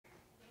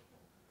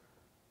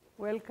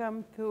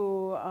Welcome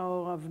to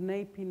our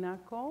Avnei Pina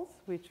course,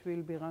 which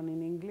will be run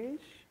in English.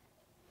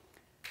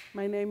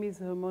 My name is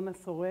Hermona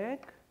Soreq.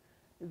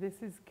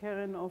 This is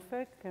Karen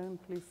Ofek. Karen,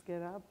 please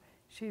get up.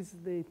 She's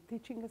the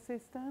teaching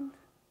assistant.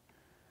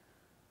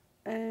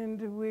 And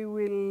we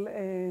will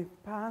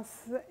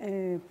pass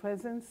a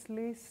presence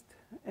list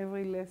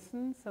every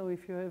lesson. So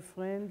if you have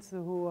friends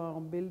who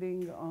are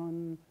building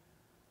on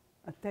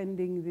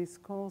attending this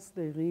course,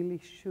 they really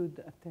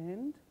should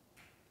attend.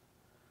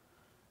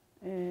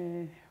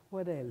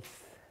 What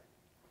else?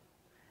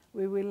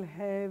 We will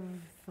have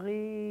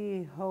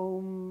 3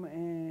 home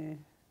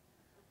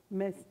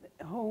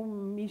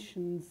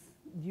missions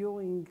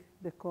during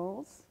the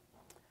course,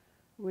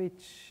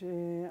 which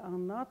are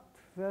not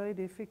very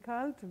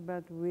difficult,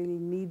 but will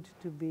need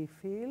to be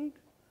filled.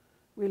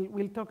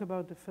 We'll talk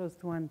about the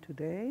first one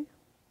today.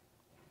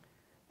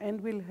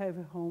 And we'll have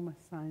a home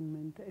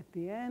assignment at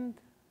the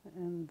end,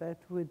 and that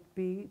would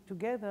be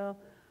together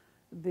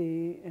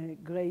the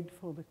grade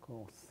for the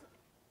course.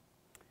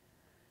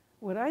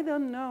 What I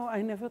don't know,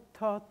 I never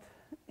taught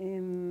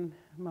in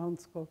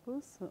Mount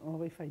Scopus,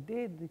 or if I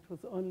did, it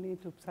was only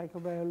to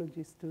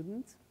psychobiology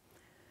students.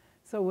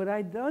 So what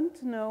I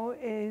don't know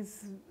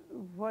is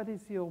what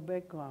is your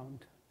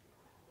background?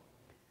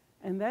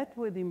 And that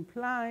would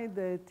imply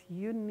that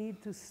you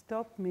need to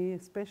stop me,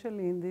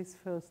 especially in this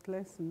first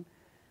lesson,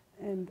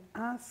 and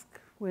ask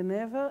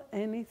whenever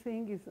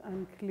anything is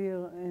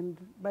unclear. And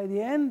by the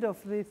end of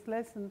this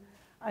lesson,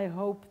 I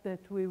hope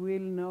that we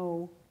will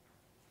know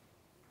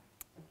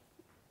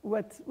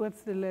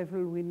what's the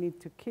level we need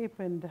to keep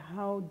and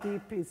how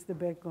deep is the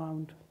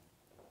background.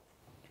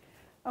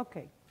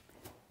 Okay.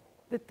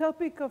 The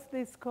topic of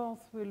this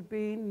course will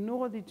be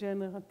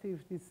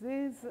neurodegenerative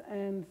disease,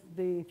 and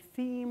the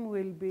theme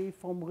will be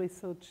from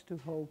research to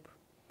hope.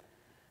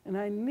 And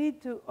I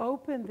need to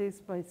open this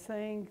by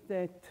saying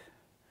that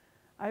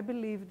I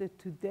believe that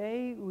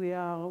today we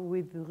are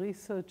with the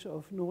research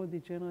of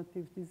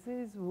neurodegenerative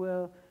disease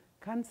where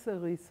cancer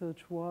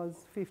research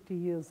was 50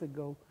 years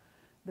ago.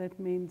 That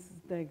means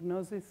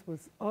diagnosis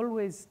was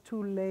always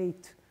too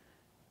late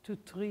to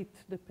treat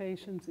the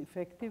patients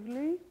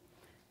effectively.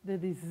 The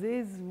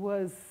disease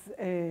was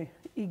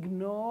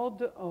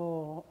ignored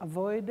or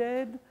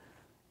avoided.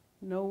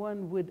 No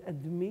one would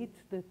admit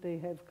that they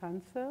have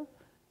cancer,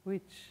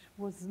 which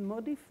was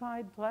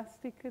modified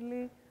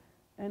drastically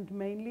and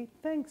mainly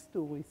thanks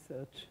to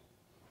research.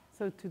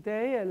 So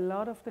today, a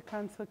lot of the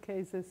cancer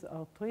cases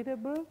are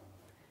treatable.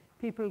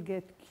 People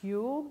get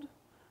cured,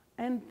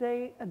 and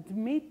they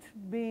admit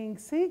being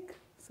sick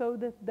so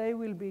that they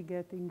will be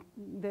getting,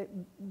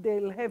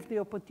 they'll have the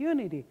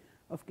opportunity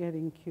of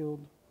getting cured.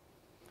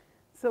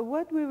 So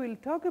what we will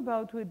talk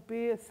about would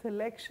be a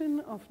selection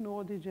of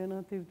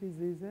neurodegenerative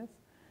diseases,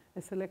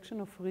 a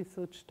selection of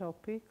research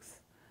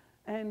topics,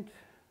 and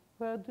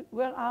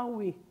where are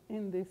we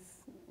in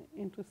this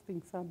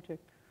interesting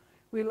subject.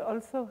 We'll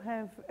also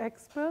have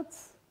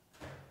experts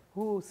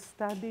who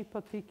study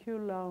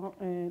particular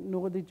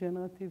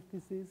neurodegenerative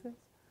diseases,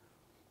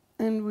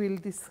 and we'll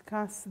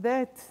discuss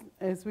that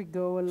as we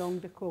go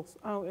along the course.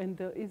 Oh, and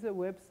there is a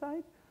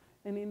website.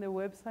 And in the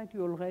website,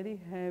 you already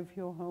have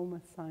your home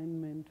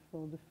assignment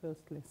for the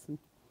first lesson.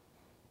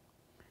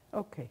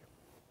 Okay.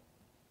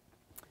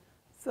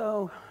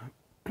 So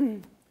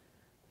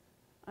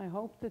I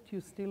hope that you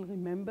still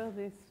remember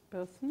this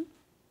person.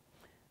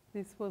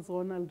 This was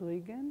Ronald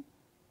Reagan,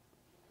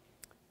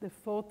 the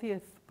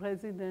 40th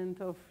president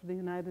of the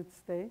United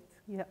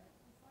States. Yeah.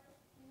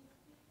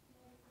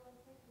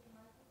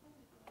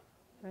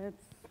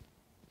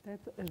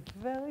 That's a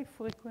very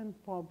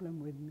frequent problem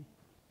with me.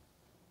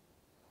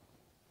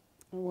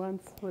 I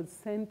once was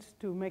sent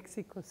to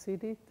Mexico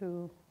City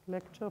to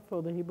lecture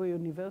for the Hebrew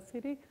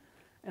University,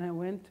 and I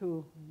went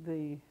to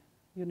the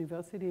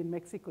university in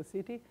Mexico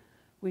City,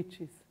 which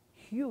is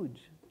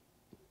huge,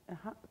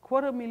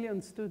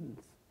 250,000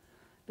 students.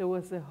 There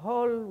was a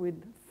hall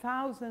with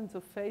thousands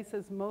of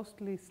faces,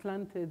 mostly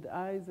slanted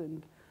eyes,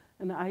 and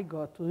I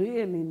got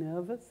really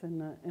nervous,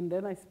 and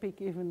then I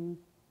speak even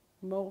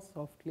more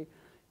softly,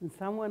 and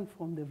someone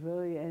from the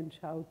very end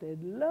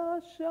shouted,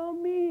 "Lo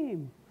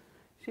shomim."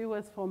 She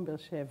was from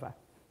Beersheba.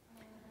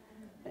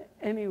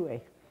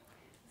 Anyway,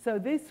 so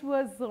this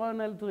was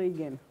Ronald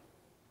Reagan,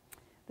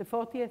 the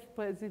 40th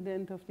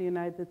president of the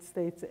United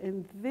States.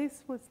 And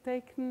this was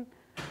taken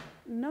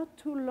not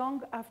too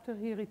long after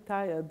he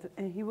retired.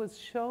 And he was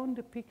shown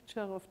the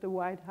picture of the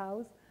White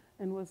House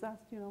and was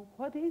asked,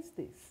 what is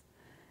this?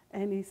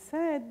 And he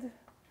said,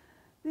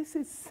 this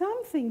is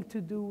something to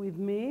do with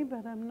me,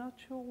 but I'm not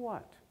sure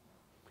what.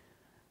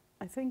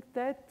 I think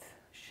that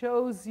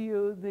shows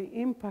you the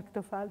impact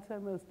of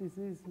Alzheimer's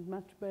disease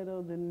much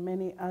better than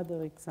many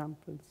other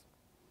examples.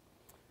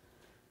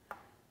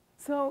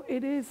 So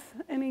it is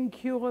an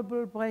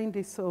incurable brain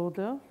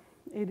disorder.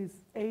 It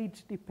is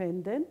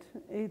age-dependent.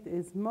 It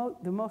is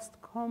the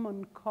most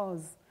common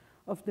cause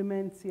of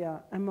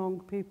dementia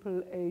among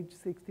people aged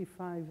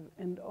 65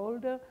 and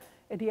older.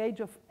 At the age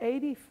of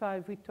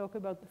 85, we talk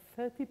about the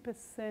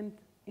 30%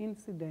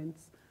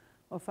 incidence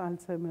of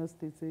Alzheimer's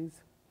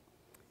disease.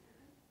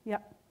 Yeah.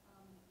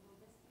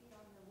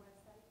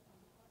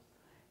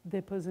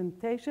 the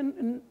presentation.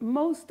 And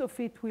most of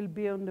it will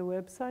be on the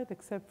website,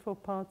 except for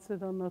parts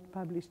that are not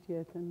published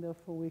yet, and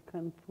therefore we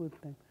can't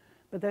put them.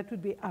 But that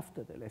would be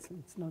after the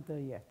lesson. It's not there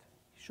yet.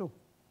 Sure.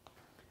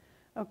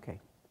 Okay.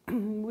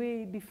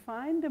 We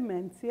define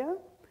dementia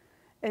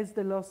as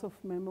the loss of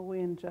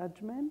memory and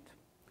judgment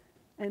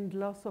and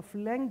loss of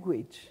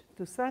language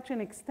to such an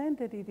extent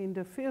that it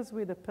interferes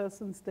with a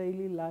person's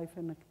daily life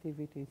and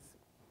activities.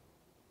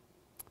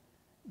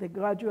 The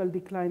gradual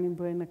decline in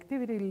brain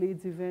activity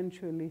leads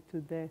eventually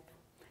to death.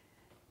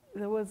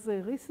 There was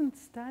a recent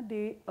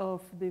study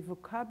of the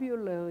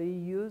vocabulary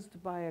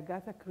used by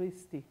Agatha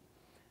Christie,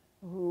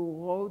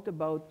 who wrote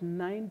about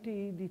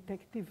 90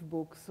 detective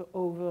books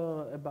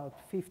over about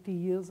 50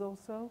 years or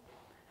so.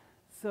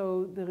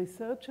 So the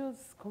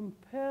researchers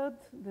compared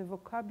the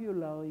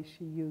vocabulary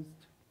she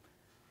used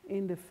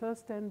in the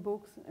first 10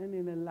 books and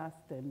in the last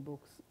 10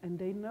 books. And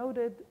they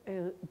noted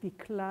a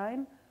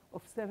decline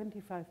of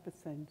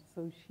 75%.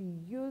 So she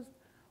used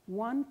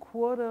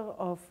 1/4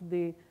 of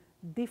the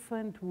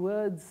different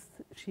words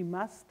she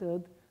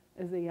mastered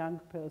as a young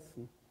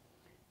person.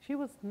 She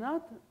was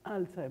not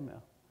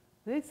Alzheimer.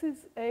 This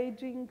is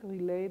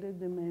aging-related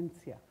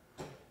dementia.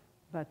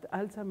 But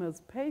Alzheimer's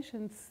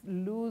patients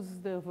lose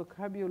their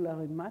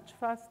vocabulary much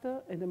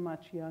faster at a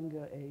much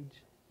younger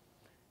age.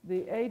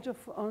 The age of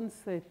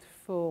onset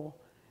for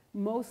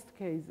most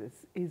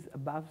cases is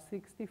above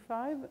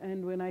 65,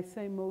 and when I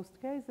say most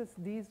cases,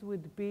 these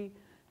would be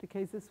the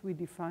cases we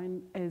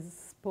define as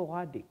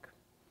sporadic.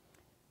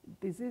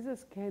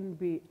 Diseases can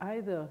be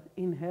either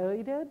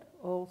inherited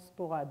or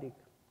sporadic.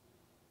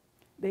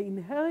 The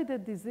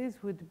inherited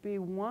disease would be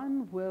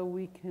one where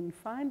we can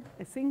find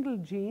a single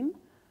gene,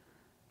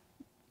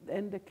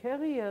 and the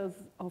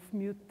carriers of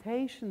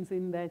mutations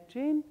in that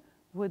gene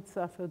would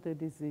suffer the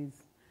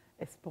disease.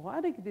 A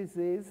sporadic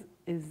disease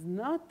is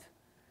not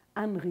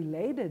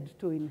unrelated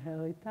to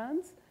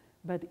inheritance,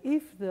 but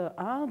if there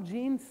are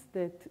genes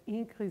that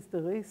increase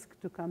the risk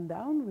to come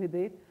down with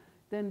it,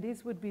 then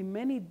these would be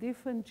many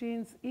different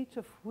genes, each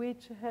of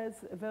which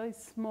has a very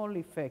small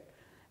effect.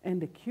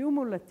 And the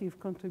cumulative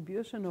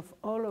contribution of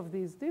all of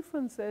these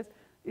differences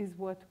is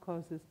what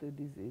causes the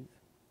disease.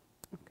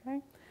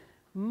 Okay?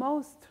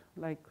 Most,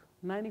 like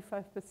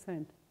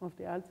 95% of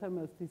the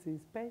Alzheimer's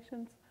disease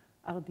patients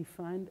are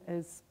defined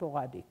as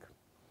sporadic.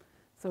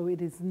 So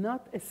it is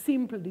not a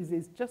simple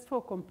disease. Just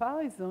for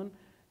comparison,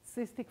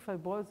 cystic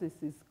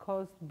fibrosis is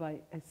caused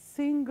by a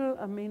single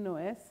amino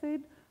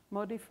acid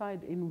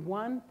modified in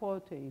one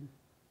protein.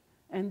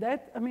 And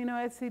that amino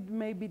acid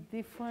may be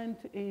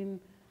different in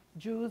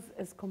Jews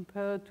as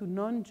compared to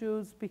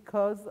non-Jews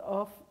because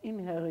of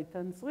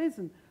inheritance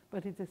reason,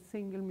 but it's a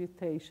single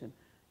mutation.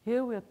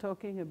 Here we are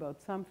talking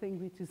about something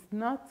which is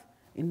not,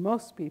 in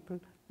most people,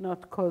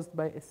 not caused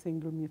by a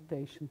single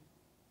mutation.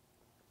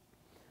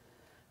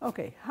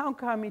 Okay, how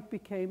come it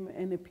became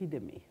an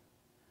epidemic?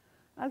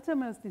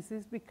 Alzheimer's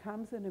disease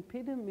becomes an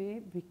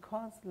epidemic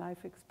because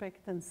life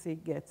expectancy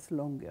gets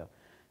longer.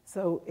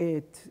 So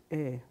at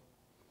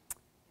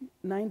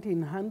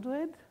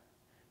 1900,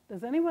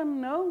 does anyone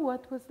know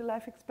what was the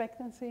life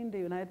expectancy in the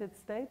United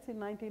States in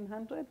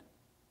 1900?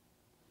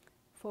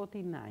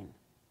 49.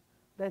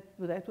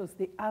 That was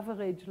the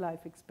average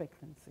life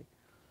expectancy.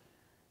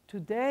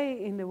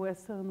 Today, in the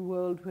Western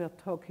world, we are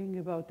talking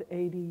about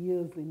 80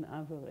 years in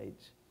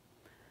average.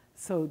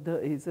 So there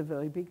is a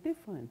very big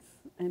difference.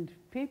 And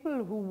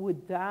people who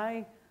would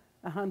die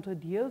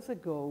 100 years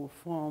ago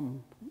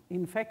from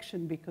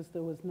infection because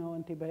there was no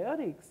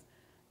antibiotics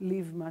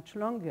live much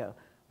longer.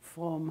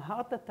 From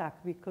heart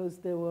attack because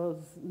there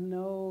was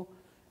no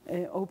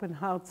open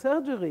heart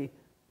surgery,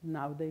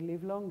 now they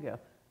live longer.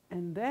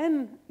 And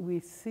then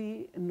we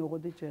see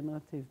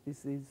neurodegenerative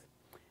disease.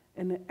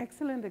 An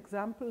excellent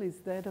example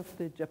is that of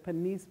the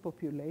Japanese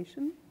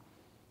population.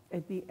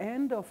 At the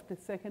end of the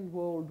Second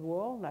World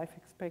War, life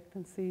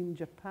expectancy in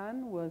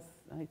Japan was,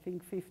 I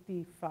think,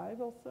 55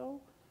 or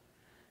so.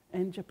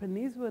 And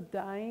Japanese were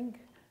dying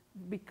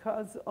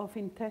because of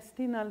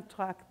intestinal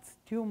tract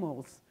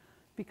tumors,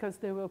 because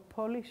they were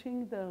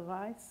polishing their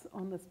rice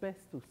on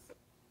asbestos.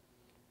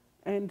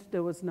 And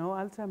there was no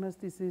Alzheimer's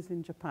disease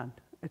in Japan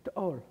at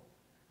all.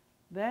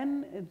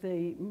 Then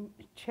they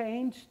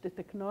changed the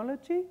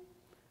technology,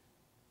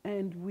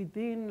 and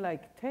within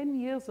like 10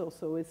 years or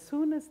so, as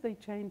soon as they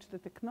changed the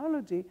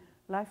technology,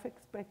 life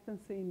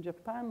expectancy in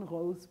Japan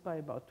rose by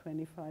about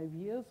 25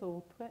 years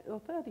or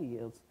 30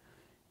 years.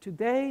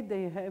 Today,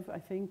 they have, I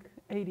think,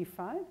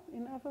 85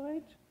 in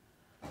average.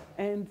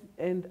 And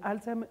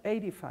Alzheimer's,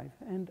 85.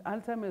 And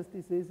Alzheimer's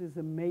disease is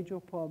a major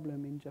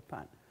problem in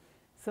Japan.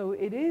 So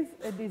it is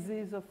a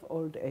disease of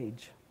old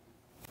age.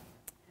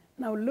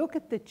 Now look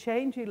at the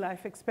change in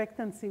life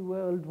expectancy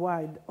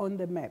worldwide on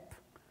the map.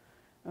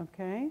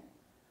 Okay?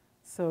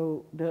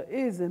 So there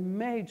is a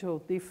major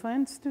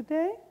difference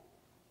today.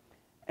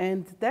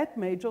 And that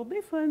major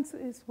difference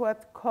is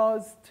what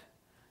caused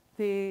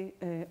the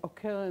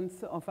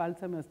occurrence of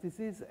Alzheimer's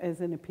disease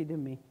as an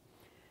epidemic.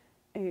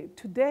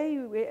 Today,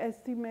 we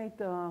estimate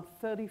there are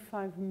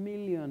 35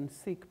 million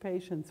sick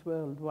patients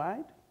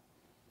worldwide.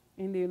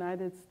 In the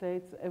United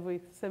States,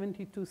 every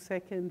 72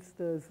 seconds,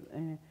 there's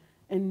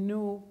a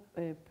new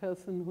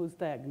person who's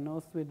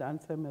diagnosed with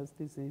Alzheimer's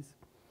disease.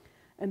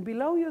 And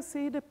below you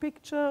see the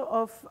picture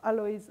of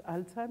Alois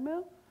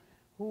Alzheimer,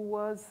 who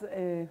was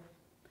a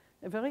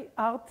very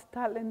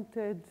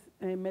art-talented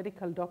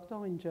medical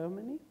doctor in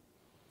Germany.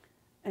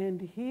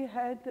 And he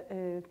had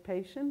a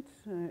patient.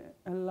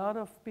 A lot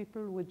of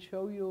people would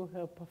show you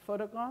her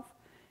photograph.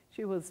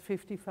 She was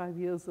 55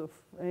 years of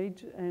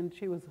age, and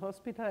she was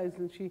hospitalized,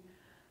 and she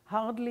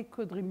hardly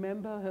could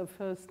remember her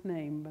first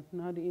name, but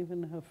not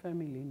even her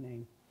family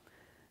name.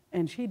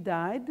 And she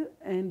died,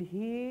 and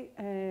he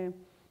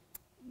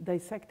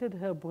dissected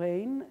her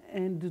brain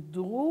and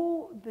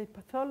drew the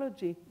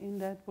pathology in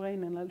that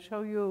brain. And I'll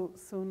show you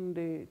soon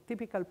the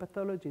typical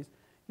pathologies.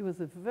 He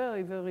was a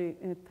very, very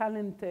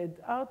talented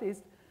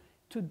artist.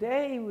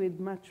 Today, with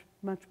much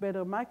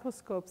better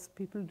microscopes,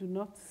 people do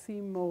not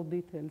see more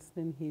details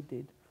than he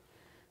did.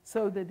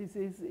 So the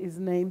disease is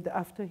named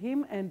after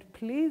him. And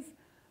please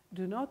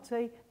do not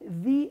say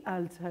the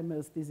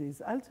Alzheimer's disease.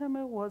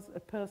 Alzheimer was a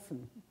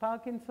person.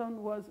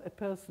 Parkinson was a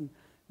person.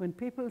 When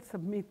people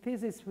submit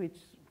thesis, which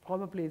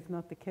probably is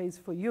not the case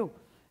for you,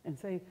 and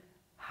say,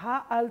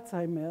 ha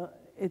Alzheimer,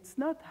 it's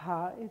not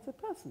ha, it's a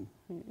person.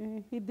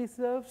 He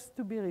deserves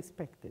to be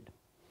respected.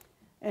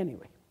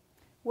 Anyway,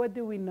 what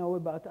do we know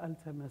about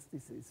Alzheimer's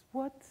disease?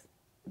 What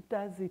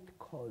does it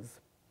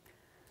cause?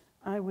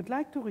 I would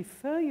like to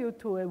refer you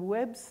to a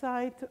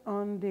website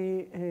on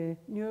the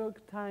New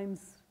York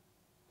Times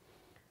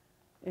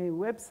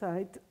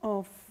website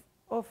of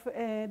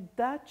a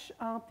Dutch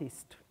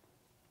artist,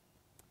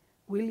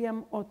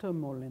 William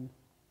Ottermolen,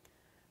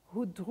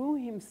 who drew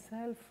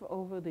himself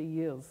over the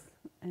years.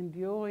 And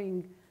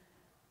during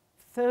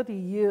 30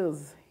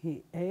 years,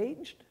 he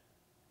aged,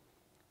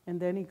 and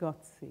then he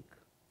got sick.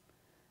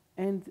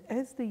 And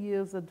as the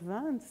years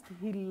advanced,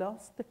 he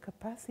lost the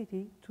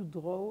capacity to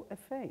draw a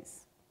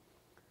face.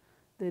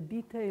 The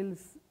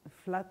details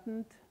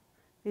flattened.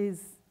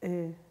 His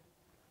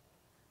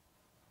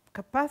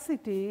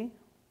capacity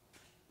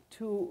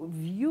to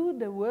view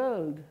the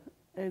world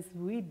as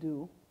we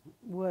do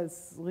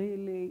was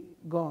really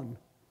gone.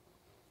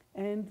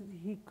 And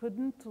he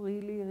couldn't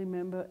really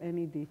remember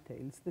any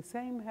details. The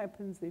same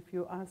happens if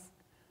you ask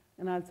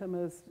an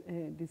Alzheimer's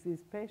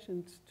disease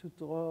patient to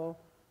draw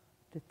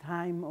the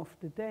time of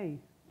the day.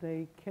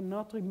 They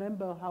cannot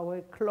remember how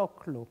a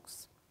clock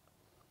looks.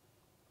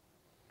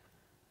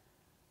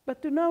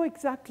 But to know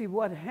exactly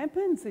what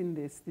happens in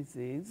this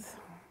disease,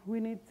 we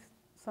need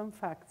some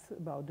facts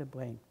about the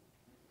brain.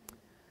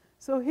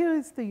 So here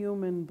is the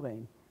human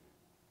brain.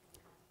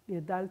 The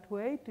adult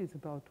weight is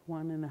about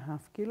 1.5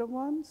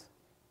 kilograms,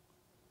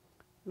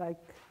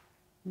 like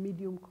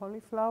medium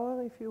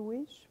cauliflower, if you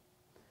wish.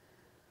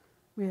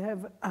 We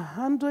have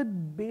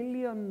 100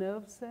 billion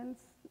nerve cells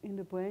in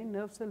the brain.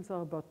 Nerve cells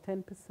are about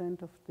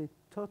 10% of the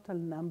total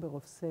number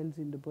of cells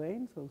in the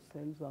brain, so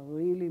cells are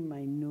really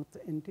minute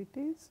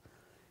entities.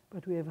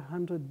 But we have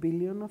 100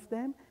 billion of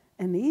them,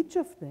 and each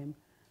of them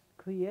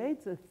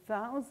creates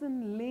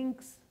 1,000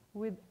 links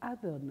with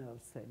other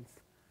nerve cells.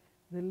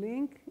 The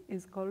link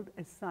is called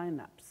a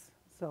synapse.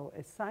 So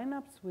a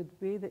synapse would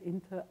be the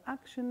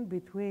interaction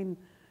between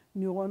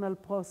neuronal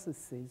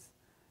processes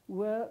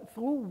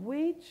through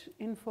which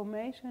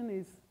information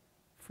is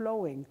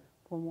flowing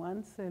from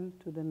one cell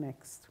to the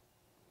next.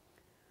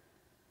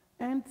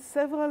 And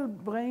several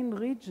brain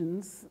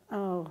regions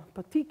are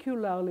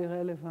particularly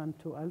relevant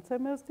to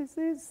Alzheimer's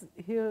disease.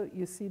 Here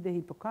you see the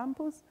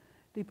hippocampus.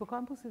 The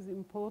hippocampus is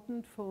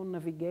important for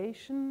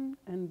navigation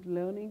and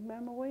learning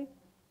memory.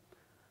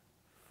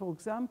 For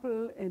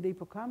example, the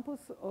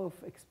hippocampus of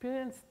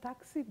experienced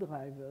taxi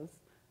drivers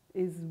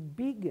is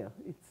bigger,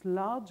 it's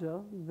larger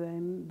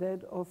than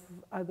that of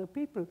other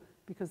people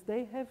because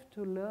they have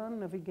to learn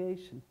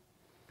navigation.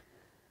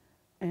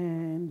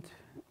 And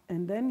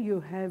then you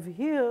have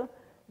here,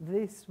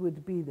 this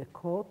would be the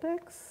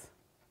cortex.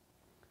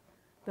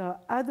 There are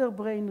other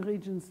brain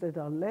regions that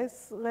are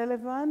less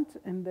relevant,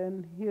 and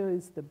then here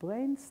is the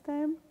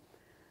brainstem.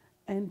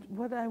 And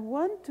what I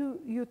want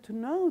you to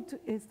note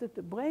is that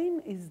the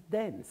brain is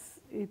dense.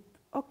 It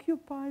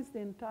occupies the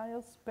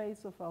entire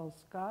space of our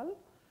skull,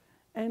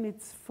 and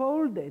it's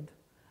folded.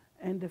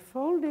 And the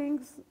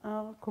foldings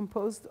are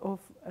composed of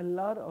a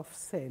lot of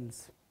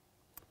cells.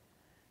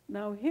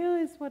 Now, here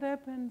is what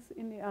happens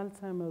in the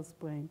Alzheimer's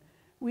brain.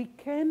 We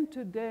can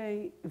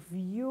today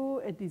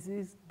view a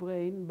diseased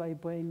brain by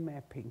brain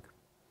mapping.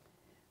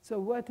 So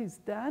what is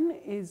done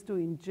is to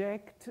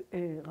inject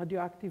a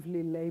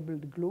radioactively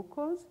labeled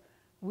glucose,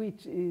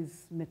 which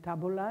is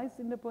metabolized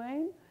in the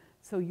brain.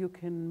 So you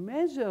can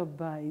measure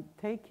by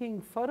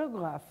taking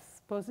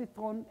photographs,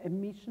 positron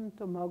emission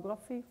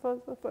tomography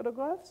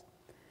photographs.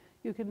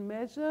 You can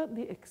measure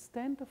the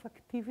extent of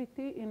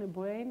activity in the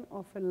brain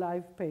of a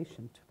live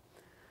patient.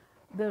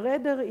 The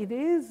redder it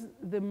is,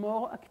 the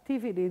more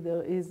activity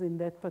there is in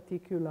that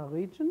particular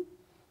region.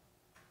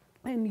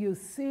 And you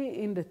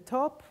see in the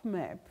top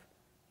map,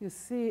 you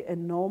see a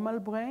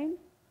normal brain,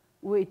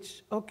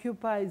 which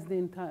occupies the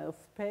entire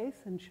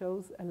space and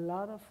shows a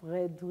lot of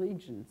red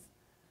regions.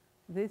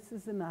 This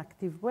is an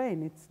active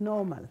brain. It's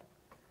normal.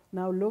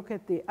 Now look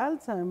at the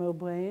Alzheimer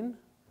brain.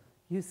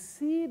 You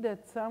see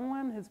that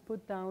someone has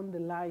put down the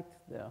light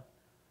there.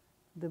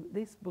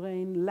 This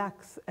brain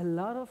lacks a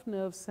lot of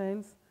nerve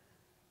cells,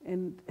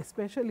 and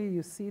especially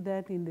you see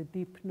that in the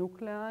deep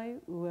nuclei,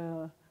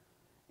 where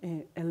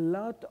a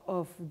lot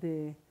of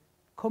the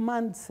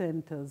command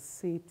centers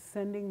sit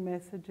sending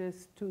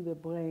messages to the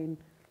brain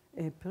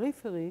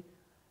periphery,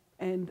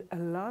 and a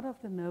lot of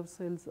the nerve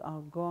cells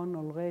are gone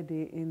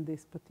already in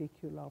this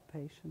particular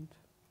patient.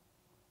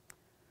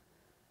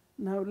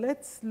 Now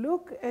let's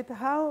look at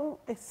how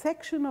a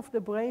section of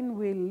the brain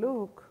will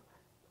look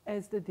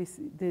as the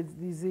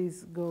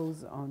disease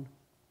goes on.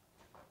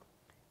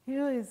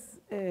 Here is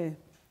a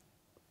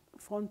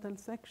frontal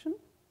section.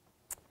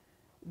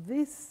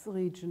 This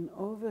region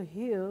over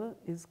here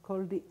is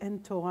called the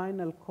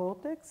entorhinal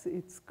cortex.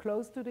 It's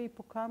close to the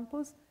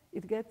hippocampus.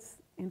 It gets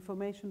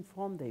information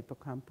from the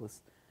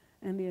hippocampus.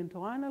 And the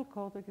entorhinal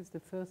cortex is the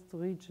first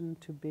region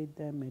to be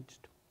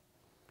damaged.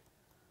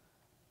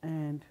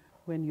 And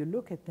when you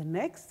look at the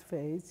next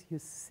phase, you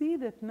see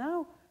that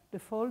now the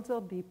folds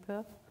are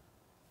deeper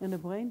and the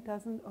brain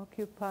doesn't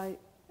occupy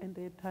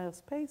the entire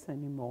space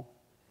anymore.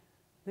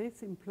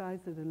 This implies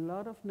that a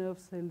lot of nerve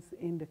cells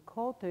in the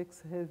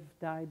cortex have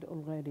died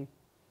already.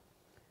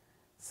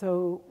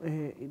 So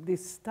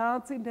this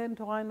starts in the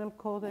entorhinal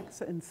cortex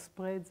and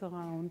spreads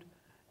around,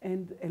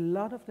 and a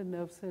lot of the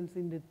nerve cells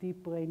in the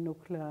deep brain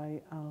nuclei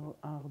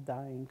are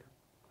dying.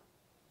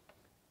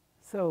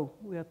 So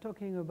we are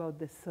talking about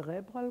the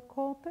cerebral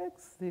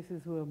cortex. This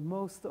is where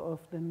most of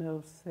the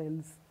nerve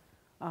cells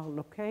are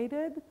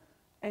located.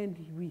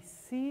 And we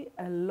see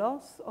a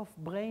loss of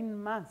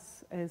brain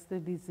mass as the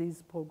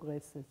disease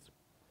progresses.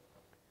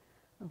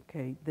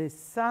 Okay, the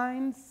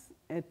signs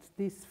at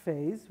this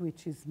phase,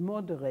 which is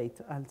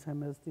moderate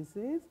Alzheimer's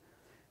disease,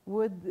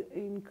 would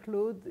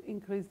include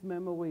increased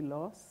memory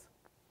loss.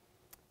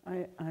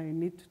 I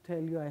need to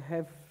tell you, I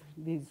have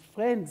these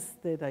friends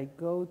that I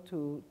go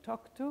to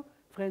talk to,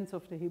 friends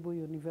of the Hebrew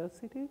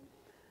University,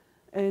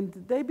 and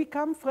they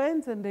become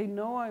friends and they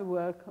know I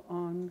work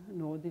on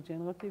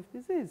neurodegenerative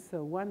disease.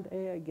 So one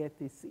day I get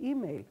this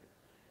email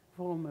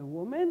from a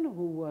woman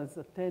who was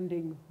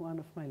attending one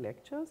of my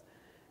lectures,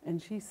 and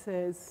she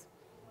says,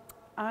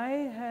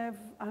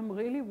 I'm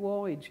really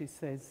worried, she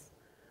says.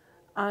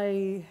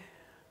 I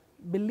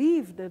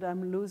believe that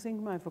I'm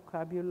losing my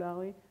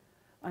vocabulary.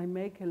 I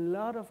make a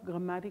lot of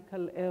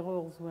grammatical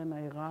errors when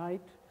I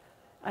write.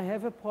 I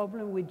have a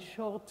problem with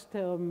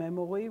short-term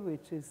memory,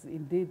 which is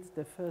indeed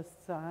the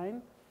first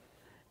sign.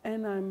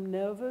 And I'm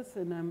nervous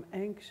and I'm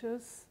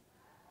anxious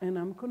and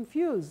I'm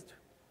confused.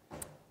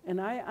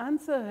 And I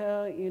answer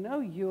her, you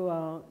know, you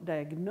are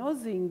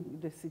diagnosing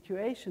the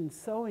situation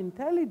so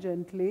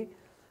intelligently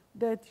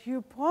that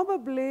you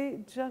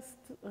probably just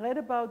read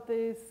about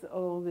this,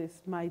 or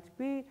this might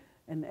be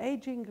an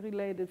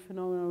aging-related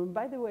phenomenon.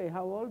 By the way,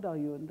 how old are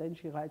you? And then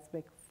she writes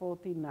back,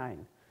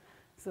 49.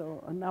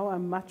 So now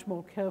I'm much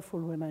more careful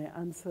when I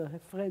answer her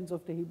friends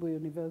of the Hebrew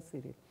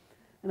University.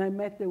 And I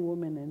met the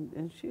woman,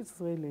 and she's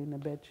really in a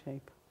bad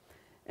shape.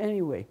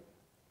 Anyway,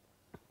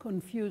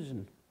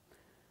 confusion,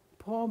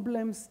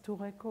 problems to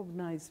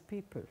recognize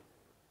people,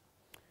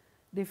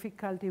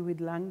 difficulty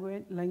with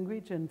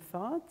language and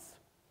thoughts,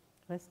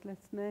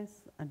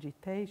 restlessness,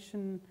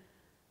 agitation,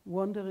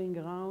 wandering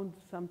around.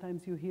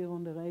 Sometimes you hear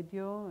on the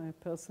radio a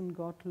person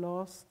got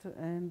lost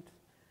and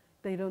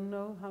they don't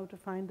know how to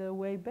find their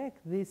way back.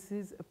 This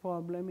is a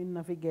problem in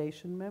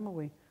navigation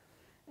memory.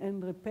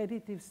 And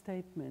repetitive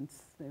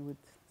statements. They would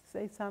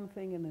say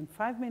something and then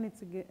 5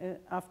 minutes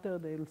after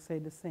they'll say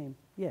the same.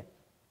 Yeah?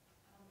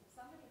 If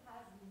somebody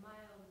has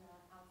mild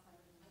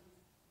Alzheimer's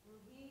disease,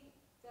 will he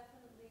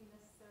definitely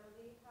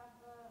necessarily have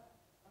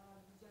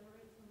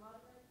degenerate to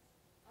moderate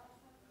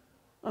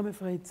Alzheimer's? I'm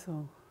afraid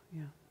so,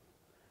 yeah.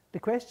 The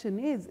question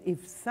is,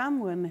 if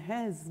someone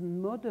has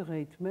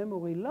moderate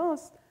memory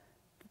loss,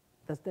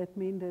 does that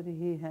mean that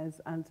he has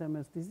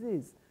Alzheimer's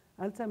disease?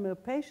 Alzheimer's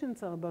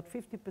patients are about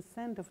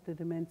 50% of the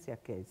dementia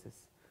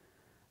cases.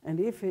 And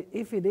if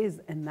it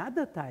is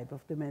another type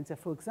of dementia,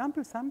 for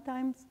example,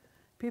 sometimes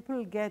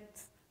people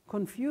get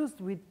confused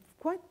with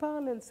quite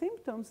parallel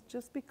symptoms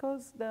just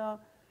because they are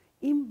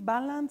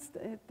imbalanced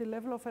at the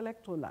level of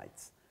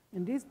electrolytes.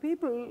 And these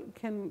people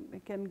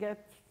can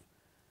get,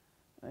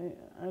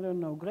 I don't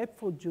know,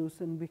 grapefruit juice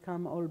and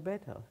become all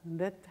better. And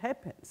that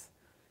happens.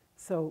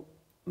 So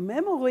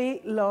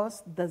memory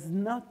loss does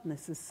not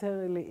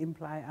necessarily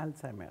imply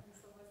Alzheimer's. And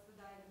so what's the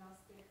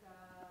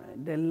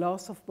diagnostic? The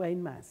loss of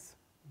brain mass.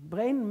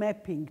 Brain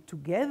mapping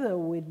together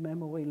with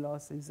memory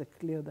loss is a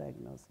clear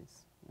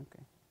diagnosis.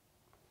 Okay.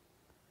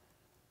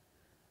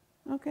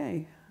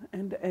 Okay,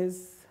 and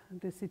as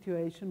the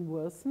situation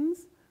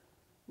worsens,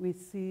 we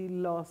see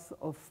loss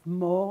of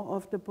more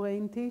of the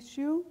brain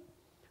tissue,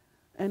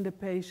 and the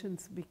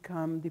patients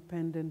become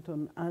dependent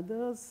on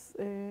others,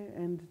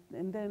 and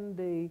then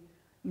they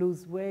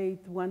lose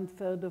weight.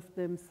 1/3 of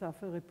them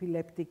suffer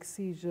epileptic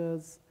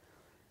seizures,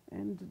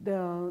 And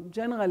there are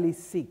generally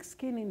 6.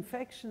 Skin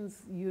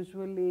infections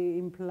usually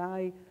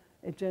imply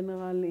a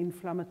general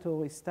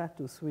inflammatory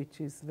status,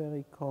 which is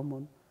very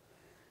common.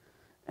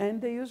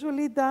 And they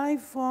usually die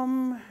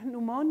from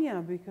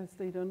pneumonia because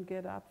they don't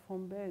get up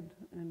from bed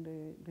and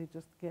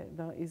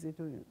they're easy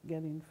to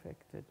get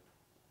infected.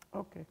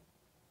 Okay.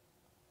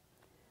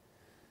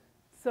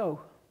 So,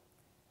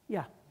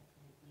 yeah. Can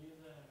you please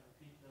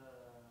repeat the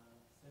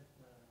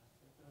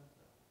symptoms,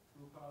 the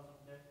true cause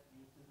of death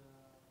due to the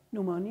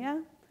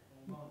Pneumonia?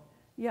 pneumonia?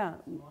 Yeah.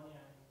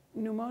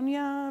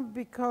 Pneumonia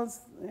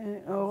because,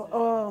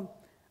 or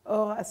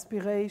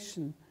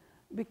aspiration.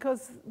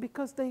 Because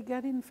they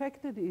get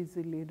infected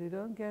easily. They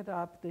don't get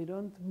up, they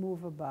don't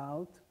move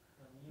about.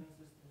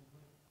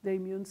 The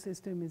immune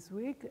system is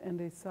weak and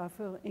they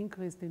suffer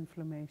increased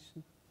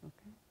inflammation.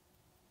 Okay.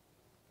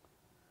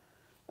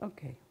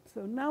 Okay,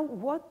 so now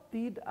what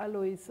did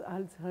Alois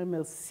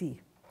Alzheimer see?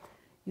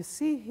 You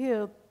see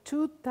here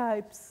 2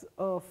 types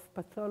of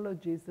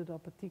pathologies that are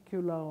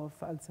particular of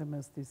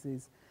Alzheimer's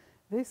disease.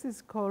 This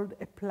is called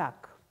a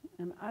plaque.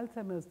 An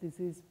Alzheimer's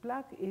disease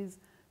plaque is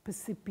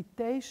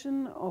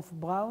precipitation of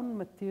brown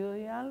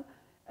material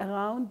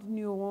around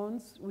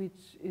neurons,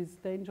 which is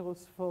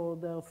dangerous for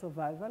their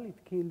survival.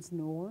 It kills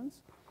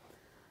neurons.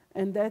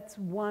 And that's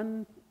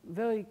one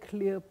very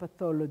clear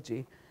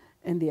pathology.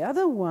 And the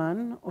other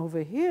one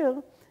over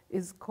here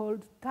is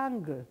called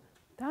tangle.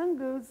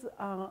 Tangles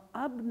are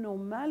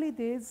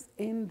abnormalities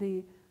in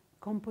the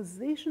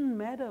composition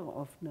matter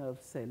of nerve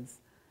cells.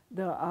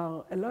 There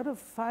are a lot of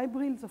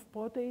fibrils of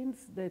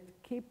proteins that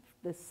keep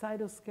the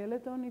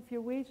cytoskeleton, if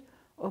you wish,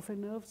 of a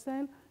nerve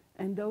cell,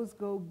 and those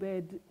go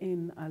bad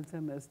in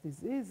Alzheimer's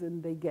disease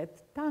and they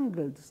get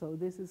tangled. So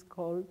this is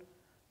called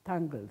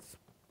tangles.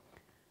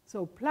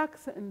 So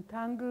plaques and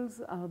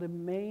tangles are the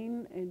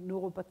main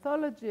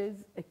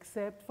neuropathologies,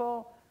 except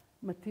for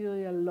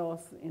material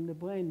loss in the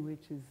brain,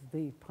 which is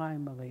the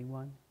primary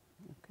one.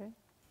 Okay?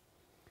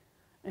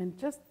 And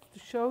just to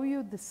show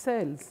you the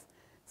cells.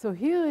 So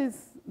here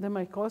is the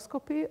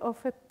microscopy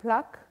of a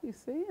plaque, you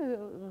see,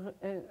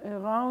 a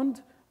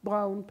round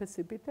brown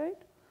precipitate.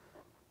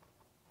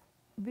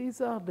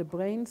 These are the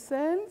brain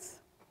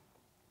cells.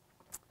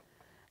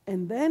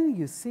 And then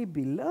you see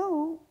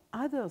below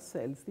other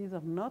cells. These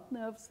are not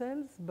nerve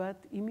cells,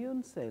 but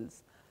immune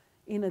cells.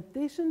 In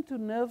addition to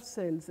nerve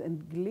cells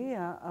and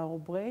glia, our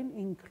brain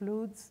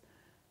includes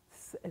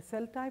a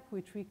cell type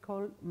which we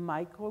call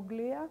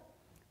microglia.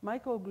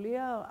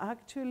 Microglia are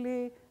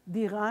actually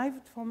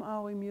derived from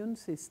our immune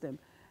system,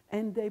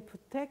 and they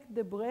protect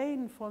the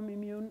brain from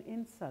immune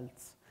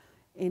insults.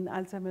 In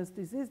Alzheimer's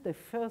disease, they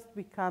first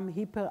become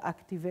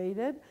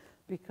hyperactivated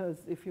because,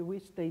 if you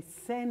wish, they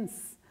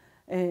sense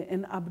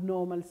an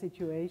abnormal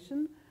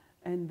situation,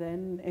 and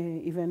then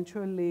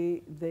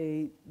eventually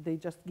they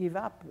just give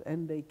up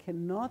and they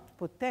cannot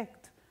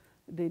protect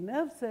the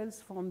nerve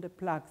cells from the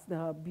plaques. There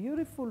are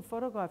beautiful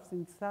photographs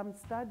in some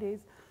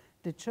studies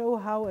that show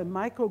how a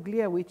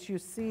microglia, which you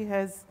see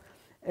has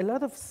a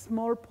lot of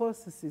small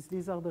processes,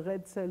 these are the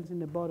red cells in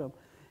the bottom,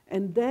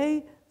 and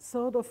they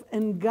sort of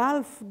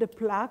engulf the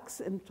plaques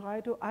and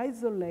try to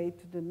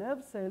isolate the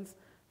nerve cells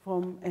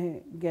from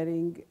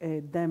getting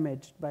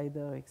damaged by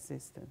their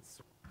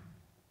existence.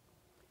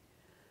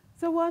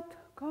 So what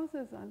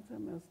causes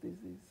Alzheimer's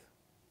disease?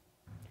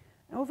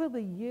 Over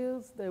the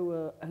years, there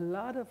were a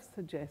lot of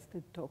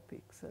suggested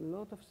topics, a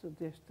lot of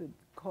suggested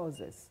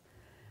causes.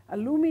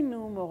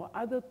 Aluminum or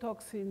other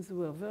toxins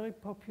were very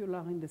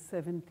popular in the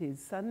 70s.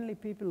 Suddenly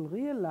people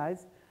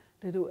realized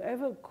that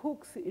whoever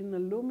cooks in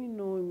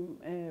aluminum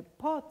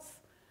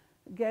pots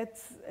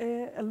gets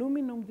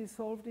aluminum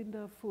dissolved in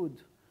their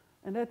food.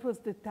 And that was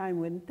the time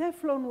when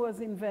Teflon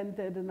was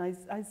invented, and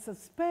I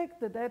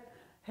suspect that that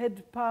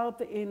had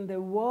part in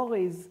the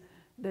worries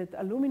that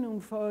aluminum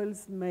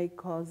foils may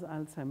cause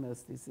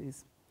Alzheimer's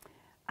disease.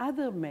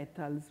 Other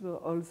metals were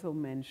also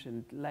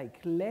mentioned, like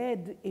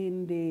lead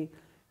in the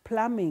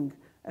plumbing.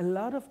 A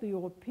lot of the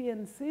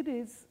European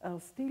cities are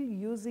still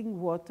using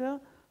water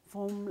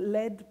from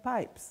lead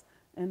pipes,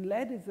 and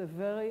lead is a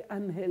very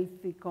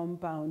unhealthy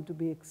compound to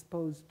be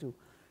exposed to.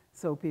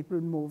 So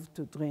people move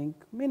to drink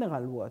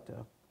mineral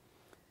water.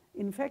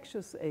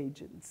 Infectious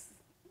agents.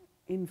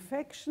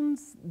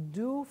 Infections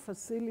do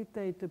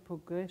facilitate the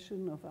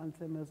progression of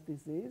Alzheimer's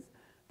disease,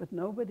 but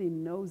nobody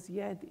knows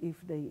yet if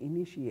they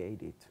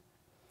initiate it.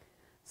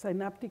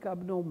 Synaptic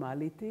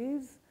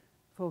abnormalities,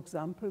 for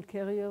example,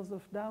 carriers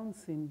of Down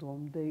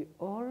syndrome,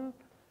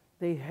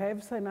 they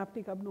have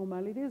synaptic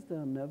abnormalities,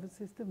 their nervous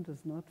system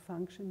does not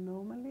function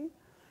normally,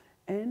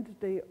 and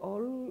they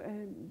all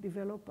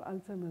develop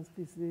Alzheimer's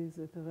disease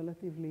at a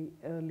relatively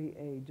early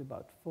age,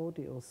 about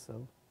 40 or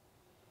so.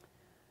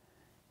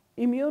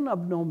 Immune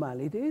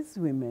abnormalities,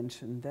 we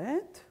mentioned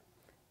that.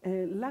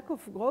 Lack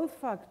of growth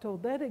factor,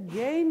 that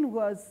again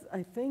was,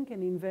 I think,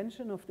 an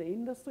invention of the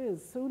industry.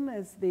 As soon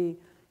as the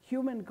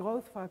human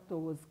growth factor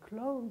was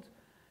cloned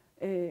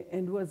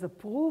and was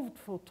approved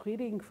for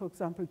treating, for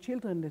example,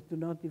 children that do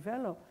not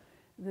develop,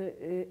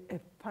 a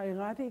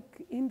piratic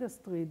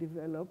industry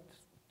developed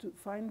to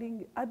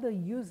finding other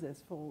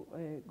uses for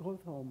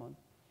growth hormone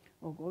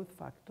or growth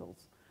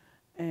factors.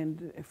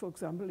 And for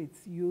example,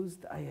 it's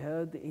used, I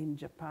heard, in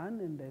Japan,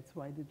 and that's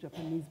why the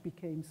Japanese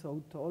became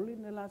so tall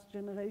in the last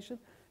generation.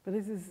 But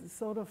this is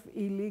sort of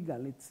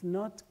illegal. It's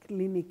not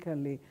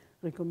clinically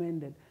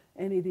recommended.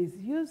 And it is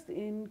used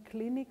in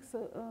clinics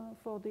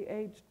for the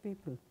aged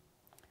people.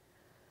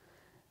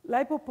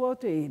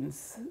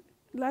 Lipoproteins.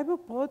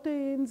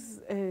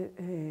 Lipoproteins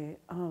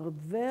are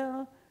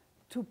there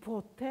to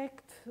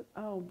protect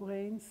our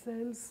brain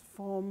cells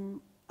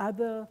from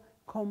other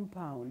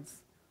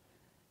compounds.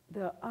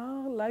 There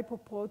are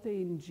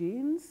lipoprotein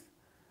genes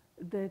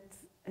that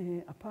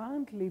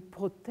apparently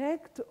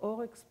protect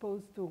or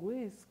expose to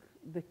risk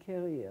the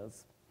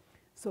carriers.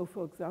 So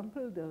for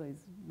example, there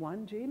is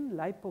one gene,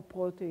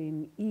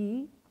 lipoprotein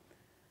E,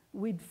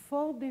 with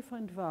 4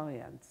 different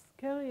variants.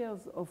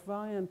 Carriers of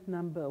variant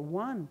number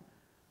 1,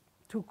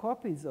 2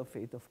 copies of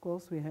it. Of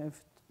course, we have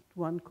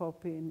 1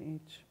 copy in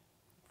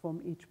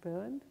from each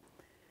parent.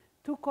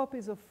 2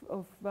 copies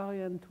of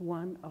variant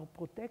 1 are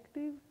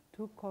protective.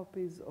 2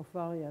 copies of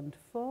variant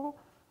 4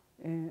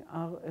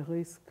 are a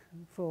risk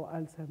for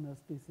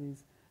Alzheimer's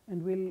disease.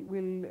 And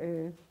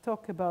we'll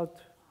talk about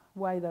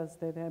why does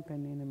that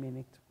happen in a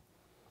minute.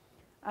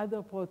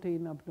 Other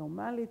protein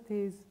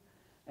abnormalities.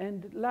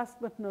 And last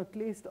but not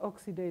least,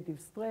 oxidative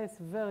stress,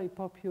 very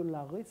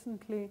popular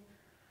recently.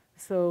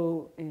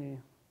 So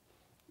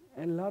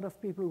a lot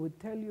of people would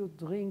tell you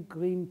drink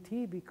green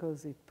tea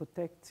because it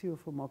protects you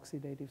from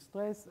oxidative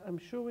stress. I'm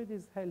sure it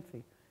is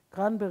healthy.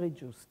 Cranberry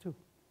juice too.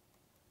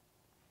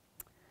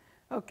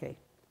 Okay.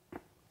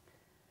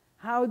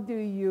 How do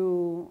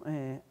you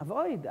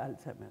avoid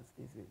Alzheimer's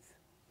disease?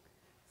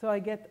 So I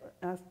get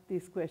asked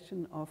this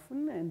question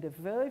often, and the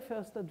very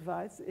first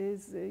advice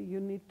is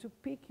you need to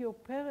pick your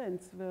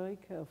parents very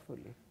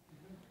carefully.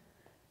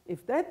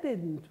 If that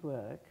didn't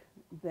work,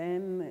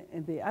 then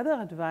the other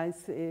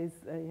advice is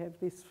I have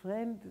this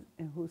friend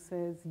who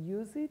says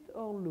use it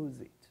or lose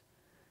it.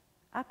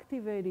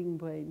 Activating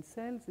brain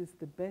cells is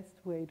the best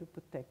way to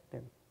protect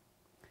them.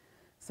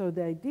 So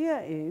the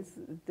idea is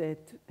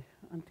that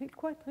until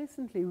quite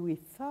recently we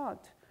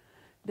thought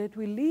that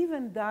we live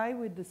and die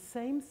with the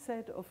same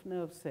set of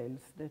nerve cells,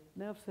 that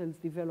nerve cells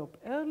develop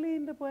early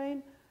in the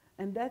brain,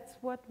 and that's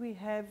what we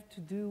have to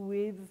do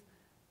with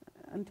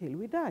until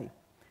we die.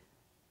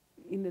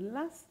 In the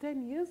last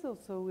 10 years or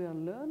so, we are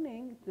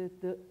learning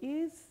that there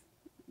is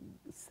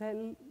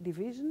cell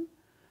division,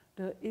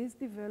 there is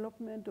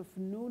development of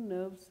new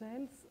nerve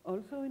cells,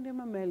 also in the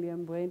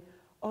mammalian brain,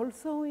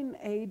 also in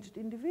aged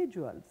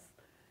individuals.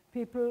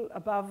 People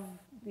above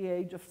the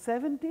age of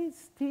 70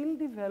 still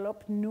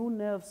develop new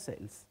nerve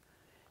cells.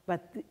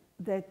 But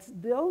that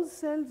those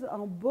cells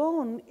are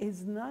born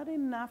is not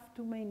enough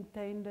to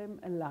maintain them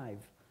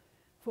alive.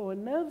 For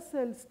nerve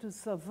cells to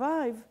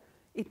survive,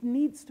 it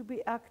needs to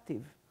be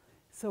active.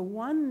 So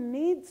one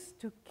needs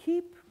to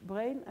keep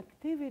brain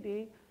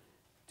activity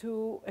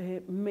to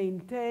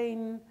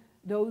maintain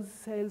those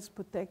cells,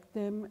 protect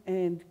them,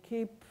 and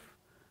keep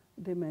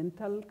the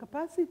mental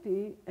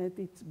capacity at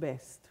its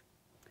best.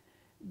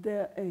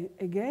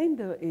 Again,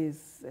 there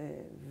is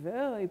a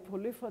very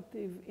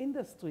proliferative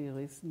industry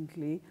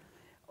recently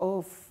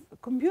of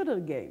computer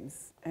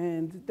games.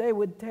 And they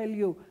would tell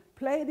you,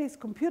 play this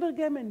computer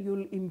game and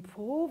you'll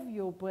improve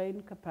your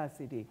brain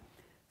capacity.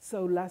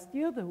 So last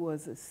year there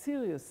was a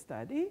serious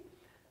study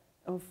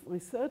of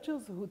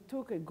researchers who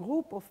took a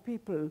group of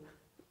people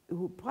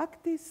who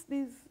practiced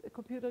these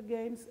computer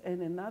games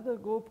and another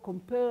group,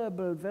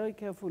 comparable, very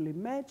carefully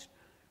matched,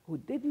 who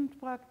didn't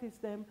practice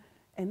them.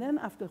 And then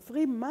after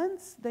 3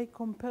 months, they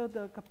compared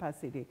their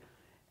capacity.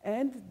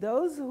 And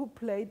those who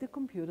played the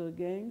computer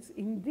games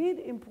indeed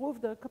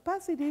improved their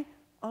capacity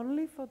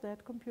only for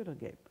that computer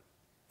game,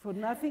 for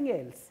nothing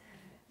else.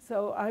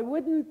 So I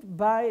wouldn't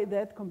buy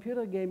that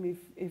computer game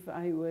if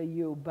I were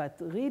you, but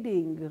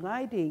reading,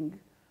 writing,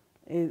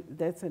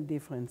 that's a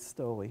different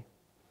story.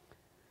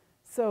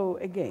 So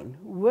again,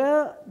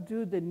 where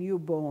do the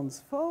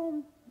newborns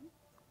form?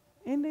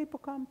 In the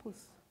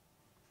hippocampus,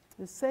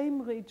 the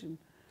same region.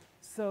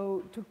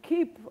 So to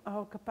keep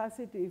our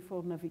capacity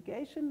for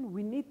navigation,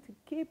 we need to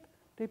keep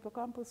the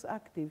hippocampus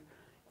active.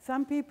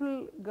 Some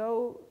people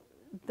go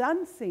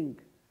dancing.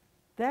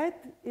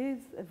 That is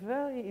a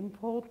very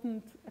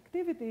important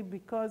activity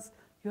because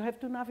you have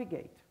to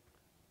navigate.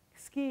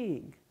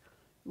 Skiing.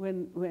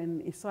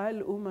 When Israel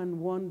Uman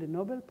won the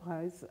Nobel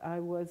Prize, I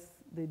was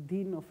the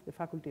dean of the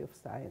Faculty of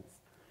Science.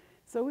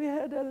 So we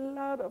had a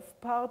lot of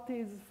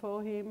parties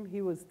for him.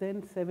 He was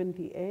then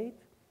 78.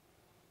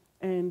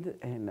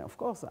 And of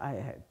course, I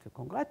had to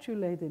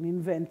congratulate and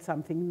invent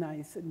something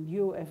nice and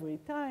new every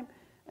time.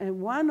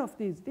 And one of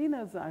these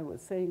dinners, I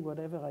was saying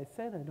whatever I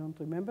said, I don't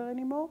remember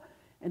anymore.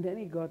 And then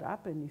he got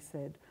up and he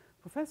said,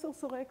 Professor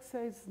Soreq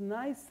says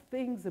nice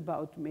things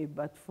about me,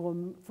 but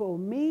for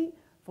me,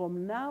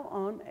 from now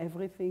on,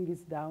 everything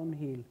is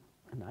downhill.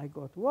 And I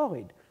got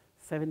worried.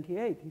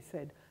 78, he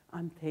said,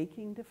 I'm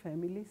taking the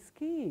family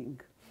skiing.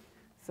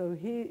 So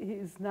he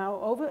is now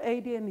over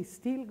 80 and he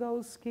still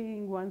goes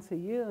skiing once a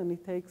year, and he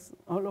takes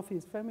all of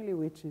his family,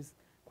 which is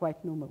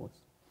quite numerous.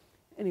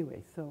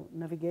 Anyway, so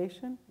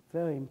navigation,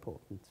 very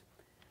important.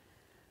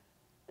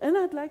 And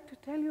I'd like to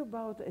tell you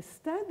about a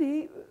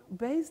study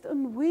based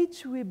on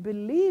which we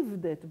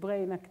believe that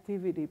brain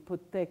activity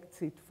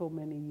protects it for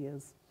many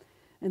years.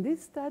 And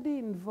this study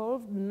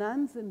involved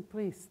nuns and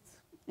priests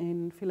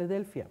in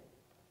Philadelphia.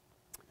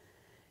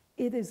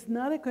 It is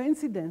not a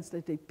coincidence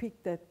that they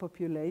picked that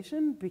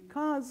population,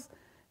 because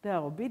they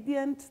are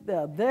obedient, they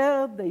are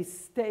there, they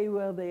stay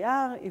where they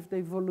are. If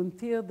they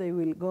volunteer, they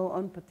will go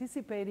on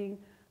participating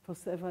for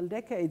several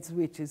decades,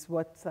 which is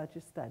what such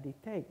a study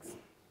takes.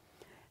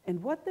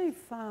 And what they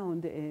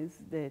found is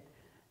that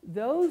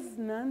those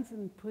nuns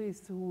and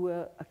priests who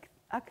were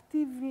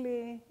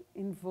actively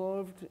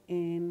involved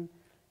in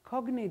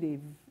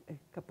cognitive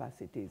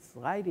capacities,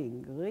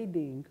 writing,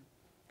 reading,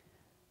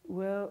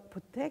 were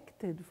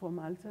protected from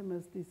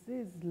Alzheimer's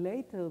disease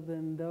later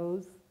than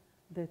those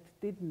that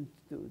didn't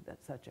do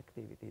such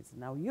activities.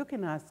 Now, you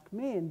can ask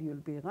me, and you'll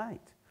be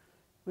right.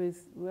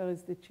 Where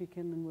is the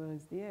chicken and where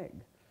is the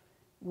egg?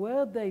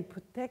 Were they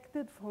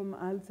protected from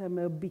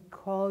Alzheimer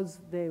because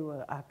they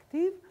were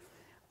active,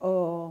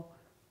 or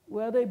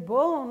were they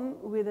born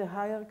with a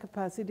higher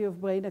capacity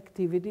of brain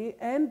activity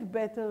and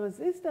better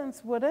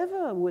resistance,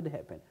 whatever would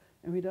happen?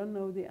 And we don't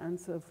know the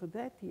answer for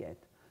that yet.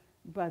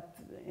 But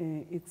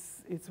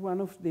it's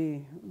one of the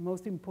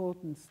most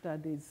important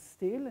studies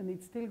still, and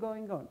it's still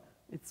going on.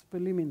 It's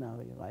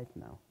preliminary right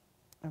now.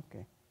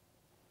 Okay.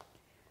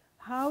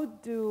 How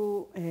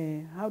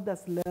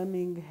does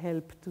learning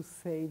help to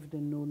save the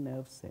new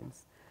nerve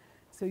cells?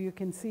 So you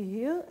can see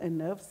here a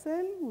nerve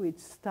cell which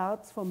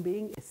starts from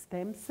being a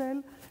stem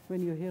cell.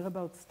 When you hear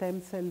about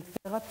stem cell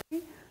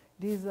therapy,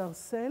 these are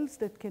cells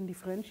that can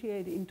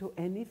differentiate into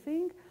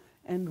anything,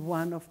 and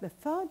one of the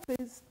thoughts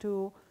is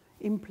to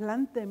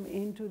implant them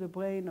into the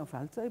brain of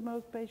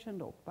Alzheimer's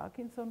patients or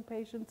Parkinson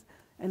patients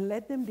and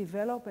let them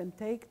develop and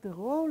take the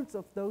roles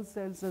of those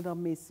cells that are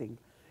missing.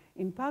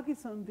 In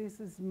Parkinson, this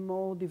is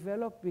more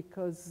developed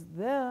because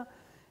there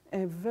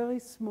a very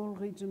small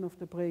region of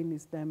the brain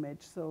is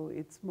damaged, so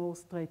it's more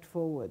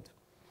straightforward.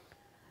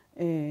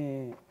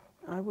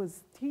 I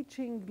was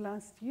teaching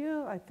last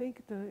year, I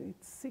think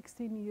it's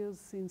 16 years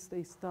since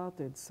they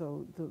started,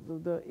 so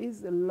there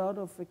is a lot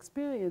of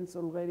experience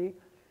already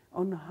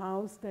on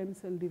how stem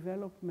cell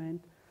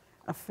development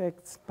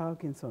affects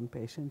Parkinson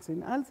patients.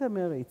 In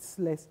Alzheimer, it's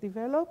less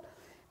developed,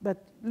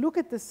 but look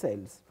at the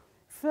cells.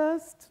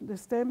 First, the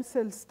stem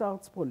cell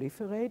starts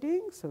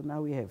proliferating, so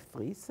now we have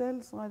 3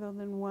 cells rather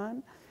than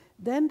 1.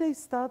 Then they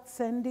start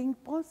sending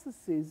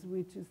processes,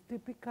 which is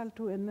typical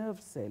to a nerve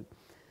cell.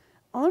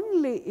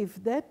 Only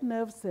if that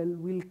nerve cell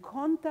will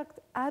contact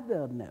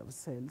other nerve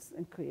cells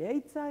and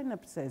create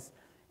synapses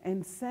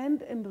and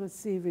send and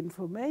receive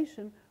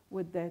information,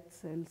 would that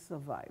cell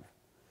survive.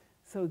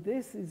 So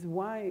this is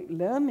why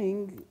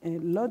learning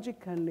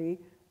logically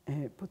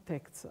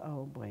protects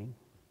our brain.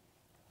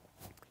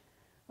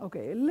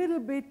 Okay, a little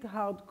bit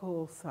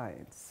hardcore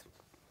science.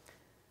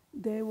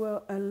 There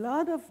were a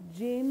lot of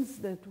genes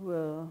that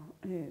were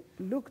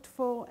looked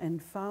for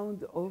and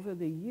found over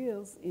the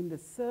years in the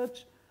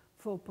search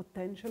for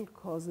potential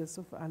causes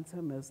of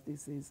Alzheimer's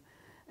disease.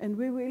 And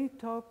we will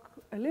talk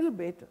a little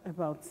bit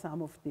about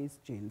some of these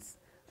genes,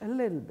 a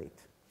little bit,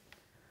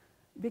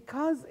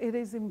 because it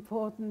is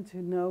important to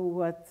know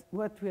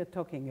what we are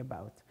talking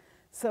about.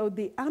 So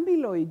the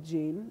amyloid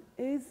gene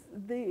is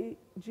the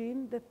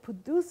gene that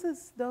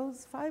produces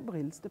those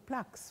fibrils, the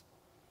plaques.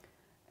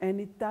 And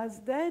it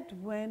does that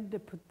when the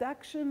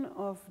production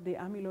of the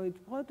amyloid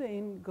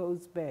protein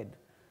goes bad.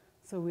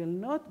 So we'll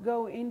not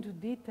go into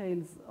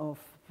details of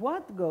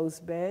what goes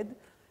bad,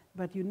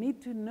 but you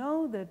need to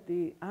know that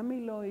the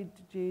amyloid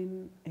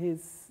gene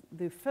is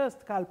the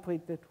first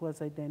culprit that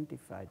was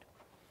identified.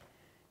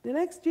 The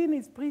next gene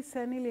is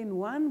presenilin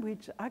 1,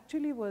 which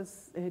actually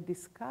was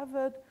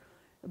discovered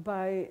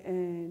by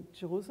a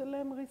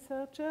Jerusalem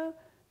researcher,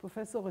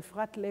 Professor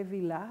Efrat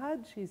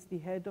Levi-Lahad. She's the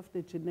head of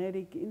the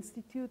Genetic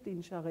Institute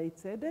in Shaarei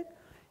Tzedek,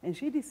 and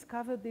she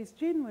discovered this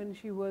gene when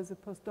she was a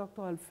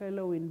postdoctoral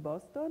fellow in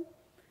Boston.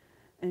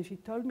 And she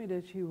told me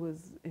that she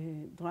was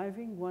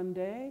driving one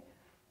day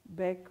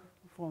back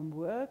from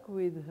work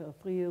with her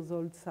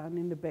 3-year-old son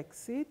in the back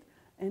seat,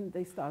 and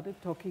they started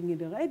talking in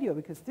the radio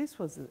because this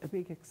was a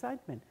big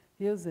excitement.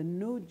 Here's a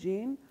new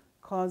gene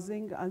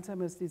causing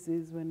Alzheimer's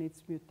disease when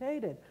it's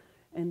mutated.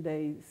 And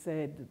they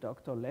said,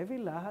 Dr.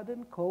 Levi-Lahad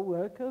and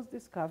co-workers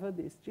discovered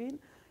this gene.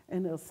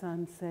 And her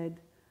son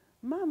said,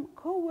 Mom,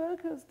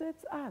 co-workers,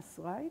 that's us,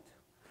 right?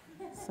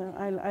 So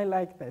I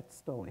like that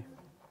story.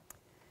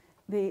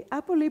 The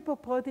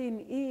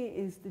apolipoprotein E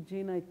is the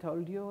gene I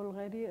told you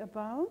already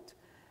about.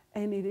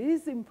 And it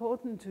is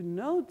important to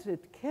note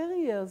that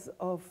carriers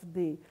of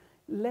the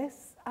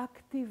less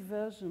active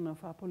version of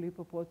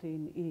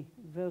apolipoprotein E,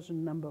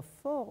 version number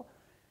 4,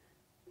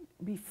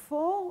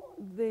 before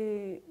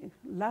the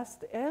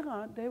last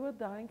era, they were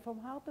dying from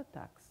heart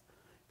attacks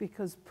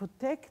because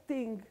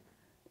protecting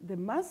the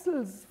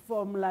muscles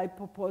form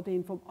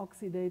lipoprotein from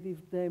oxidative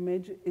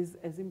damage is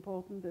as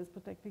important as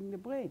protecting the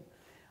brain.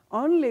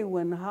 Only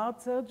when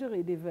heart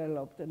surgery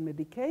developed and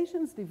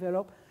medications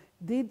developed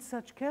did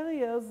such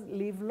carriers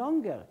live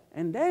longer.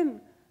 And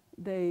then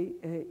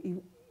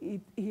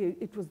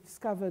it was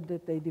discovered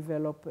that they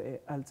develop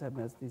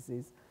Alzheimer's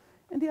disease.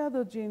 And the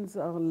other genes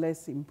are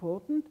less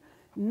important.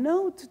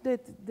 Note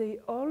that they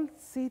all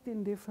sit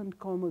in different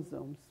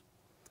chromosomes.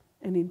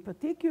 And in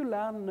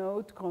particular,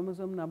 note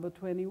chromosome number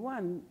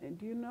 21. And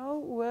do you know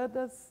where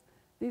does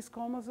this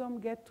chromosome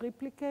get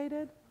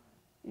replicated?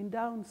 In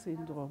Down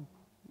syndrome,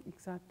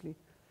 exactly.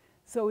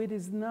 So it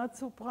is not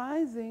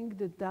surprising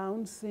that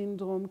Down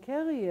syndrome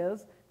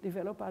carriers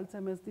develop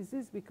Alzheimer's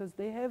disease because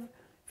they have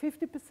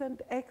 50%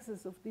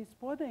 excess of this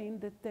protein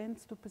that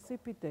tends to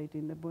precipitate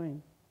in the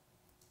brain.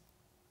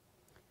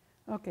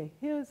 Okay,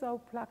 here is how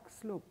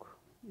plaques look.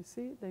 You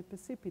see, they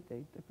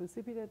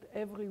precipitate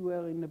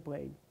everywhere in the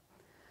brain.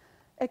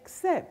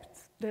 Except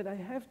that I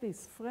have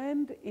this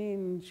friend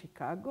in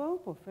Chicago,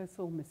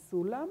 Professor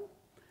Mesulam,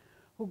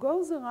 who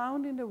goes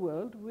around in the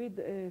world with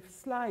a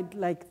slide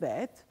like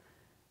that.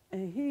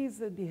 He is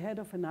the head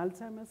of an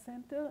Alzheimer's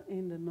center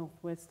in the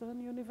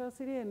Northwestern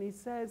University, and he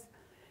says,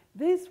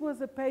 this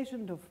was a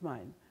patient of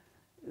mine.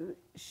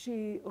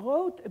 She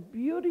wrote a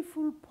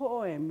beautiful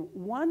poem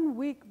 1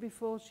 week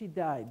before she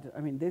died. I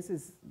mean, this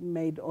is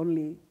made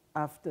only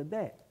after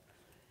death.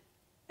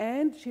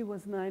 And she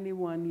was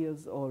 91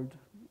 years old.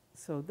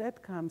 So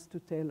that comes to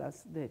tell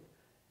us that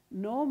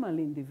normal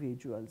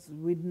individuals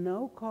with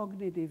no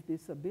cognitive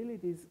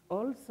disabilities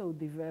also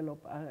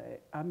develop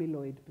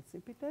amyloid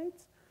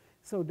precipitates.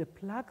 So the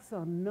plaques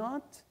are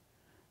not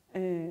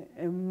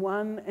a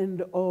one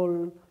and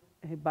all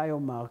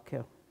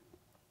biomarker.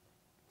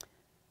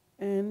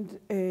 And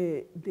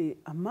the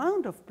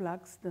amount of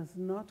plaques does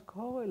not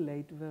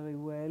correlate very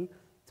well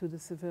to the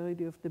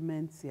severity of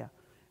dementia,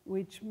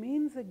 which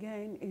means,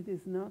 again, it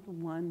is not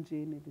one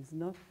gene, it is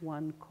not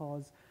one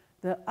cause.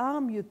 There are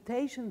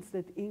mutations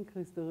that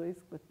increase the risk,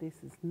 but this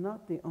is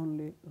not the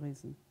only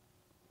reason.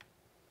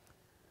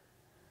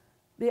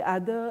 The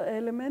other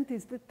element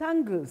is the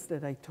tangles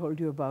that I told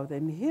you about.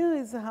 And here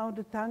is how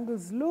the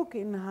tangles look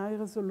in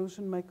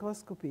high-resolution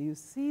microscopy. You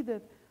see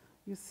the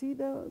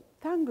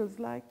tangles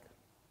like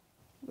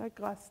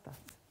rastas,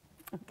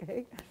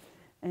 okay?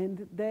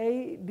 And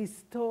they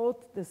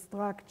distort the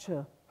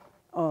structure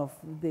of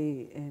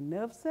the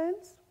nerve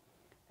cells.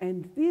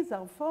 And these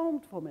are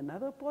formed from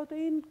another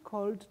protein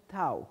called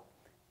tau,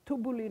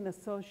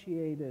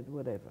 tubulin-associated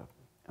whatever.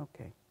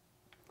 Okay.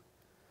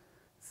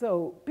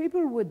 So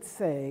people would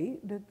say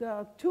that there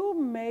are two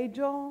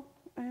major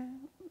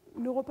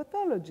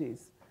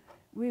neuropathologies.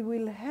 We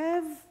will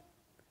have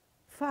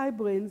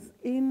fibrils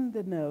in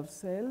the nerve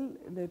cell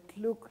that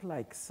look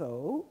like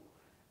so.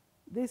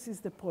 This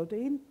is the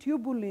protein.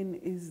 Tubulin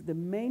is the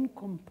main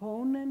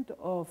component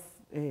of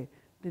the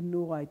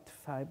neurite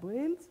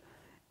fibrils.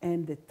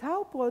 And the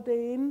tau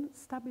protein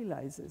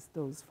stabilizes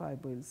those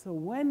fibrils. So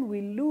when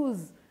we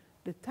lose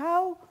the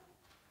tau,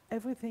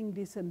 everything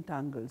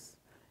disentangles.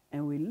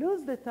 And we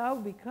lose the tau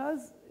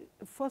because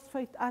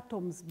phosphate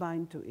atoms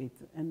bind to it.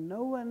 And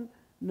no one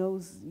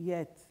knows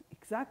yet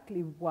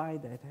exactly why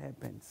that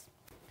happens.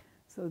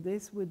 So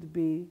this would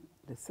be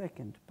the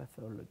second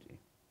pathology.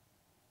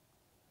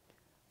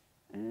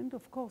 And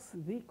of course,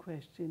 the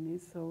question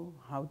is, so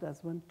how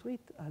does one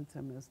treat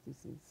Alzheimer's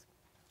disease?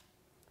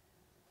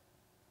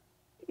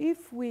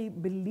 If we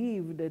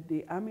believe that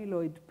the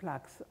amyloid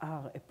plaques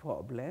are a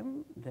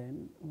problem,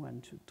 then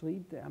one should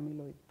treat the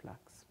amyloid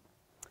plaques.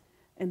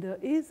 And there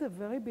is a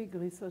very big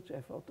research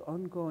effort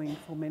ongoing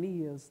for many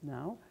years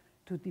now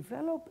to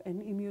develop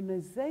an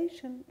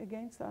immunization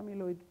against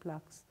amyloid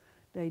plaques.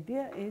 The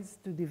idea is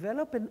to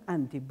develop an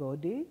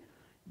antibody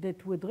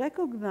that would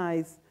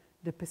recognize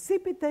the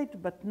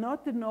precipitate but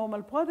not the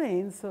normal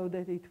protein so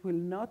that it will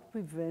not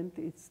prevent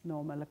its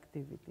normal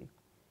activity.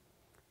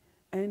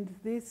 And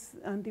this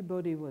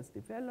antibody was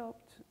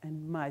developed,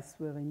 and mice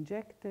were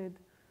injected,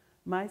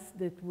 mice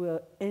that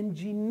were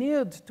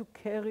engineered to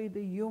carry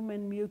the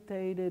human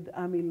mutated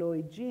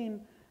amyloid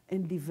gene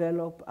and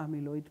develop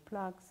amyloid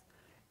plaques.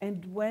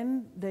 And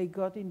when they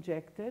got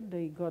injected,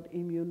 they got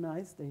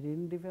immunized, they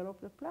didn't develop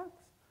the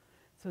plaques.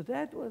 So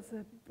that was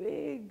a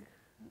big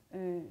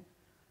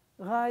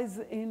rise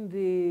in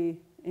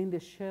the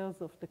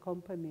shares of the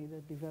company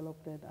that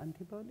developed that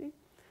antibody.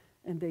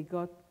 And they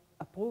got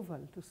approval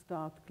to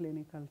start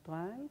clinical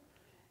trial.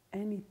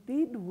 And it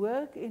did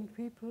work in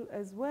people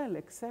as well,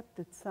 except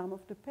that some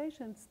of the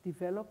patients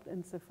developed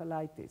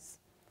encephalitis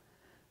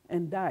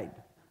and died.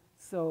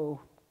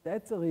 So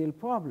that's a real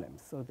problem.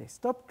 So they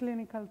stopped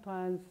clinical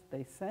trials,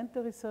 they sent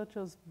the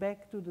researchers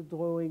back to the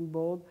drawing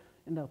board,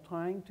 and are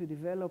trying to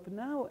develop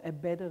now a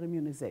better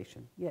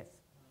immunization. Yes?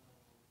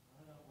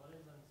 What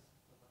is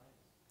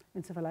encephalitis?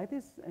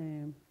 Encephalitis,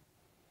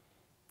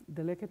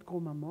 דלקת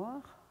קרום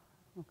המוח,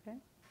 okay?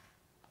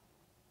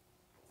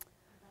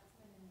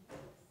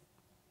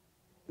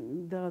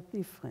 They are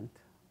different.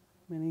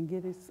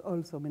 Meningitis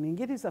also.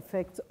 Meningitis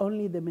affects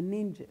only the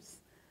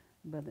meninges.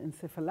 But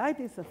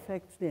encephalitis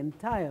affects the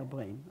entire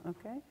brain,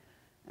 okay?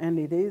 And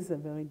it is a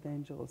very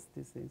dangerous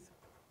disease.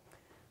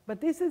 But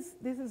this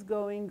is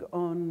going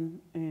on,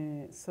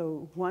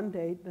 so one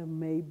day there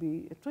may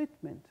be a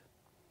treatment.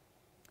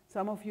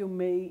 Some of you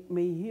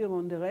may hear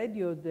on the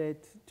radio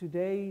that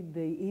today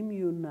they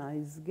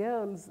immunize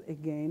girls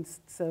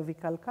against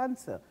cervical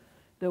cancer.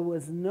 There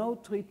was no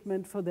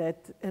treatment for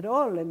that at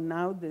all, and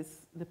now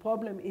the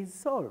problem is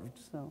solved.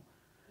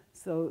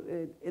 So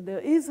there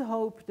is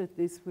hope that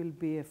this will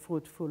be a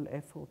fruitful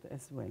effort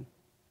as well.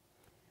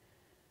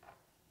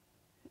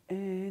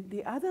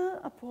 The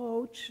other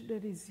approach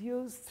that is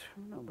used,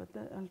 no, but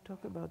I'll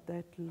talk about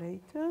that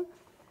later.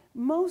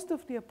 Most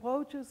of the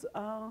approaches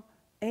are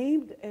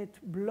aimed at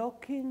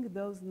blocking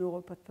those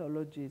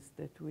neuropathologies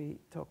that we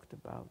talked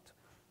about.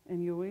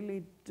 And you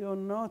really do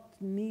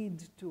not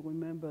need to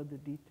remember the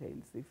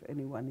details if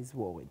anyone is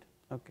worried.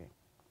 Okay.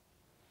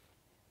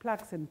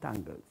 Plaques and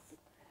tangles.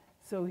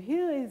 So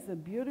here is a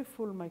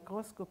beautiful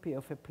microscopy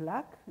of a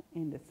plaque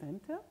in the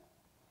center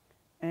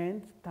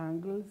and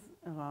tangles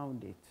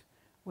around it.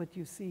 What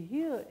you see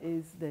here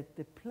is that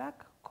the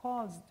plaque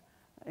caused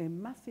a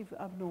massive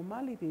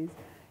abnormalities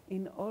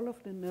in all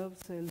of the nerve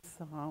cells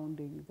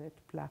surrounding that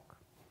plaque.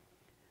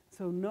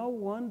 So no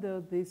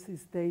wonder this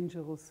is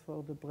dangerous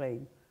for the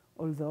brain.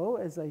 Although,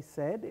 as I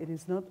said, it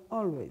is not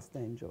always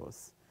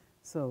dangerous.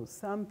 So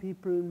some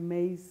people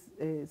may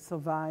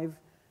survive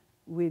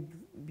with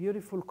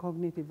beautiful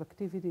cognitive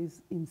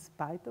activities in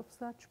spite of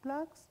such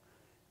plaques,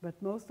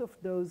 but most of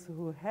those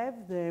who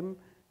have them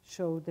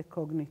show the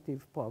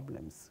cognitive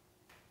problems.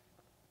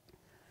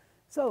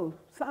 So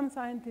some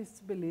scientists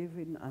believe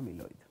in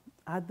amyloid.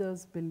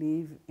 Others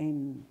believe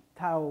in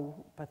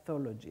tau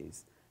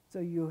pathologies. So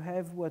you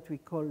have what we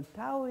call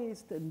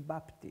Taoist and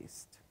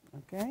Baptist,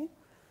 okay?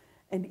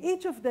 And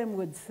each of them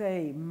would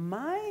say,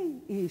 my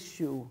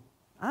issue,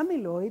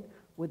 amyloid,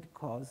 would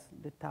cause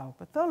the tau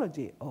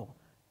pathology, or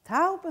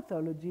tau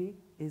pathology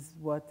is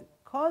what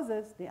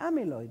causes the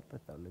amyloid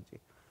pathology.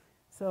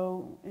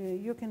 So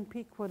you can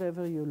pick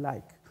whatever you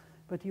like.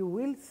 But you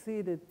will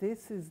see that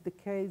this is the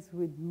case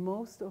with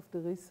most of the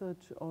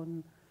research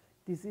on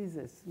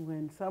diseases.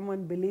 When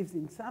someone believes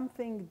in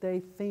something,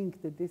 they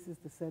think that this is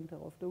the center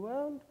of the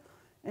world,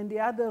 and the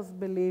others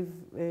believe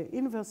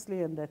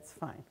inversely, and that's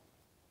fine.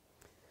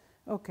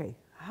 Okay,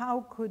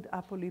 how could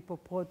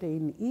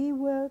apolipoprotein E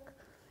work?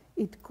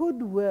 It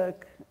could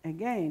work,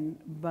 again,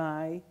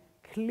 by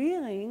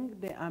clearing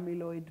the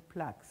amyloid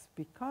plaques,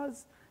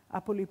 because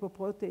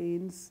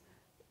apolipoproteins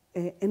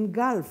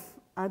engulf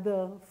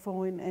other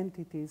foreign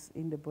entities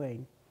in the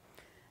brain.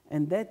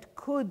 And that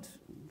could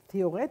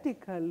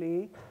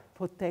theoretically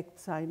protect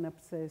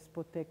synapses,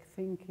 protect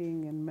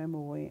thinking and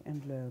memory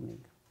and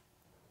learning.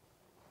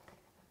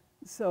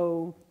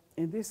 So,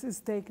 and this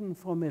is taken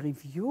from a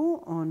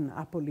review on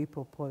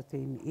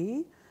apolipoprotein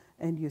E,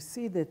 and you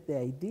see that the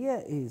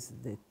idea is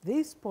that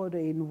this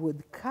protein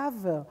would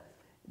cover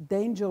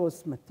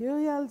dangerous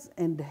materials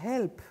and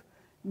help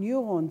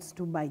neurons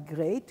to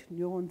migrate.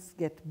 Neurons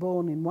get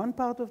born in one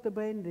part of the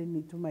brain, they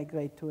need to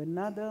migrate to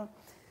another,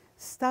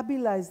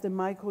 stabilize the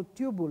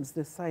microtubules,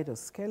 the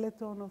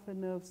cytoskeleton of a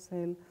nerve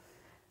cell,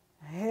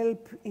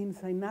 help in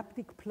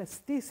synaptic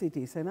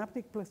plasticity.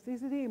 Synaptic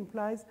plasticity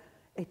implies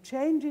a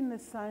change in the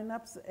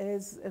synapse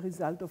as a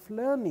result of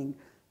learning.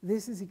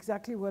 This is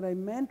exactly what I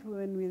meant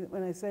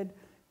when I said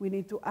we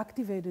need to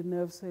activate a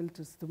nerve cell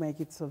to make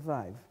it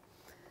survive.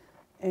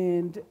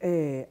 And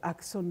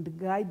axon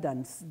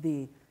guidance,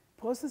 the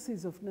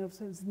processes of nerve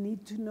cells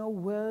need to know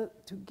where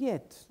to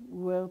get,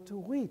 where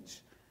to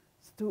reach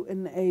to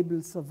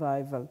enable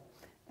survival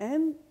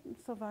and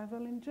survival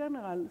in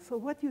general. So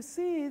what you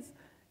see is,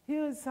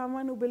 here is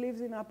someone who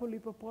believes in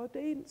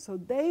apolipoprotein, so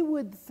they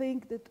would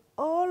think that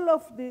all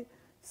of the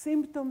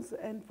symptoms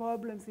and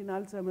problems in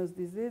Alzheimer's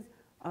disease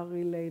are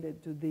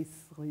related to this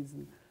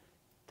reason.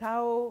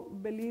 Tau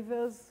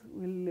believers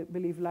will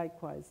believe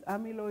likewise.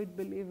 Amyloid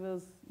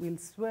believers will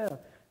swear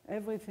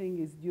everything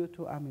is due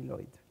to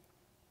amyloid.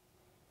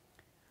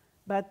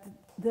 But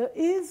there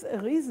is a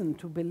reason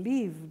to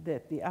believe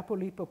that the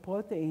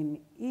apolipoprotein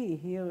E,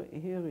 here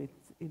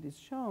it is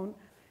shown,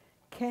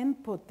 can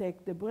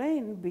protect the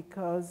brain,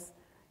 because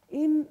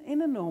in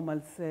a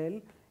normal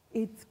cell,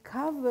 it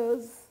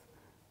covers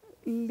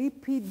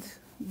lipid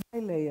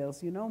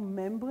bilayers. You know,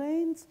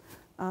 membranes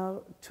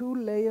are two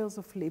layers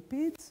of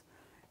lipids,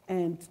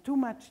 and too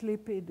much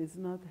lipid is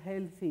not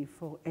healthy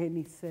for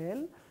any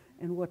cell.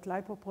 And what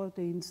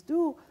lipoproteins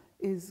do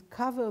is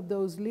cover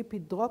those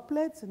lipid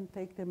droplets and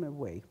take them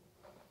away.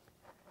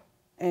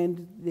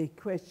 And the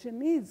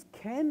question is,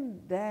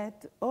 can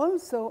that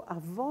also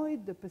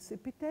avoid the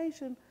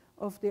precipitation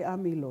of the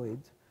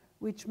amyloid,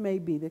 which may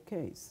be the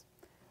case?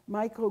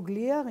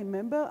 Microglia,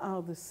 remember,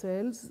 are the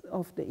cells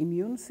of the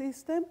immune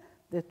system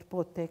that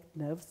protect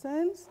nerve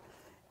cells.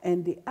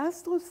 And the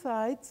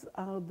astrocytes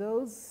are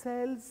those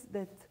cells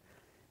that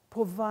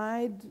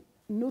provide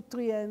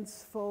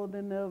nutrients for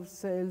the nerve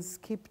cells,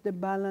 keep the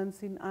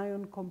balance in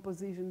ion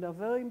composition. They're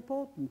very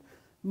important.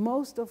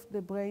 Most of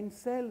the brain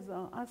cells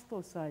are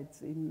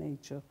astrocytes in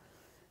nature.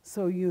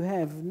 So you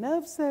have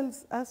nerve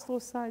cells,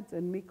 astrocytes,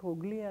 and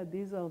microglia.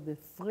 These are the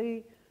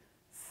three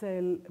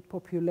cell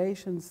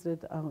populations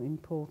that are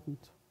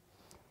important.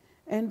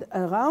 And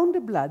around the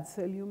blood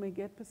cell, you may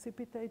get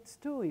precipitates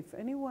too. If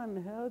anyone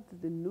heard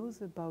the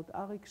news about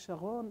Arik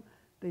Sharon,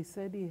 they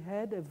said he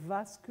had a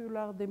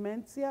vascular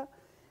dementia.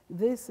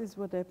 This is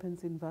what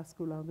happens in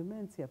vascular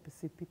dementia.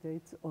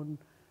 Precipitates on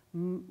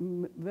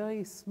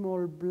very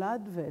small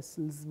blood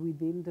vessels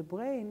within the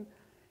brain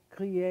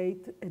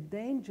create a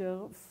danger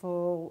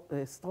for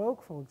a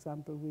stroke, for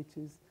example, which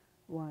is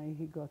why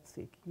he got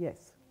sick.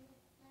 Yes?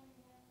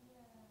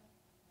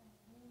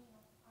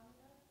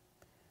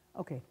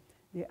 Okay.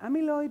 The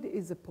amyloid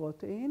is a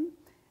protein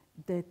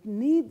that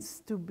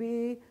needs to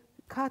be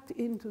cut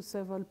into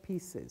several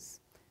pieces.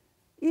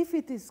 If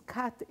it is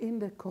cut in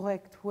the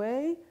correct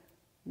way,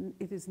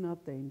 it is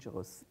not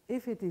dangerous.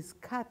 If it is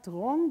cut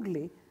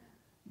wrongly,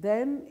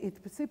 then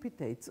it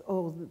precipitates,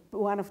 or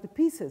one of the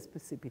pieces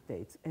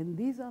precipitates, and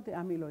these are the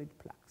amyloid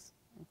plaques.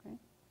 Okay?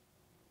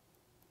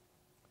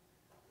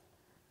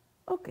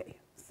 Okay,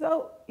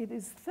 so it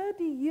is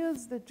 30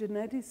 years that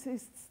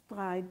geneticists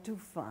tried to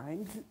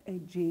find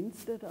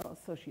genes that are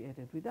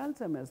associated with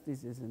Alzheimer's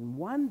disease. And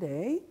one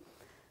day,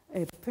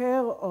 a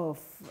pair of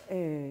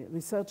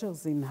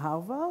researchers in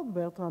Harvard,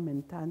 Bertram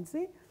and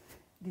Tanzi,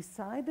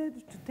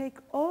 decided to take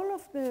all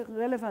of the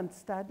relevant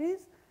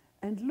studies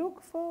and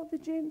look for the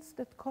genes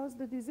that cause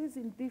the disease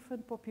in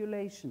different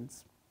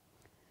populations.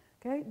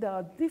 Okay? There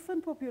are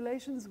different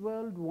populations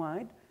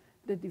worldwide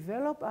that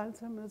develop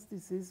Alzheimer's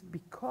disease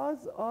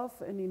because of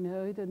an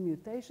inherited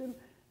mutation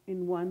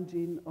in one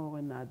gene or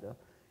another.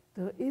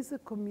 There is a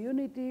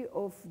community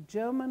of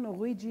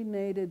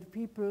German-originated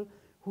people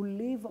who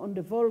live on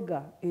the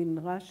Volga in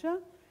Russia,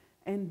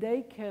 and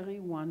they carry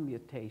one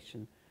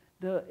mutation.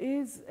 There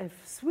is a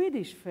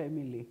Swedish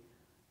family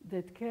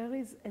that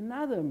carries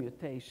another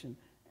mutation,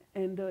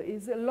 and there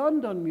is a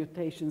London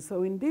mutation.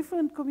 So in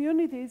different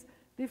communities,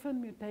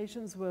 different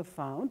mutations were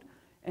found,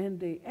 and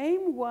the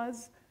aim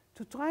was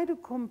to try to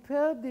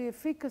compare the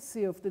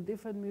efficacy of the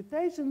different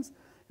mutations,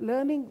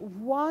 learning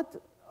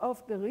what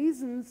of the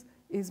reasons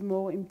is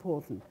more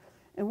important.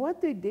 And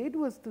what they did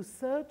was to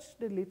search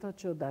the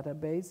literature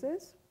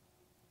databases,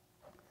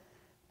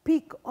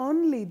 pick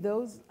only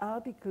those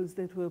articles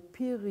that were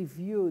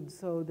peer-reviewed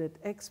so that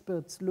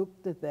experts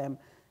looked at them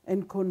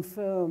and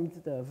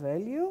confirmed their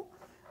value,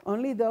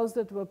 only those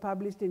that were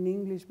published in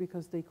English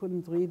because they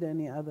couldn't read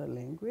any other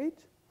language,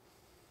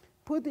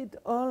 put it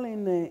all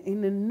in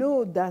a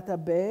new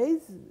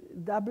database,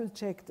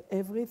 double-checked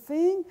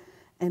everything,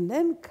 and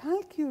then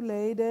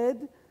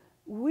calculated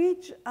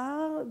which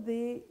are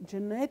the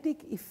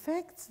genetic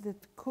effects that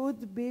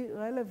could be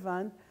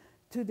relevant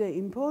to the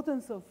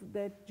importance of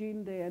that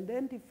gene they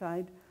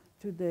identified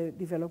to the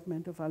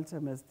development of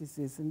Alzheimer's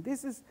disease. And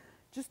this is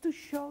just to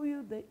show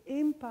you the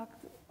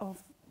impact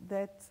of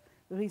that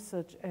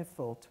research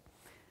effort.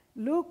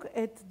 Look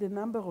at the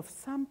number of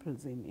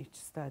samples in each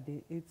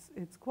study.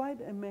 It's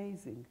quite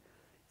amazing.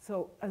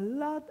 So a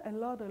lot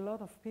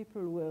of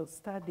people were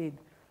studied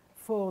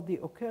for the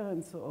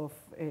occurrence of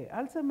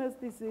Alzheimer's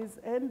disease,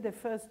 and the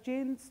first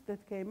genes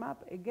that came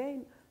up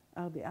again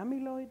are the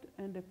amyloid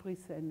and the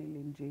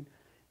presenilin gene.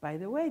 By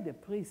the way, the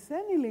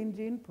presenilin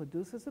gene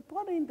produces a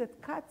protein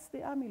that cuts the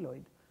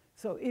amyloid.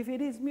 So if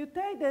it is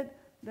mutated,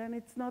 then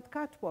it's not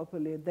cut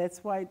properly.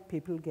 That's why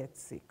people get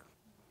sick.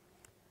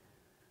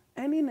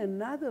 And in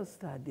another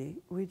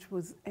study, which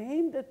was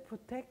aimed at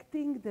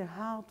protecting the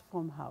heart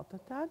from heart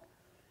attack,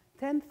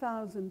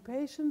 10,000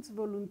 patients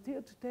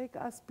volunteered to take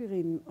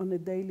aspirin on a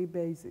daily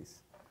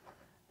basis.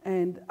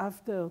 And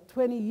after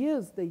 20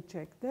 years, they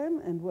checked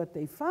them, and what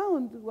they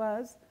found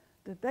was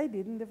that they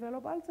didn't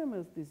develop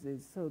Alzheimer's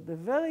disease. So the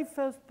very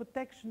first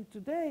protection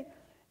today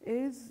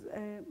is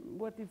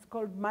what is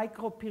called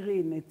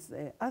micropyrin. It's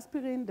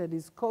aspirin that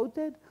is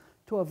coated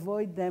to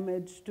avoid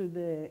damage to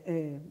the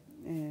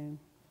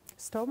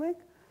stomach,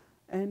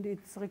 and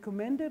it's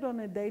recommended on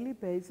a daily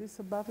basis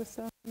above a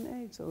certain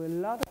age. So a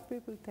lot of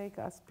people take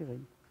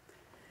aspirin.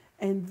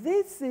 And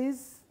this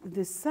is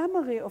the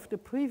summary of the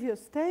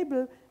previous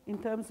table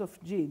in terms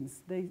of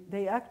genes.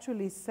 They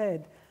actually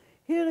said,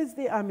 here is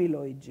the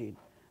amyloid gene.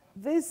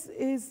 This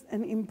is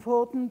an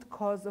important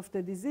cause of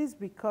the disease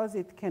because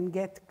it can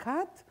get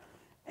cut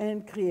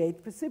and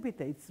create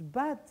precipitates.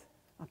 But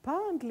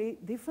apparently,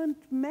 different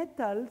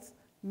metals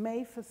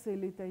may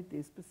facilitate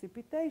this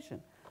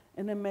precipitation.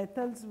 And the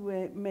metals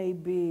may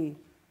be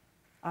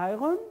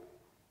iron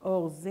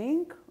or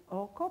zinc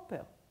or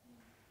copper.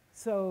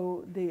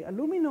 So the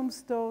aluminum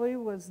story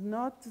was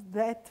not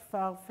that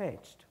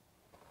far-fetched.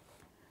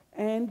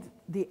 And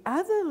the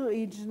other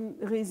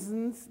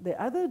reasons, the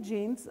other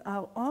genes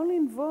are all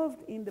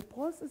involved in the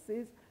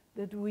processes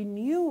that we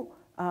knew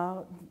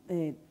are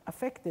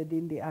affected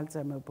in the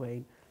Alzheimer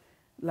brain.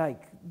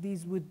 Like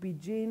these would be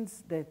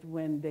genes that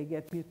when they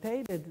get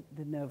mutated,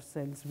 the nerve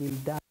cells will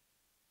die.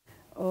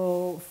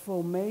 Or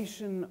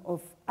formation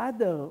of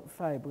other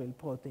fibril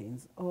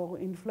proteins, or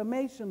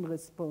inflammation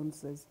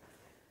responses.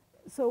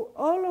 So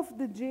all of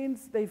the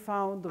genes they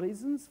found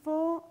reasons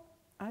for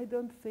I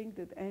don't think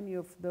that any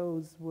of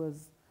those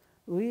was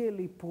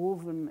really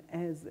proven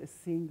as a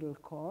single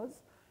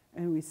cause.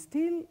 And we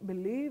still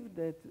believe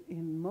that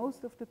in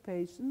most of the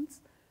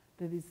patients,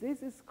 the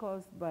disease is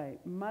caused by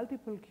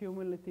multiple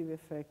cumulative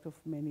effect of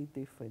many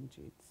different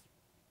genes.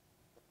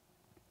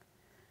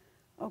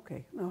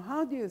 Okay, now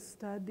how do you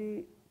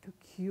study to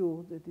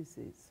cure the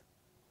disease?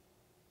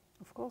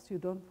 Of course, you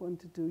don't want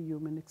to do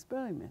human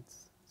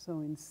experiments. So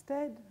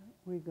instead,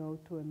 we go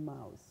to a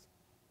mouse.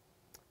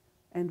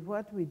 And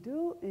what we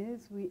do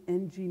is we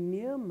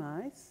engineer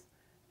mice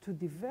to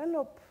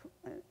develop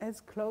as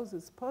close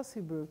as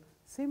possible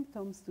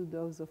symptoms to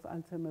those of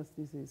Alzheimer's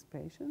disease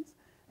patients.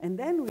 And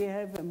then we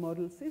have a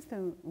model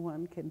system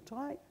one can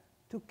try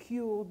to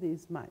cure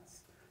these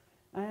mice.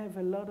 I have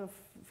a lot of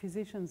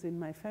physicians in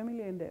my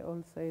family, and they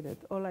all say that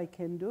all I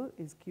can do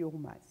is cure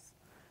mice,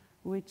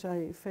 which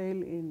I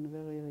fail in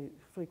very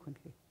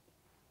frequently.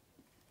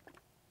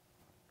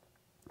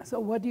 So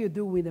what do you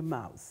do with a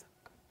mouse?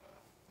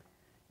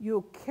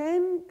 You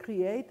can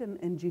create an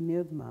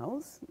engineered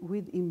mouse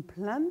with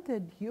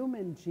implanted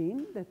human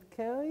gene that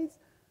carries,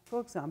 for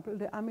example,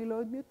 the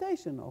amyloid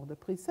mutation or the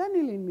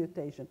presenilin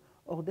mutation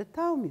or the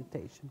tau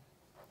mutation.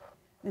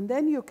 And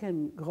then you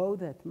can grow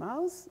that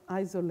mouse,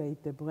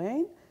 isolate the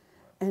brain,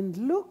 and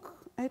look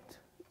at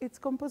its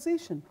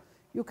composition.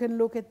 You can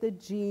look at the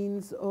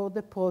genes or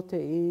the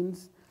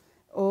proteins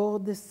or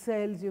the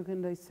cells. You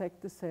can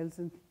dissect the cells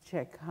and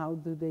check how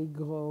do they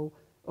grow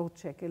or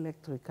check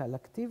electrical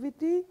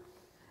activity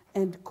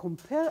and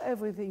compare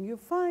everything you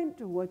find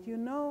to what you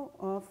know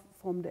of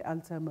from the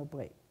Alzheimer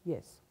brain.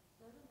 Yes?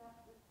 Doesn't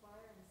that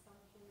require an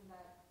assumption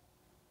that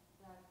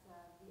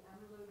the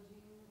amyloid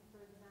gene,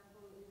 for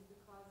example, is the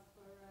cause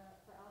for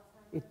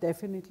Alzheimer's? It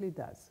definitely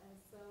does. And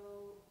so,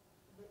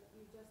 but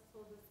you just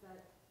told us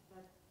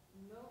that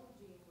no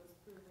gene was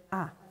proven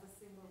Ah. as a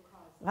single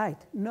cause.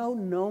 Right, no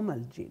normal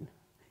gene.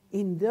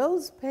 In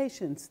those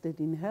patients that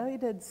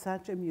inherited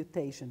such a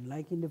mutation,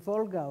 like in the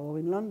Volga or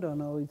in London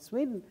or in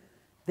Sweden,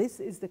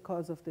 this is the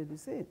cause of the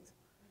disease.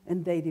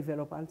 And they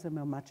develop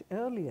Alzheimer much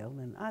earlier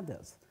than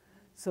others.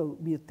 So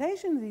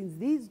mutations in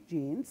these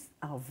genes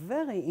are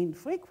very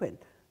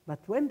infrequent, but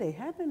when they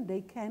happen,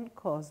 they can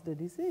cause the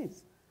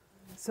disease.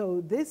 So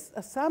this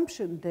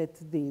assumption that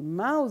the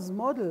mouse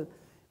model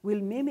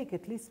will mimic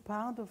at least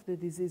part of the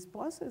disease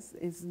process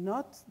is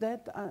not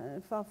that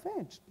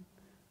far-fetched,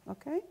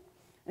 okay?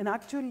 And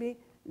actually,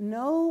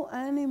 no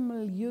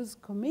animal use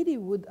committee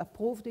would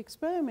approve the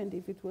experiment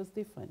if it was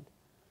different.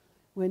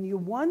 When you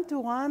want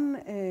to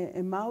run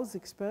a mouse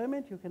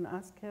experiment, you can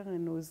ask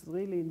Karen, who is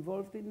really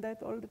involved in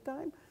that all the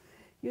time.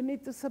 You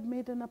need to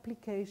submit an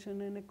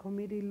application, and a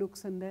committee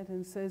looks at that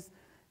and says,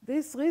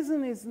 this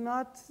reason is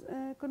not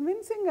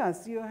convincing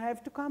us. You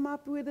have to come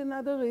up with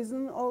another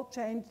reason or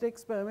change the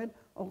experiment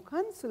or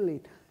cancel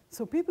it.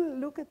 So people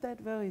look at that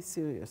very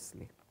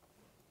seriously.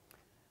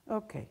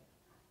 Okay,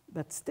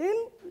 but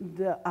still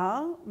there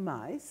are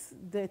mice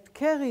that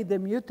carry the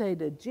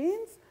mutated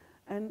genes,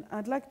 and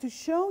I'd like to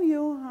show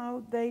you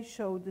how they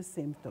show the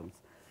symptoms.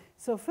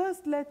 So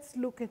first let's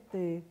look at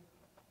the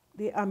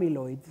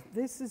amyloid.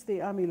 This is the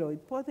amyloid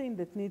protein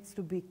that needs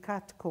to be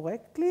cut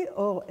correctly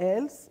or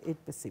else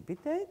it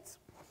precipitates.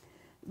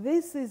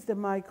 This is the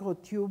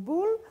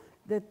microtubule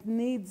that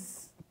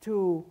needs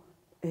to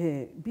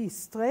be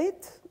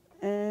straight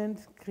and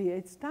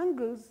creates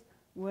tangles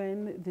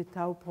when the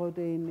tau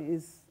protein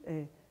is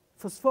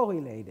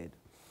phosphorylated.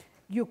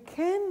 You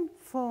can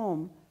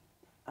form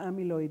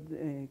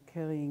amyloid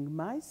carrying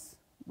mice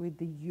with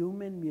the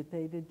human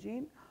mutated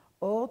gene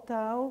or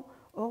tau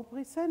or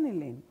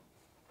presenilin.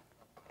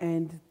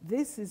 And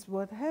this is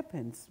what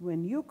happens.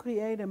 When you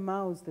create a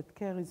mouse that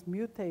carries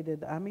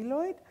mutated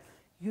amyloid,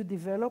 you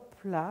develop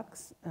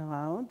plaques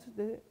around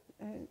the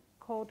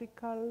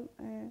cortical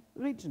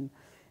region.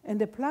 And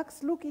the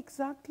plaques look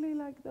exactly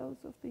like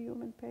those of the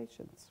human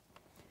patients.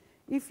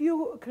 If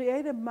you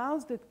create a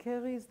mouse that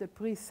carries the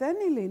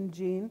presenilin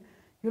gene,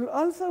 you'll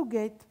also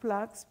get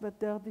plaques, but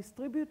they're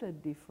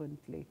distributed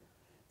differently.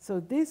 So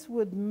this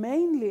would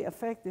mainly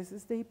affect, this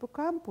is the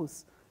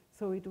hippocampus.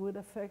 So it would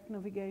affect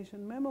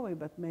navigation memory,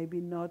 but maybe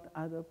not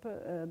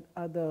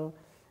other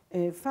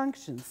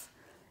functions.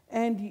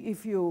 And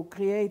if you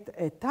create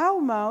a tau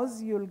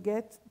mouse, you'll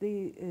get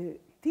the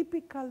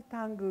typical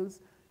tangles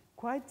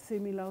quite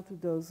similar to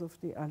those of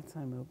the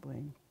Alzheimer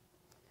brain.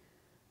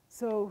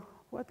 So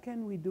what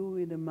can we do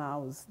with a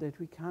mouse that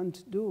we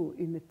can't do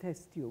in a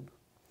test tube?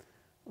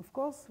 Of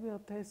course, we are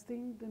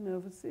testing the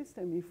nervous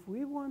system. If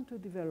we want to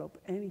develop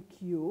any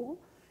cure,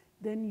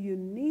 then you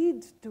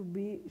need to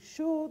be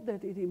sure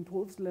that it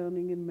improves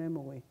learning and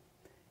memory.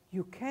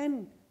 You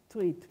can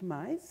treat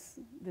mice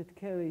that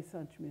carry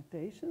such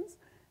mutations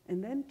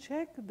and then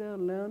check their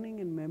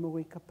learning and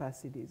memory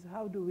capacities.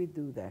 How do we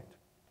do that?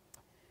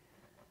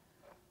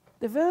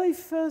 The very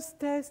first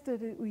test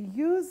that we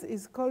use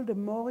is called the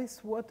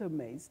Morris water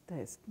maze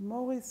test.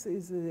 Morris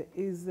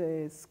is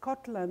a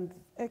Scotland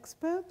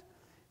expert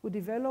who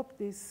developed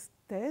this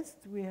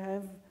test. We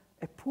have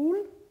a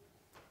pool.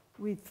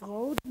 We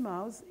throw the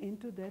mouse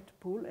into that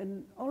pool,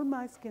 and all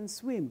mice can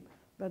swim,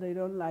 but I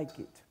don't like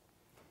it.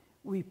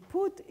 We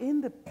put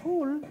in the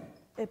pool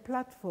a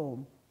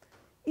platform.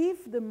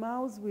 If the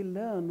mouse will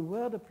learn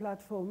where the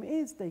platform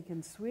is, they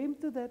can swim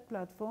to that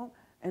platform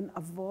and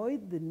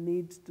avoid the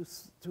need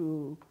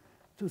to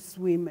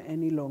swim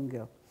any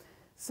longer.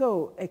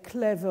 So a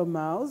clever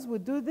mouse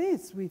would do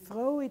this. We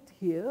throw it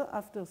here.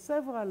 After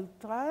several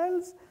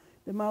trials,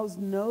 the mouse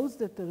knows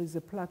that there is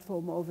a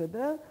platform over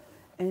there,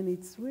 and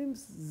it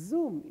swims,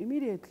 zoom,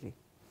 immediately.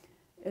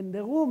 And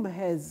the room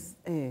has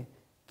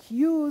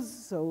cues,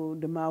 so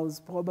the mouse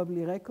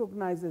probably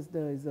recognizes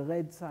there is a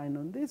red sign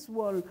on this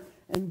wall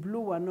and blue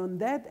one on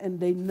that, and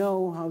they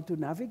know how to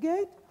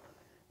navigate.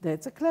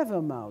 That's a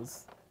clever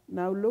mouse.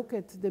 Now look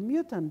at the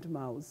mutant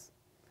mouse.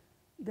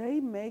 They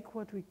make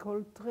what we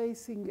call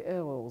tracing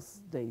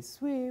errors. They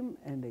swim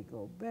and they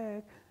go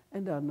back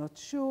and are not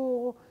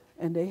sure,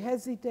 and they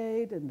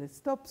hesitate and they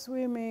stop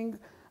swimming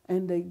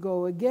and they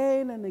go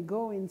again and they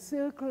go in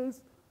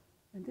circles.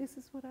 And this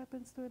is what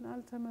happens to an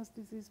Alzheimer's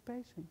disease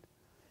patient.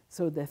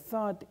 So the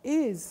thought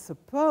is,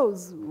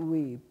 suppose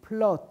we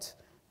plot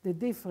the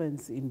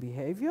difference in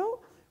behavior,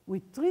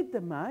 we treat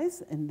the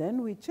mice, and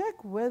then we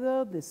check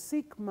whether the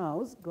sick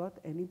mouse got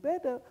any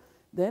better.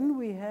 Then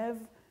we have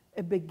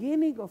a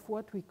beginning of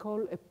what we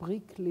call a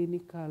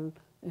preclinical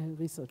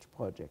research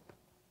project.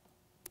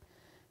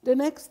 The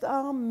next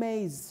are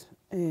maze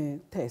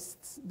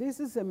tests. This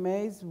is a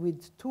maze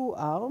with 2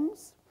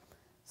 arms,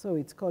 so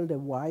it's called a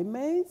Y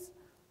maze.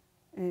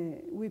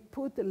 We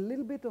put a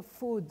little bit of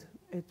food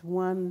at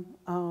one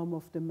arm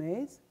of the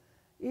maze.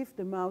 If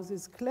the mouse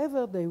is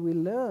clever, they will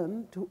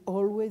learn to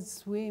always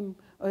swim,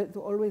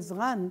 to always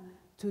run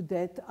to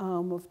that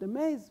arm of the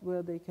maze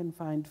where they can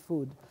find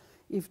food.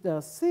 If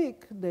they're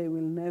sick, they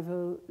will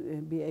never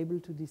be able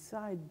to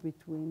decide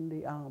between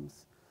the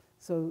arms.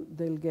 So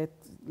they'll get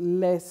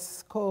less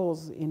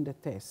scores in the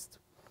test.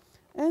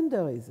 And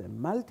there is a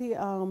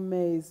multi-arm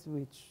maze,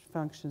 which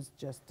functions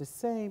just the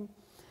same.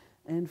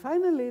 And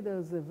finally,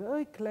 there's a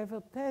very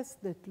clever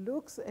test that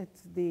looks at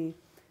the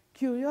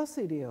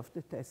curiosity of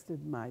the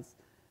tested mice.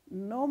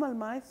 Normal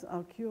mice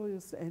are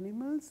curious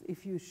animals.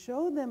 If you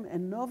show them a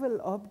novel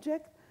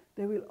object,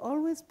 they will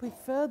always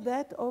prefer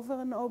that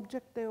over an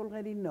object they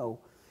already know.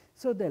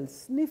 So they'll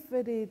sniff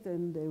at it,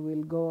 and they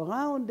will go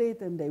around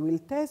it, and they will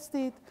test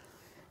it.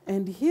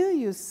 And here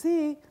you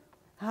see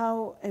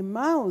how a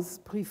mouse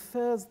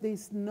prefers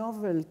this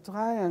novel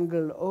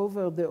triangle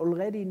over the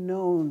already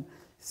known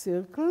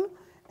circle,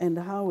 and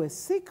how a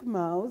sick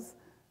mouse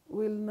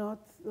will not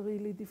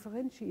really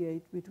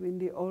differentiate between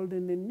the old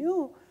and the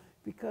new,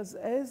 because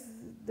as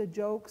the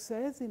joke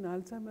says, in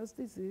Alzheimer's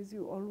disease,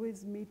 you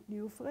always meet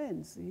new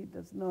friends. He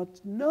does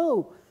not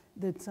know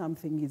that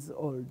something is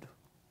old.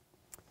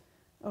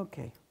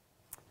 Okay,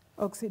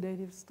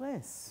 oxidative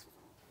stress.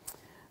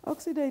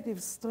 Oxidative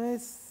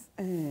stress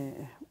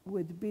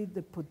would be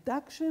the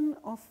production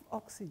of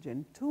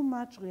oxygen, too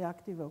much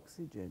reactive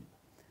oxygen,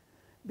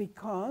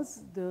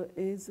 because there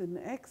is an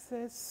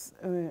excess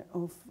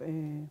of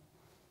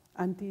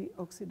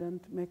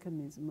antioxidant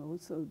mechanism.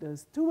 Also,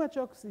 there's too much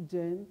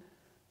oxygen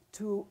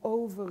to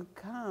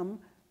overcome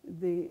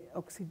the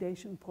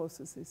oxidation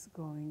processes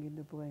going in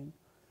the brain.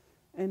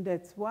 And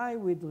that's why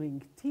we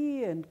drink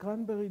tea and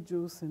cranberry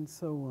juice and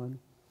so on.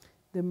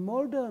 The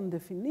modern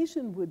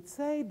definition would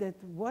say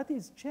that what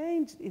is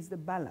changed is the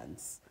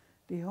balance,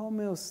 the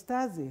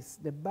homeostasis,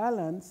 the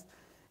balance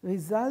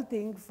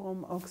resulting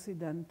from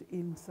oxidant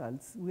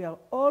insults. We are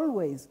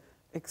always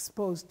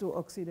exposed to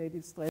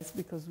oxidative stress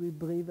because we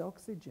breathe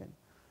oxygen.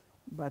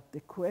 But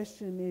the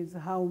question is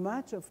how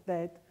much of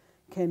that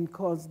can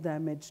cause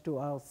damage to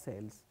our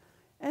cells.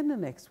 And the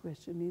next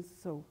question is,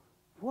 so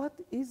what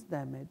is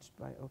damaged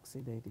by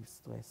oxidative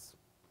stress?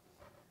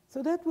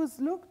 So that was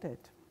looked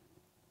at.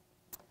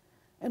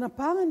 And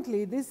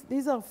apparently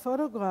these are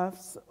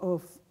photographs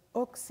of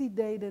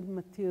oxidated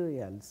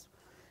materials.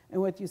 And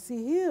what you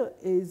see here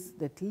is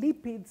that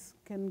lipids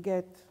can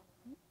get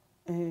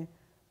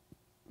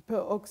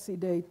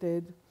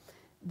peroxidated,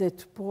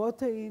 that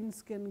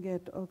proteins can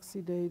get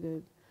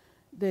oxidated,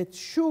 that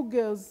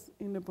sugars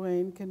in the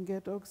brain can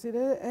get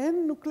oxidated,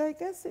 and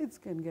nucleic acids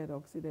can get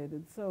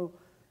oxidated. So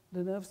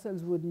the nerve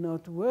cells would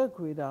not work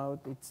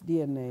without its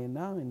DNA and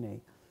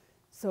RNA.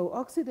 So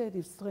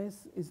oxidative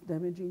stress is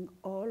damaging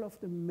all of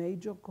the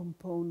major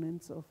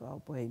components of our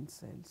brain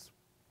cells.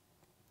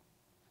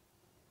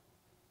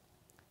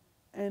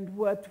 And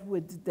what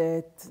would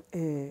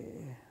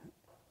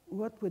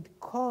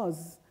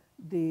cause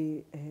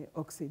the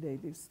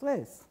oxidative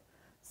stress?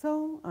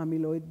 So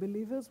amyloid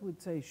believers would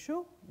say,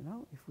 sure,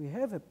 if we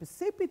have a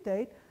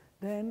precipitate,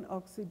 then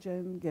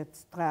oxygen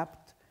gets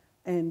trapped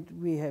and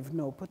we have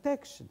no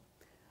protection.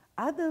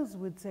 Others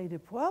would say the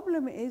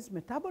problem is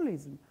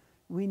metabolism.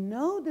 We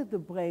know that the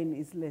brain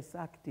is less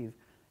active,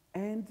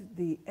 and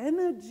the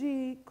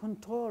energy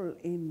control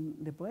in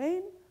the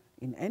brain,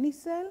 in any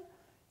cell,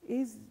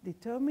 is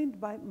determined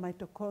by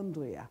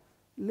mitochondria,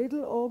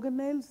 little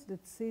organelles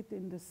that sit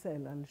in the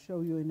cell. I'll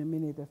show you in a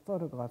minute a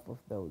photograph of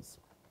those.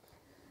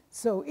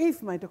 So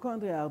if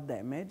mitochondria are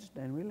damaged,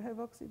 then we'll have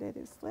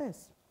oxidative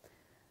stress.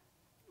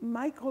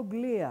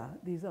 microglia,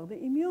 these are the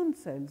immune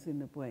cells in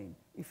the brain.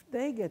 If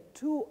they get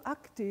too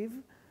active,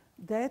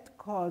 that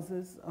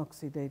causes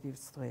oxidative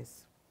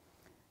stress.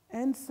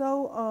 And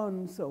so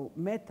on. So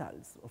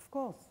metals, of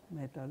course,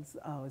 metals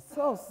are a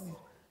source.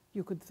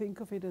 You could think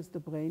of it as the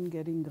brain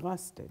getting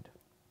rusted.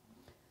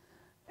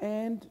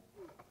 And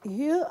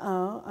here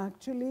are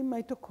actually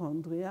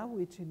mitochondria,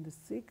 which in the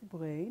sick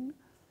brain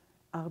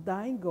are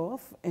dying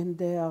off, and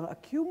they are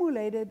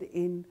accumulated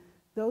in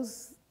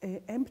those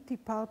empty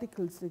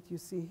particles that you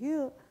see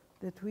here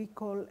that we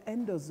call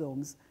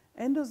endosomes.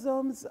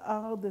 Endosomes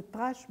are the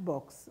trash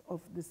box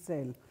of the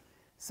cell.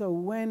 So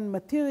when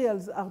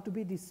materials are to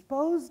be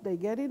disposed, they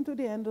get into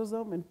the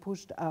endosome and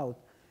pushed out.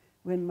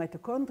 When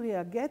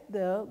mitochondria get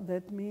there,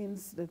 that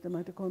means that the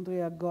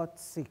mitochondria got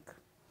sick.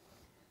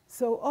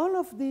 So all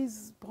of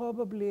these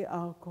probably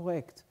are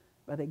correct,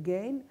 but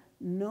again,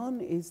 none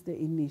is the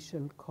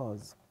initial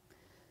cause.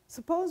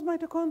 Suppose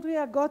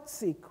mitochondria got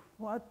sick,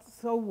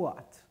 so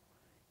what?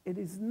 It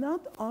is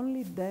not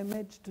only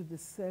damage to the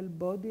cell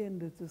body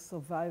and the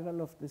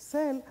survival of the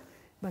cell,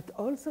 but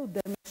also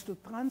damage to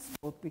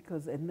transport,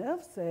 because a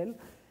nerve cell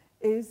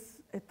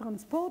is a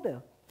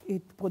transporter.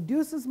 It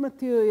produces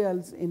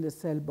materials in the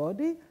cell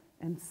body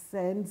and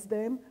sends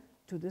them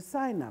to the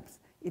synapse.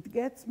 It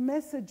gets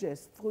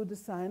messages through the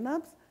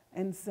synapse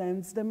and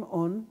sends them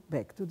on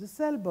back to the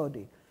cell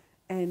body.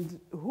 And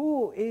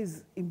who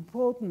is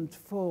important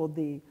for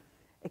the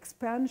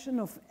expansion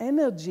of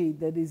energy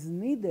that is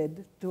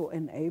needed to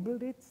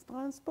enable its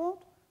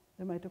transport?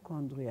 The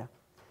mitochondria.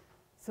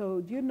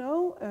 So do you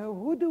know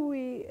who do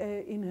we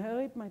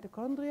inherit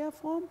mitochondria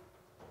from?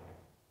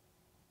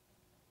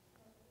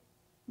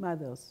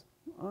 Mothers,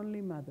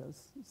 only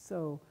mothers.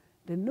 So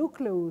the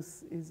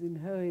nucleus is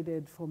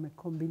inherited from a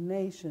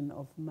combination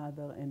of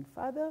mother and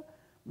father.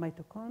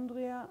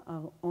 Mitochondria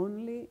are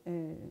only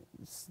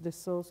the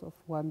source of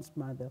one's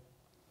mother.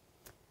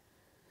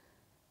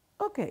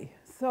 Okay,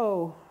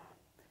 so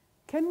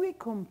can we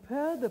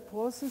compare the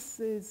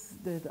processes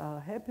that are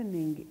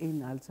happening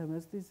in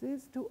Alzheimer's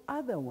disease to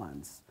other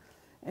ones?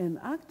 And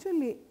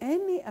actually,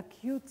 any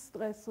acute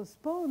stress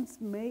response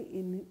may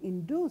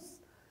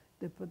induce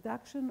the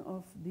production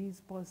of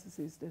these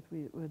processes that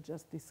we were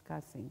just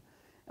discussing.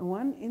 And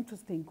one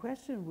interesting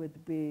question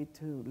would be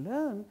to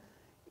learn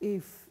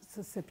if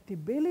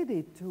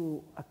susceptibility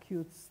to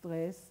acute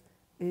stress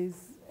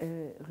is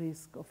a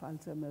risk of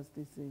Alzheimer's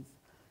disease.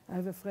 I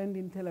have a friend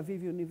in Tel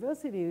Aviv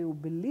University who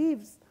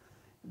believes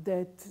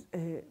that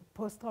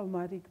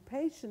post-traumatic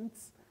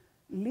patients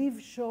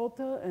live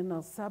shorter and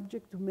are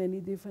subject to many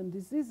different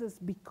diseases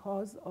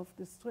because of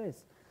the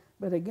stress.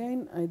 But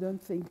again, I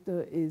don't think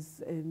there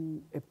is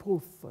a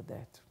proof for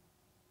that.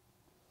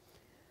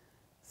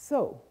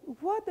 So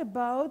what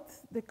about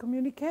the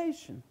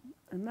communication?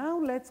 And now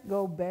let's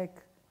go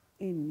back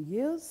in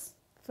years.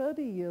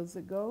 30 years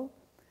ago,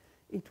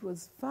 it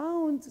was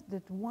found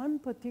that one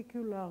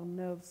particular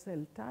nerve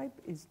cell type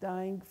is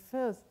dying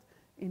first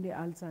in the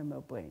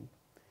Alzheimer brain.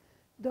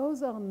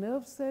 Those are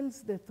nerve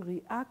cells that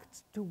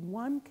react to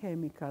one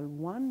chemical,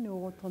 one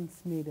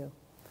neurotransmitter.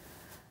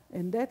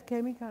 And that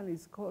chemical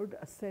is called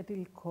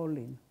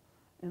acetylcholine.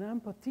 And I'm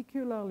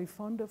particularly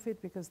fond of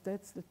it because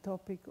that's the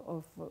topic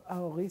of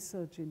our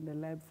research in the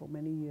lab for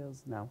many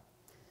years now.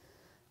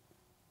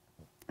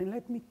 And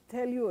let me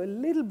tell you a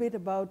little bit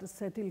about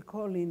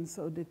acetylcholine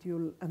so that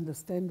you'll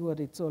understand what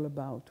it's all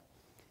about.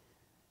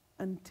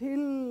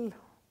 Until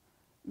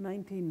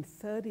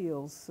 1930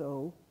 or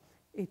so,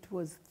 it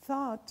was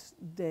thought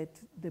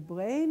that the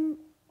brain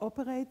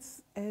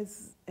operates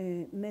as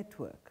a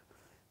network.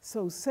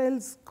 So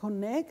cells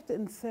connect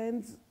and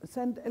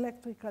send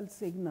electrical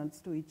signals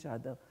to each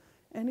other.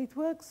 And it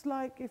works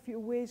like, if you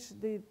wish,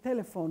 the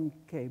telephone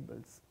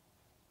cables.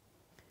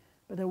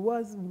 But there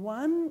was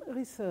one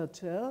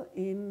researcher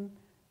in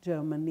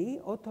Germany,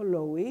 Otto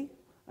Lowy.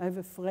 I have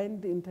a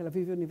friend in Tel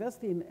Aviv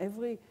University. In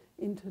every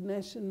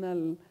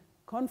international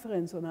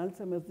conference on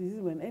Alzheimer's disease,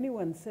 when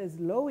anyone says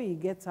Lowy, he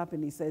gets up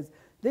and he says,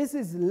 "This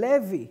is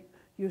Levy.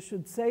 You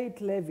should say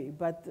it Levy."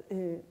 But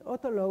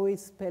Otto Lowy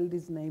spelled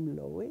his name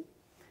Lowy.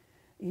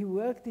 He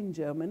worked in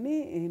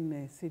Germany in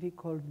a city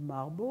called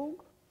Marburg.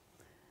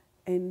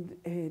 And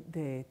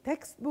the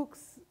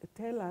textbooks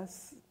tell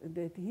us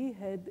that he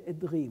had a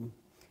dream.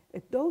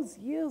 At those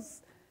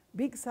years,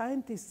 big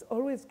scientists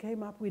always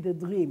came up with a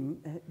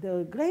dream.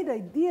 Their great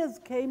ideas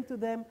came to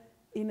them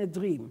in a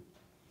dream.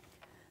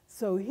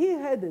 So he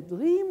had a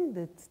dream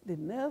that the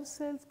nerve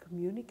cells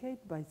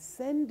communicate by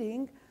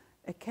sending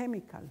a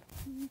chemical,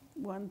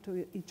 one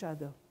to each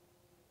other.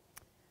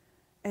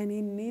 And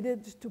he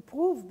needed to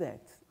prove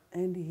that.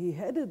 And he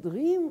had a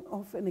dream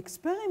of an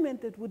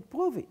experiment that would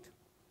prove it.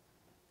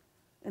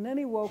 And then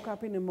he woke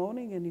up in the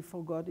morning and he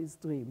forgot his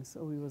dream.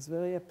 So he was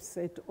very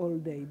upset all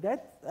day.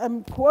 That,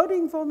 I'm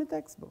quoting from a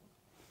textbook.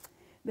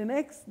 The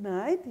next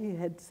night, he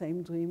had the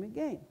same dream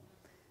again.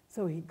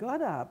 So he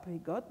got up, he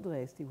got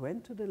dressed, he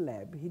went to the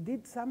lab. He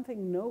did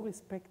something no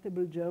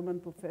respectable German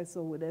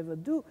professor would ever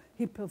do.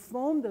 He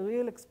performed a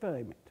real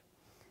experiment.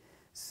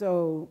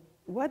 So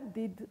what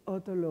did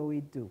Otto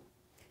Lowy do?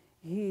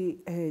 he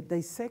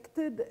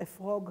dissected a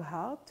frog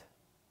heart,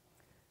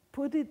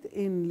 put it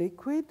in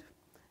liquid,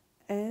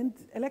 and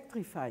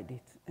electrified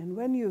it. And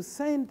when you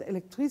send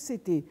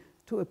electricity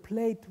to a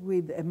plate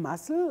with a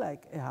muscle,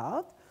 like a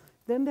heart,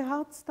 then the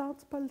heart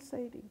starts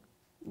pulsating.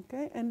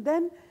 Okay? And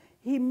then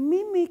he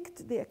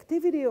mimicked the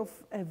activity of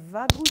a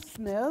vagus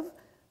nerve,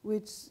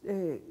 which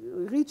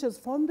reaches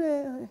from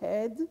the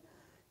head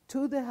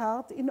to the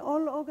heart in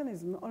all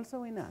organisms,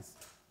 also in us.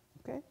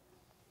 Okay?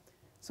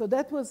 So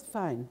that was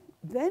fine.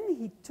 Then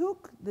he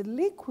took the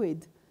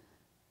liquid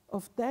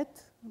of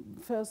that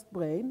first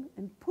brain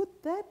and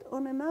put that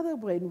on another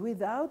brain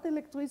without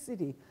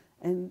electricity.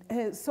 And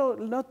so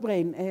not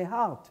brain, a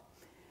heart.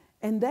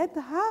 And that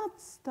heart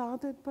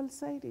started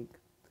pulsating.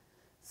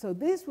 So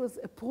this was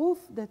a proof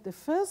that the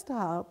first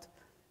heart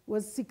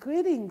was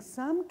secreting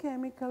some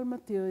chemical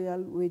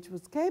material which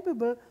was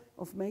capable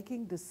of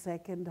making the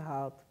second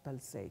heart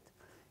pulsate.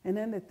 And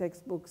then the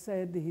textbook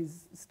said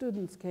his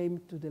students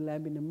came to the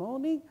lab in the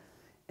morning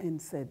and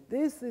said,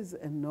 this is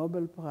a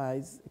Nobel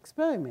Prize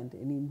experiment.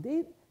 And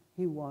indeed,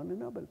 he won a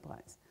Nobel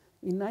Prize.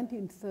 In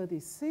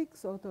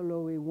 1936, Otto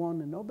Lowy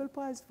won a Nobel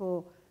Prize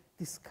for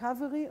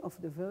discovery of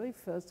the very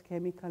first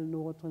chemical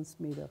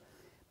neurotransmitter.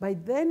 By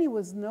then, he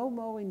was no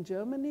more in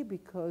Germany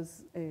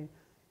because the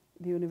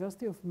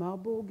University of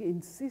Marburg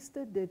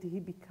insisted that he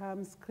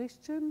becomes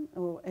Christian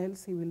or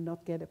else he will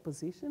not get a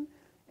position,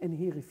 and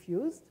he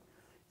refused.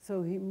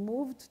 So he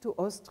moved to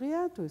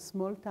Austria, to a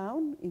small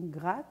town in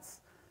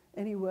Graz,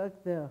 and he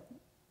worked there.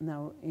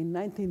 Now, in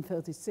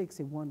 1936,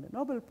 he won the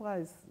Nobel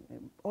Prize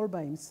all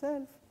by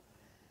himself.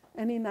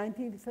 And in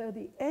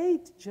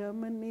 1938,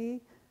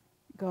 Germany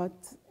got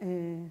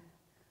a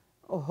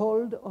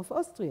hold of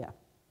Austria.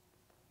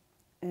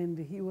 And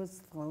he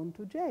was thrown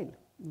to jail,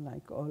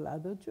 like all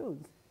other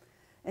Jews.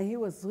 And he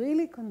was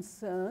really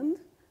concerned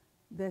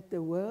that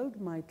the world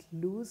might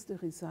lose the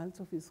results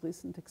of his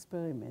recent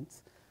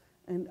experiments.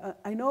 And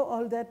I know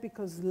all that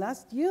because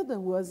last year there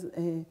was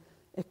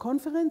a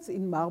conference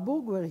in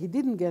Marburg where he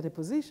didn't get a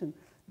position,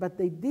 but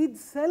they did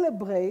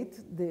celebrate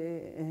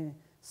the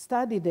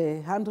study, the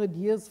 100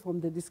 years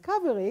from the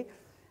discovery,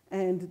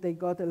 and they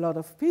got a lot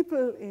of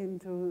people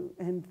into,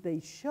 and they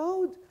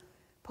showed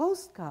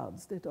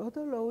postcards that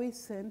Otto Lowy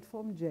sent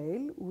from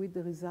jail with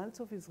the results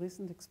of his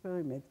recent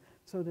experiment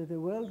so that the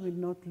world will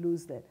not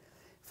lose that.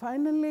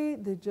 Finally,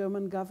 the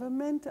German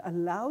government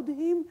allowed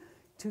him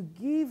to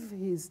give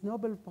his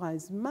Nobel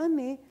Prize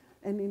money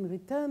and in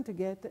return to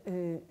get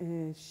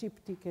a ship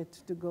ticket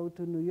to go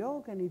to New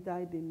York, and he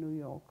died in New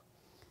York.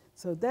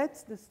 So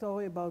that's the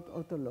story about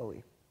Otto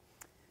Lowy.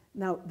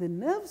 Now, the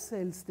nerve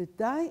cells that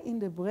die in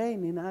the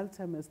brain in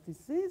Alzheimer's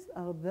disease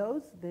are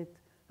those that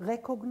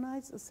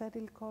recognize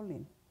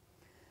acetylcholine.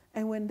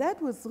 And when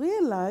that was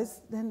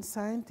realized, then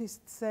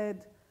scientists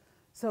said,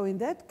 so in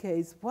that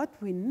case, what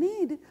we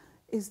need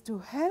is to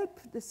help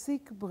the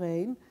sick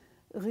brain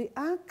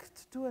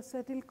react to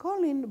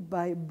acetylcholine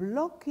by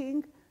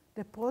blocking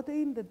the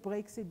protein that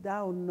breaks it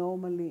down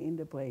normally in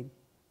the brain.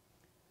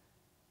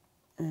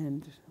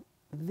 And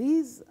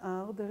these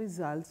are the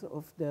results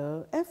of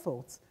their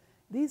efforts.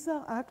 These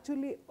are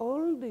actually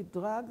all the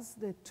drugs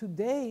that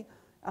today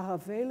are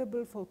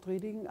available for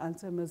treating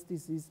Alzheimer's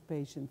disease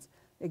patients.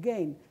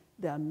 Again,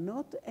 they are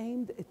not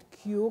aimed at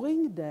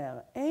curing, they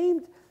are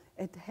aimed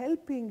at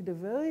helping the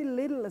very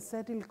little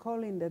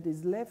acetylcholine that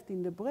is left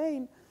in the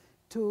brain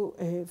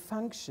to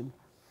function.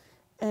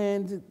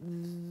 And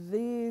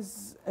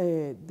this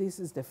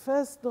is the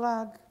first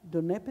drug,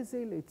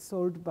 donepezil. It's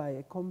sold by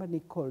a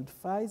company called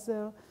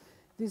Pfizer.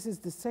 This is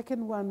the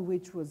second one,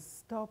 which was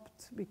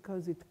stopped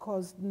because it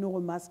caused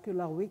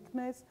neuromuscular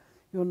weakness.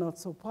 You're not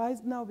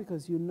surprised now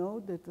because you know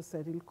that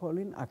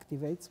acetylcholine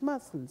activates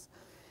muscles.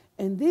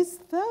 And this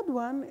third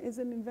one is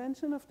an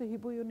invention of the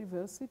Hebrew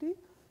University,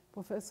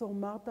 Professor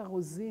Marta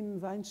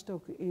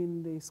Rosin-Weinstock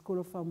in the School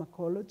of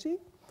Pharmacology.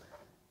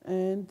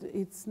 And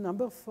it's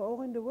number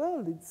 4 in the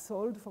world. It's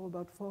sold for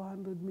about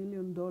 $400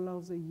 million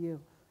a year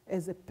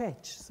as a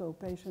patch, so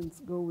patients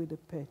go with a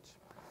patch.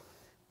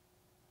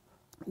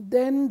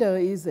 Then there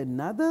is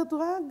another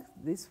drug,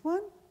 this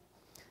one,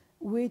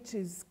 which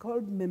is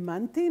called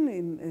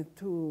memantine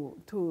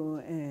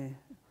to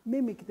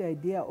mimic the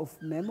idea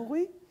of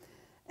memory.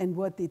 And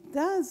what it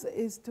does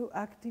is to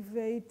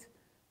activate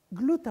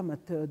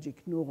glutamatergic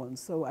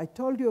neurons. So I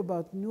told you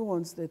about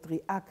neurons that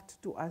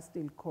react to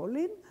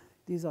acetylcholine.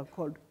 These are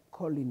called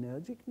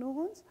cholinergic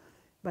neurons.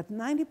 But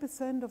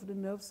 90% of the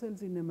nerve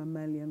cells in the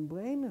mammalian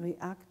brain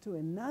react to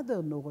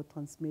another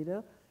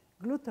neurotransmitter,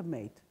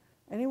 glutamate.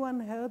 Anyone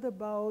heard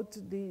about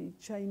the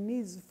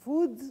Chinese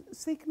food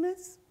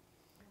sickness?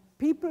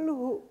 People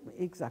who,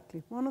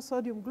 exactly,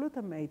 monosodium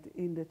glutamate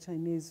in the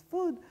Chinese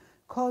food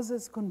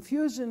causes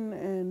confusion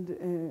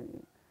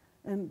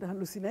and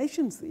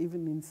hallucinations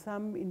even in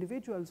some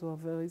individuals who are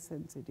very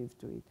sensitive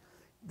to it.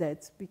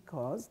 That's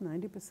because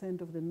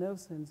 90% of the nerve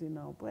cells in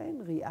our brain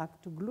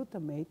react to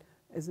glutamate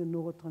as a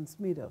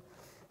neurotransmitter.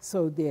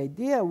 So the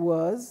idea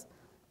was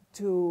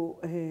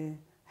to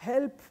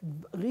help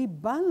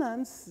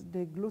rebalance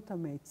the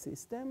glutamate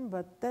system,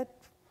 but that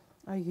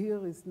I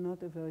hear is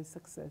not a very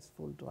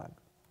successful drug.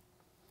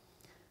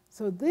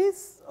 So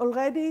this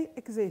already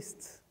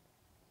exists.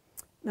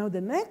 Now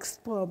the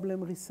next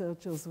problem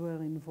researchers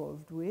were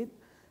involved with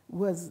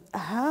was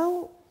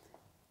how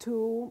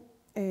to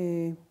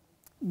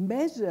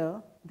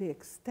measure the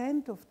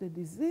extent of the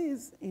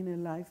disease in a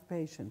live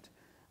patient.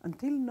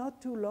 Until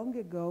not too long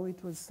ago,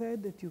 it was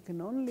said that you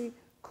can only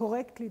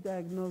correctly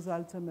diagnose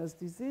Alzheimer's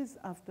disease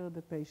after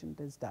the patient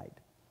has died.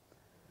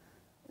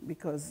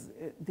 Because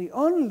the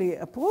only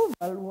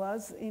approval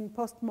was in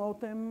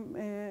post-mortem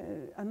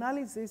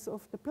analysis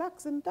of the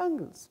plaques and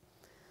tangles.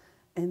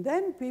 And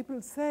then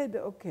people said,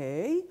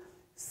 okay,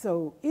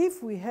 so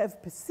if we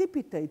have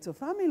precipitates of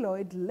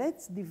amyloid,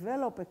 let's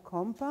develop a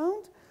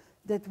compound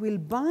that will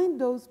bind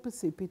those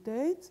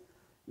precipitates,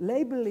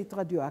 label it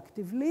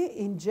radioactively,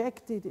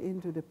 inject it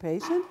into the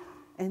patient,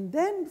 and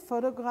then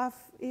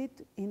photograph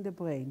it in the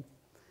brain.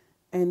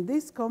 And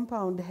this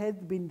compound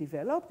had been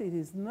developed. It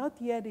is not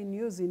yet in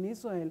use in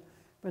Israel,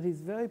 but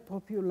is very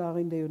popular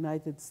in the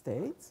United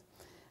States.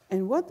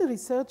 And what the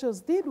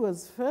researchers did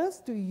was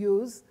first to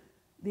use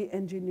the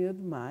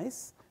engineered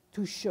mice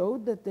to show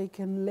that they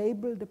can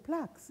label the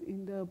plaques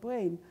in their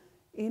brain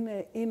in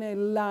a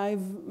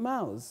live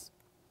mouse.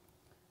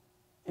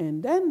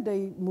 And then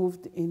they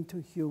moved into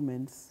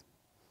humans.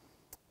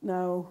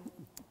 Now,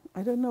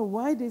 I don't know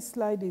why this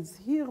slide is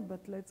here,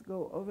 but let's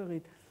go over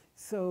it.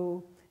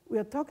 So we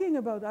are talking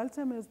about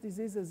Alzheimer's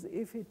disease as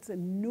if it's a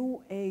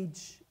new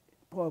age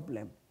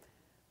problem.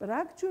 But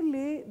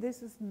actually,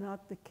 this is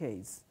not the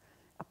case.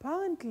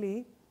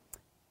 Apparently,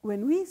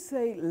 when we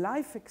say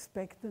life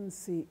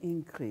expectancy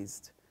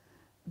increased,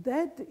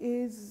 that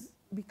is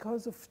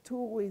because of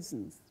two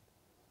reasons.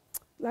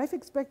 Life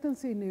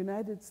expectancy in the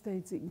United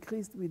States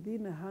increased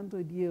within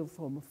 100 years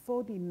from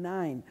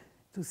 49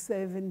 to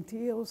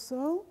 70 or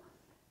so,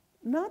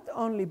 not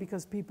only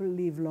because people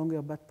live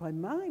longer, but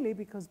primarily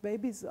because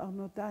babies are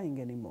not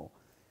dying anymore.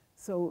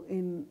 So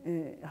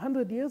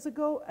 100 years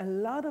ago, a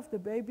lot of the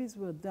babies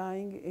were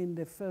dying in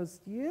the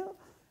first year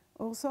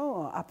or so,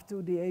 or up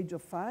to the age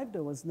of 5.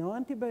 There was no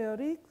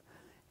antibiotics,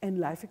 and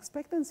life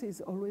expectancy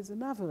is always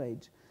an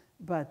average.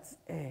 But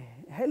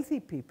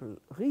healthy people,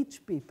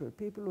 rich people,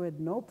 people who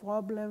had no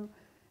problem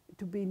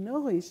to be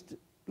nourished,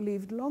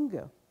 lived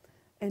longer.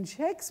 And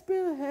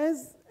Shakespeare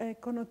has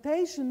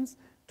connotations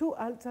to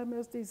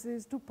Alzheimer's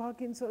disease, to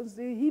Parkinson's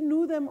disease. He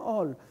knew them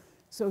all.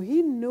 So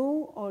he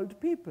knew old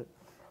people.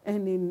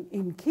 And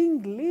in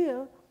King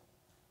Lear,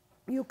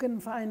 you can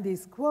find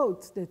this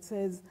quote that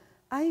says,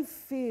 "I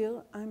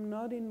fear I'm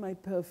not in my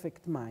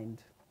perfect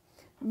mind.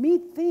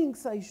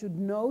 Methinks I should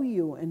know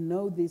you and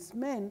know this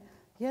man,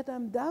 yet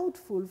I'm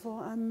doubtful,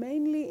 for I'm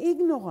mainly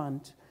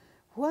ignorant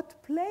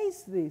what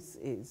place this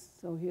is."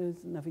 So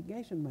here's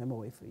navigation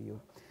memory for you.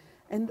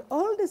 "And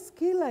all the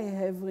skill I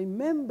have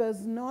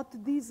remembers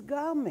not these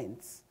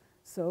garments."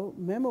 So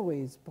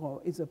memory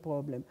is a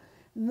problem.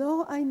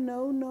 "Nor I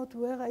know not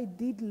where I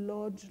did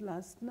lodge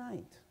last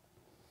night.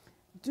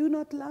 Do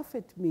not laugh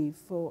at me,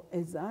 for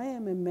as I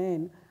am a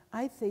man,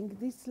 I think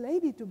this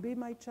lady to be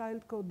my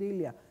child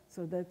Cordelia."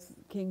 So that's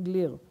King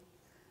Lear.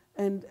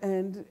 And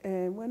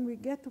when we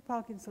get to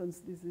Parkinson's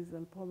disease,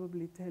 I'll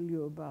probably tell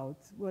you about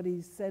what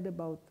he said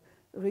about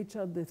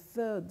Richard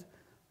III,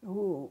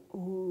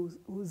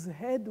 whose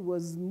head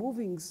was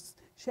moving,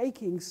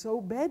 shaking so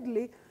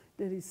badly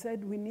that he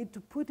said, "We need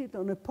to put it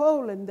on a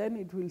pole and then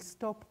it will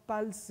stop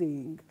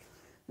pulsing."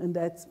 And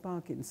that's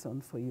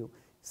Parkinson for you.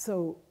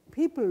 So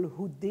people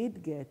who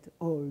did get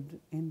old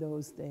in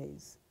those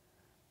days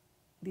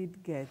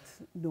did get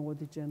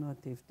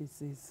neurodegenerative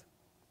disease.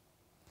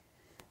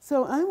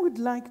 So I would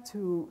like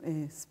to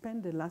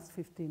spend the last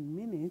 15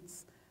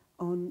 minutes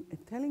on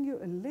telling you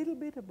a little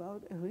bit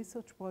about a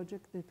research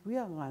project that we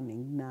are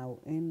running now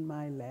in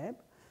my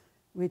lab,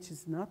 which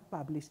is not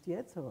published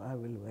yet, so I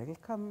will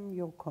welcome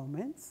your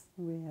comments.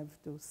 We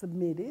have to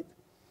submit it.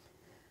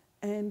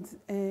 And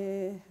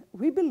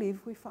we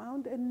believe we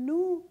found a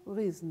new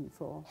reason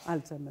for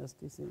Alzheimer's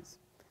disease.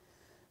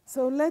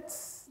 So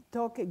let's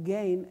talk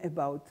again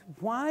about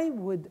why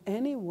would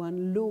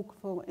anyone look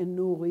for a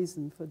new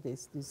reason for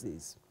this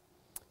disease?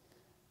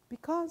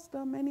 Because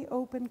there are many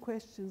open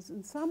questions,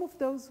 and some of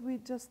those we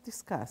just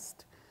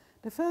discussed.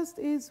 The first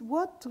is,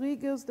 what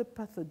triggers the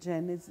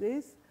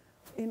pathogenesis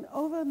in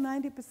over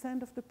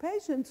 90% of the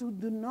patients who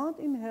do not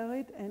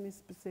inherit any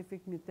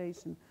specific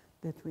mutation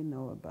that we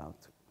know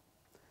about?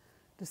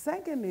 The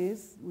second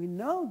is, we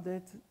know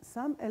that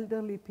some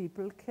elderly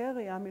people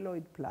carry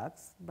amyloid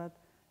plaques, but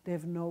they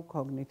have no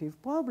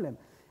cognitive problem.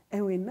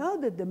 And we know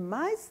that the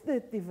mice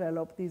that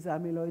develop these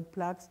amyloid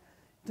plaques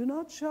do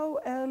not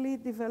show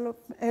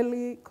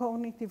early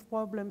cognitive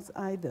problems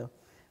either.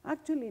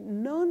 Actually,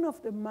 none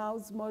of the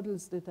mouse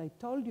models that I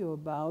told you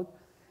about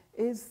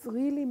is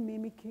really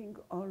mimicking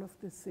all of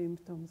the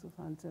symptoms of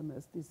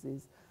Alzheimer's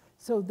disease.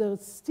 So there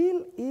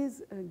still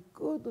is a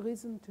good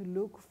reason to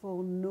look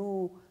for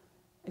new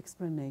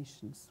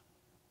explanations.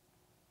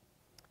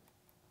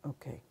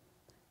 Okay.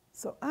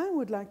 So I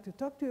would like to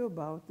talk to you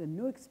about the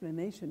new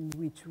explanation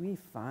which we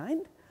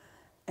find,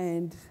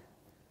 and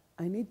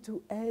I need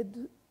to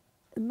add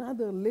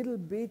another little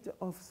bit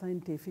of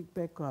scientific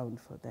background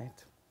for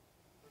that.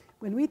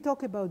 When we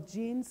talk about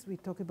genes, we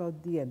talk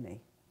about DNA.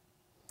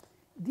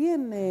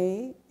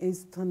 DNA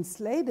is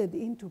translated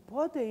into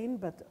protein,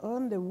 but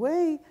on the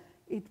way,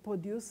 it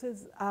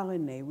produces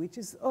RNA, which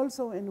is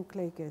also a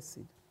nucleic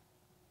acid.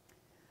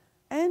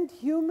 And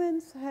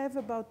humans have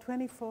about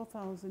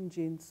 24,000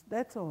 genes.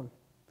 That's all.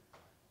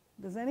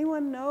 Does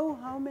anyone know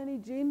how many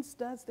genes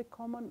does the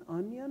common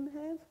onion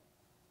have?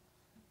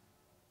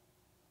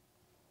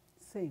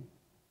 Same.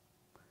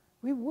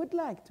 We would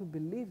like to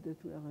believe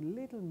that we are a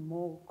little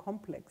more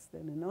complex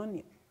than an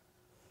onion.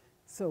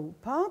 So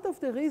part of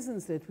the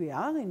reasons that we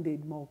are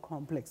indeed more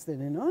complex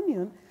than an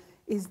onion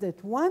is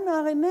that one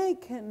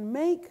RNA can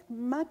make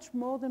much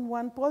more than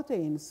one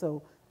protein.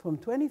 So from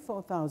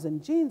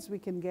 24,000 genes, we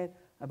can get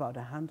about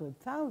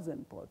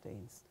 100,000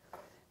 proteins.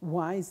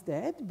 Why is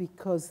that?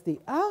 Because the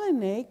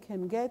RNA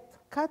can get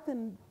cut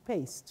and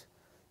paste.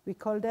 We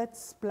call that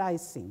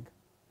splicing.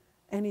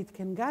 And it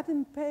can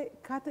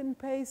cut and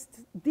paste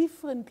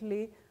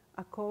differently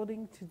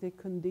according to the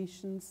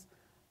conditions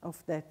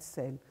of that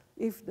cell.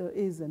 If there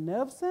is a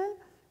nerve cell,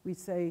 we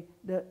say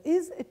there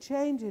is a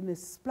change in a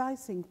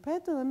splicing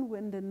pattern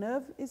when the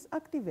nerve is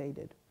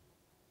activated.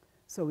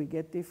 So we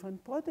get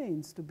different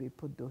proteins to be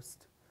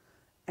produced.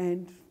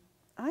 And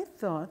I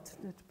thought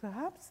that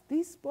perhaps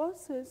this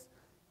process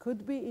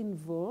could be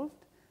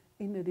involved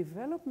in the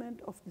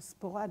development of the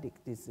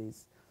sporadic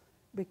disease,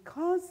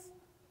 because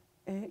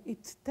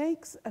it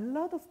takes a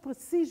lot of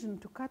precision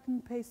to cut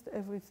and paste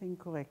everything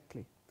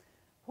correctly.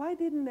 Why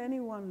didn't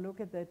anyone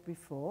look at that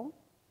before?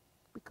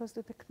 Because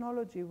the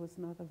technology was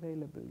not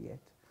available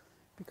yet.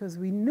 Because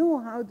we knew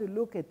how to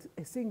look at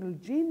a single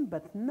gene,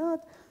 but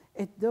not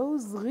at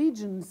those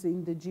regions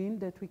in the gene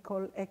that we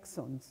call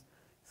exons.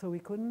 So we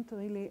couldn't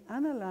really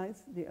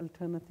analyze the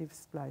alternative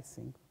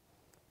splicing.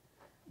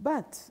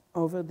 But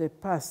over the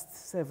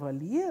past several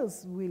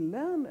years, we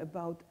learn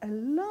about a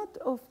lot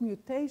of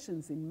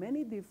mutations in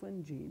many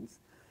different genes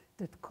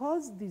that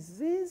cause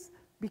disease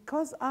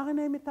because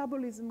RNA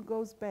metabolism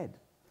goes bad.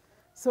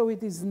 So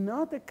it is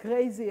not a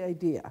crazy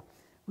idea.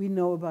 We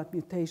know about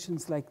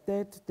mutations like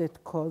that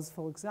that cause,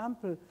 for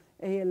example,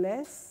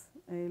 ALS.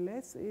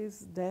 ALS is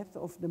death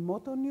of the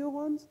motor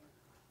neurons,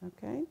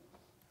 okay?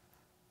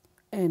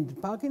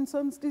 And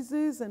Parkinson's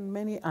disease and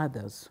many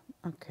others,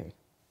 okay.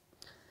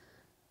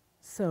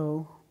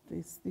 So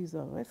these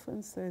are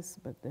references,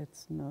 but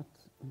that's not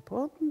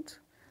important.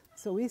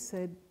 So we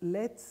said,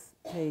 let's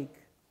take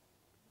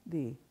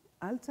the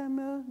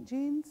Alzheimer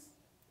genes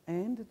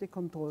and the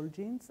control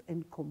genes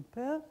and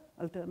compare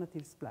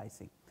alternative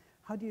splicing.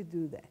 How do you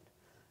do that?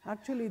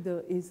 Actually,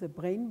 there is a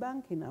brain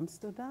bank in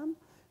Amsterdam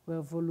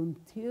where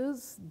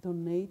volunteers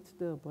donate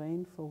their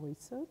brain for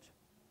research.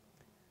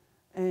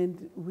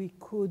 And we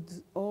could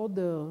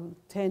order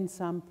 10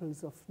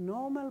 samples of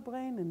normal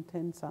brain and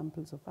 10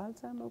 samples of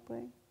Alzheimer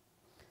brain.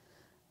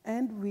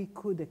 And we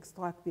could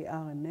extract the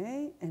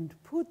RNA and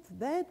put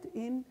that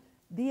in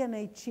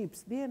DNA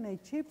chips.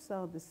 DNA chips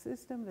are the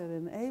system that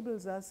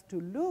enables us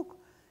to look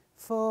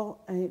for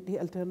the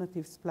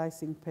alternative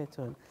splicing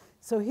pattern.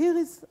 So here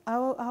is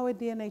how a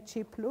DNA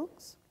chip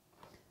looks.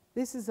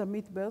 This is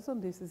Amit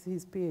Berson. This is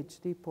his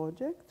PhD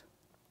project.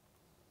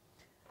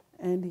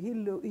 And he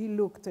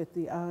looked at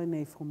the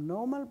RNA from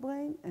normal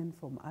brain and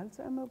from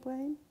Alzheimer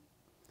brain.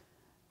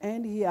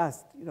 And he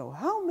asked,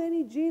 how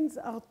many genes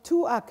are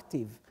too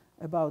active?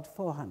 About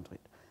 400.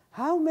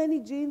 How many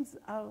genes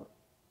are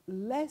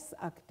less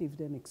active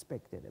than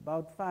expected?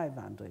 About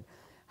 500.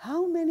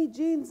 How many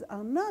genes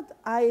are not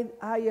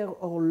higher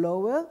or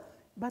lower,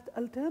 but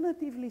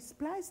alternatively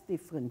spliced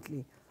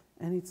differently?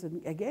 And it's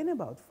again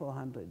about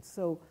 400.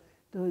 So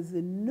there is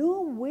a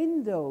new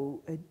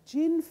window, a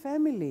gene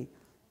family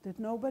that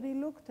nobody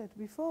looked at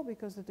before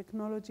because the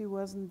technology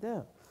wasn't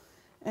there.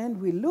 And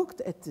we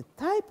looked at the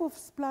type of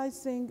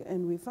splicing,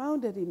 and we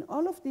found that in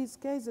all of these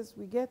cases,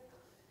 we get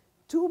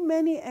too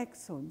many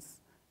exons.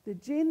 The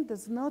gene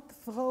does not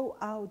throw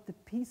out the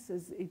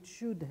pieces it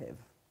should have.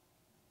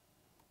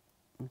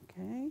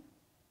 Okay?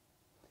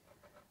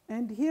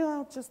 And here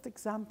are just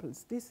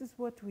examples. This is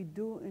what we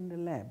do in the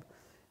lab.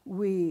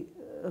 We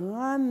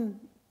run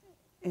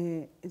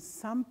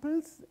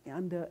samples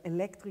under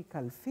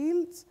electrical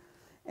fields,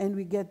 and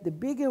we get the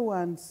bigger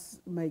ones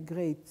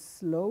migrate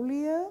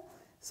slowlier.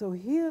 So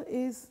here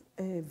is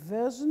a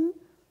version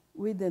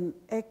with an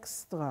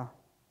extra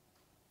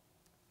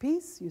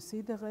piece. You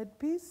see the red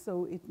piece?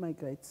 So it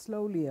migrates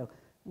slowlier.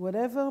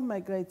 Whatever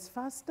migrates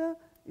faster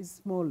is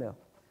smaller.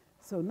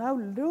 So now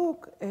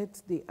look at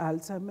the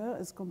Alzheimer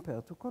as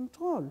compared to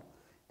control.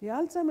 The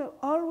Alzheimer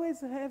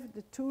always have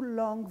the too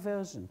long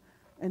version.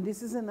 And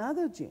this is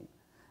another gene.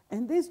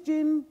 And this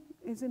gene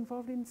is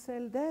involved in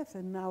cell death,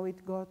 and now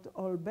it got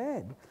all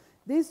bad.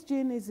 This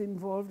gene is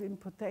involved in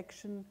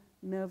protection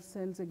nerve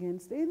cells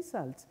against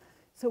insults.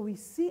 So we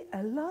see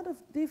a lot of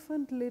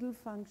different little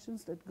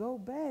functions that go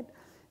bad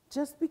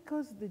just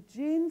because the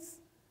genes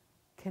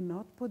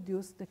cannot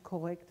produce the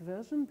correct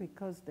version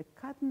because the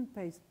cut and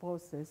paste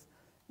process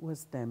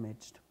was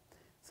damaged.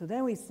 So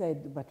then we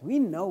said, but we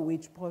know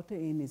which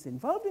protein is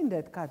involved in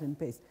that cut and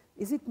paste.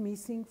 Is it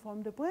missing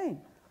from the brain?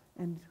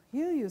 And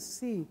here you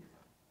see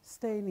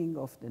staining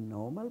of the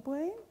normal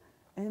brain,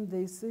 and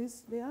this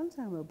is the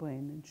Alzheimer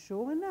brain. And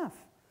sure enough,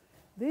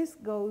 this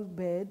goes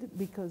bad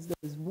because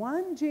there's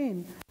one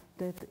gene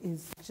that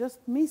is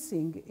just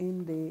missing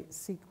in the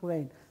sick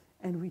brain.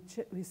 And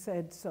we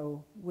said,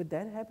 so would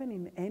that happen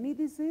in any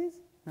disease?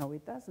 No,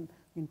 it doesn't.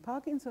 In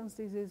Parkinson's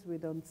disease, we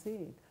don't see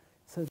it.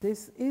 So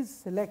this is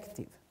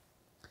selective.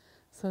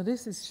 So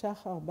this is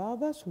Shachar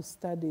Barbash, who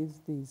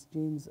studies these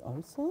genes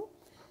also.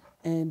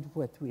 And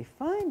what we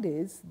find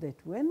is that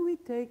when we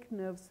take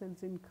nerve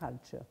cells in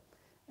culture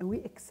and we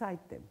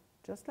excite them,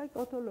 just like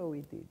Otto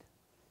Lowy did,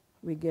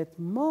 we get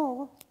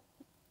more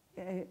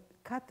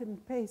cut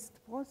and paste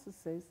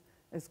processes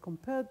as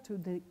compared to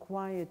the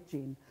quiet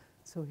gene.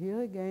 So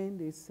here again,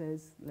 this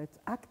says, let's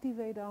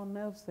activate our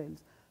nerve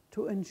cells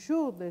to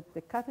ensure that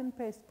the cut and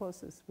paste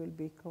process will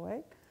be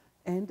correct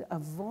and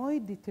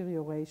avoid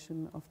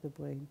deterioration of the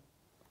brain.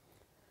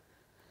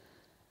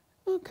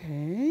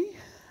 Okay,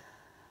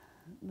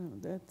 no,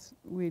 that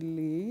we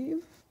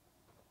leave.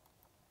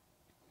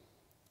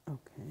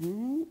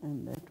 Okay,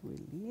 and that we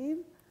leave.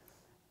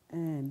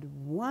 And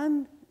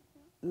one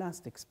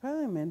last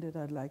experiment that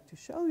I'd like to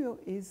show you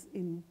is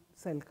in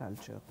cell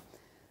culture.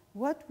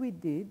 What we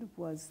did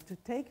was to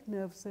take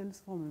nerve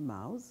cells from a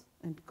mouse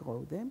and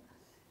grow them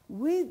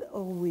with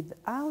or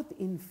without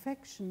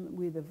infection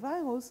with a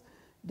virus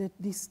that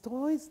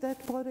destroys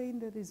that protein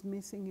that is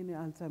missing in the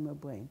Alzheimer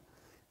brain.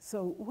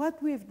 So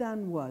what we've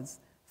done was,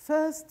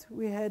 first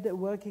we had a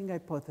working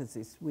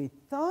hypothesis. We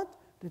thought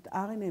that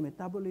RNA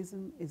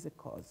metabolism is a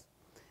cause.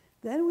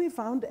 Then we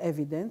found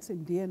evidence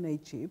in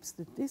DNA chips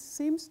that this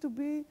seems to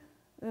be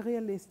a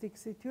realistic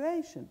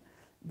situation.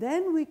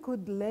 Then we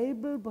could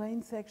label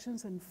brain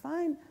sections and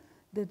find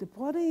that the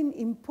protein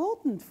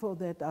important for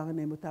that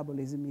RNA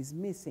metabolism is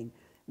missing.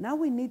 Now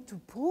we need to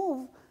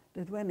prove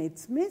that when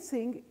it's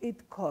missing,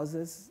 it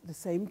causes the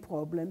same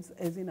problems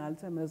as in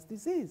Alzheimer's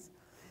disease.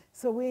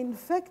 So we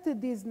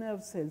infected these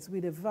nerve cells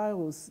with a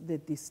virus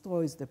that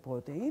destroys the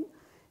protein.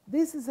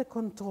 This is a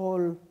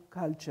control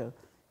culture.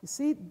 You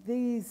see,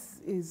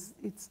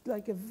 it's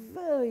like a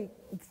very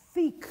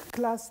thick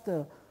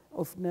cluster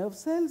of nerve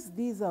cells.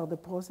 These are the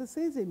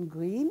processes in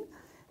green,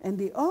 and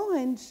the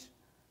orange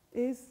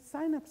is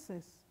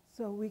synapses.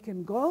 So we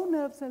can grow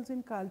nerve cells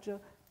in culture,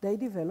 they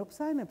develop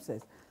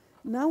synapses.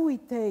 Now we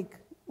take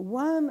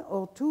 1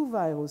 or 2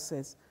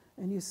 viruses,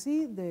 and you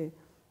see the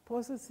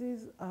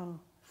processes are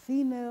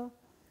thinner,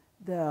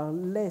 they are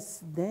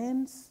less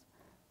dense,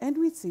 and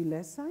we see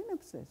less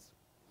synapses.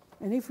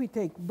 And if we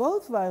take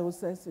both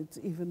viruses, it's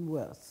even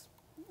worse,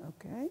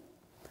 okay?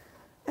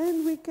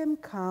 And we can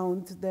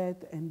count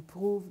that and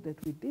prove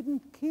that we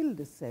didn't kill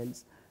the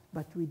cells,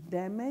 but we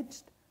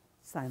damaged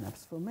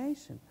synapse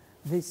formation,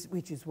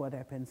 which is what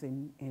happens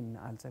in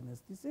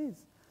Alzheimer's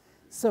disease.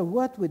 So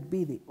what would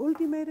be the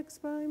ultimate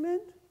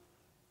experiment?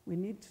 We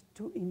need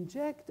to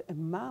inject a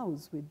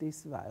mouse with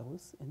this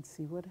virus and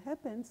see what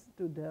happens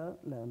to their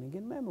learning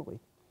and memory.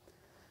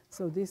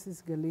 So this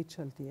is Galit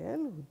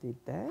Shaltiel who did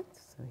that.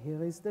 So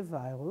here is the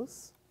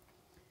virus.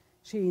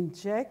 She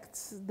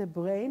injects the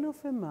brain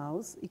of a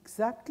mouse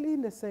exactly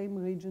in the same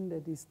region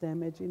that is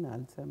damaged in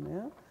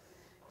Alzheimer.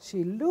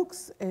 She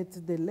looks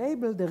at the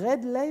label. The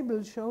red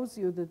label shows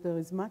you that there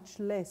is much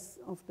less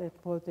of that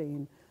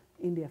protein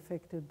in the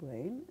affected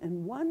brain.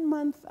 And 1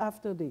 month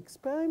after the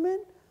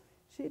experiment,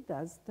 she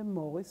does the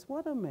Morris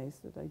water maze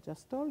that I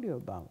just told you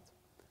about.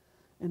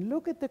 And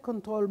look at the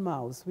control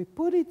mouse. We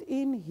put it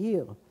in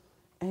here,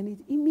 and it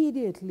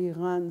immediately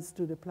runs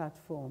to the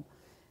platform.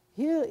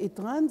 Here it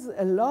runs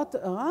a lot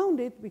around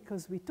it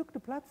because we took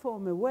the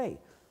platform away,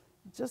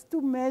 just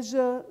to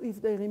measure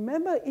if they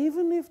remember,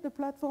 even if the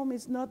platform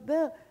is not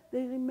there,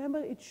 they remember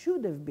it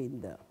should have been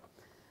there.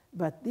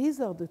 But these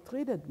are the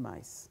treated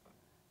mice.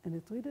 And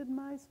the treated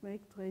mice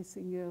make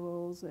tracing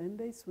errors, and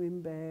they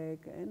swim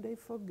back, and they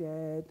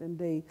forget, and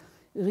they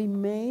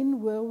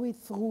remain where we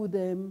threw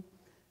them.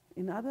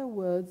 In other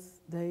words,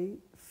 they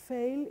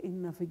fail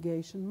in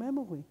navigation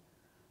memory.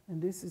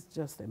 And this is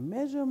just a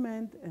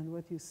measurement, and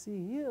what you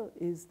see here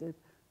is that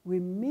we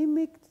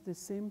mimicked the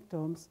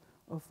symptoms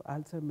of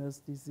Alzheimer's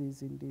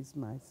disease in these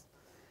mice.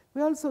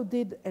 We also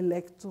did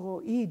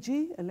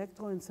EEG,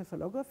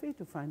 electroencephalography,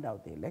 to find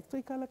out the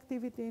electrical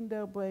activity in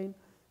their brain,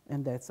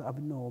 and that's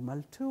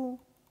abnormal too.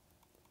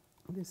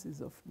 This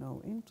is of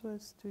no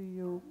interest to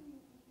you.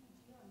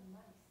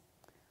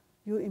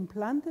 You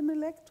implant an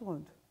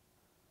electrode.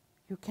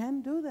 You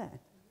can do that.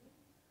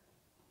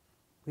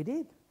 We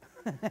did.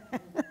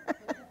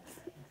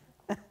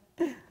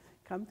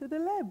 Come to the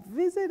lab,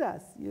 visit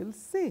us, you'll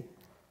see.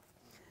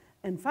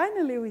 And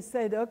finally we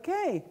said,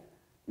 okay,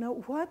 now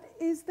what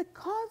is the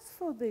cause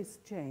for this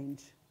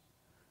change?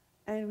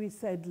 And we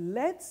said,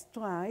 let's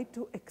try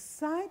to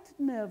excite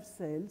nerve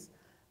cells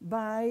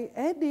by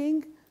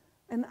adding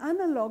an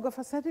analog of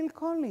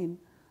acetylcholine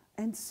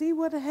and see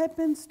what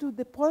happens to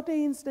the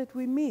proteins that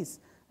we miss.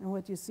 And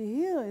what you see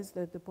here is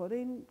that the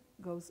protein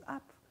goes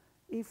up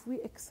if we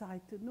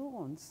excite the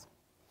neurons.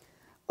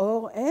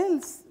 Or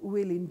else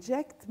we'll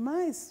inject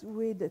mice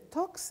with a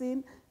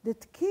toxin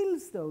that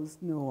kills those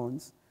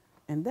neurons,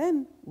 and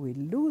then we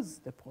lose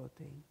the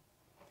protein.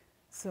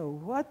 So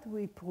what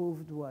we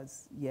proved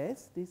was,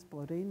 yes, this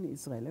protein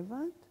is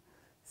relevant.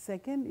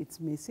 Second, it's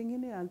missing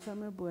in the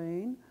Alzheimer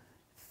brain.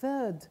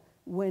 Third,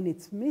 when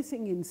it's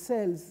missing in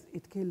cells,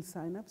 it kills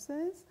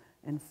synapses.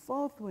 And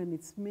fourth, when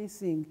it's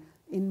missing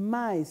in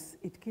mice,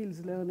 it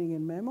kills learning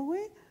and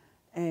memory.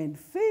 And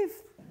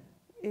fifth,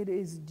 it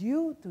is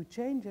due to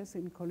changes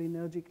in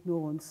cholinergic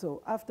neurons.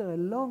 So after a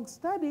long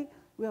study,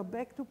 we are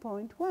back to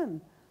point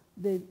one.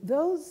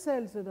 Those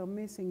cells that are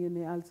missing in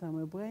the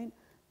Alzheimer brain,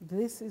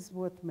 this is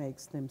what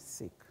makes them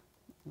sick.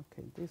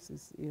 Okay, this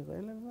is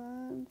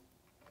irrelevant.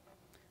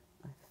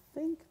 I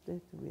think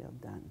that we are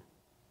done.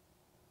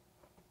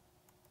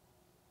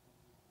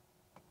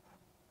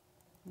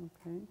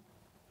 Okay.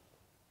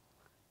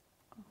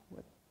 Oh,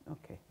 what?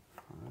 Okay,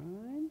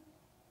 fine.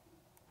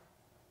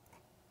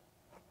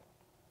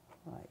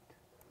 Right.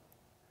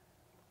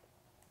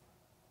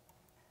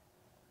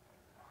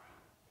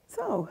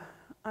 So,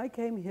 I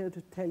came here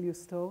to tell you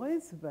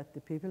stories, but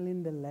the people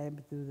in the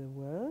lab do the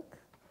work.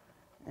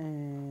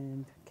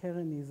 And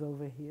Karen is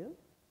over here.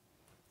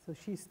 So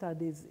she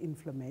studies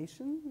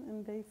inflammation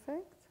and the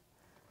effect.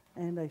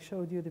 And I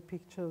showed you the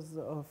pictures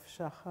of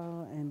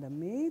Shachar and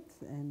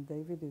Amit, and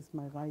David is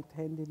my right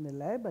hand in the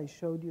lab. I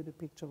showed you the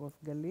picture of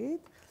Galit.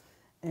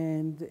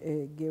 And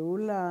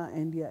Geula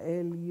and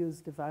Yael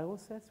used the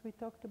viruses we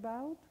talked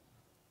about.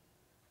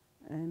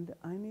 And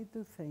I need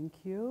to thank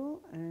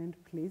you, and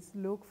please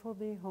look for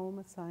the home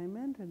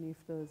assignment, and if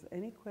there's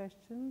any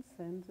questions,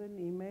 send an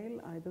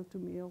email either to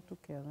me or to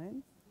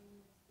Karen.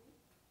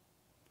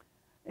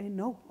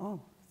 No,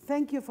 oh,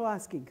 thank you for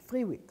asking,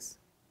 3 weeks.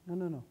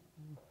 No.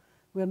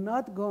 We're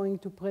not going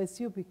to press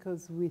you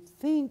because we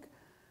think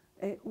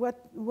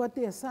what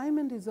the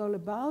assignment is all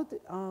about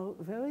are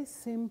very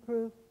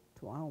simple,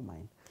 to our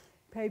mind,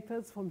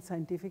 papers from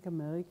Scientific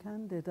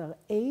American that are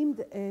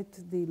aimed at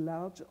the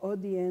large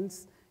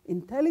audience,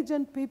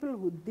 intelligent people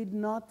who did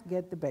not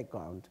get the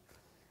background.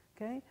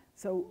 Okay?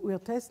 So we're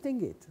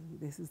testing it.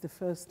 This is the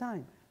first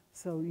time.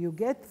 So you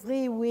get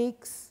 3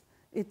 weeks.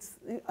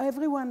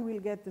 Everyone will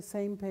get the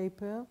same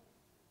paper.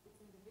 It's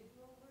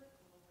individual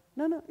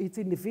work? No, it's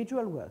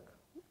individual work.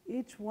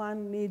 Each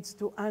one needs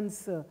to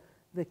answer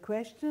the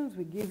questions.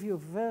 We give you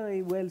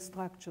very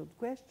well-structured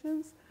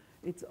questions.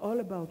 It's all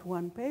about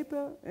one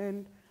paper,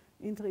 and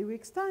in 3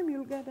 weeks' time,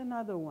 you'll get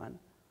another one.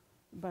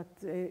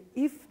 But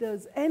if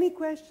there's any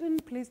question,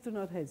 please do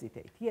not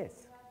hesitate.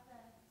 Yes?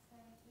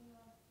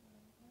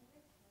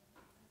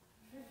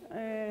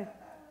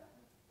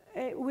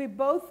 We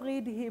both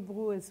read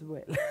Hebrew as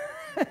well.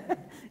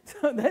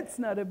 So that's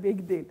not a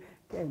big deal.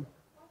 Ken?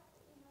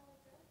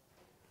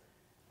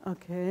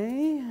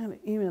 Okay, an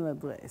email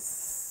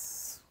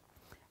address.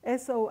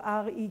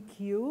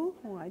 SOREQ.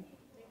 Right.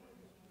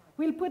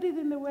 We'll put it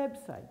in the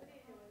website.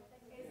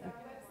 Is our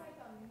website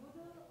on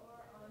Moodle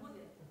or on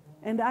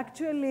Moodle? And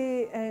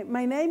actually,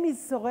 my name is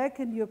Soreq,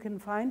 and you can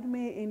find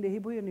me in the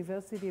Hebrew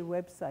University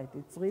website.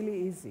 It's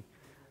really easy.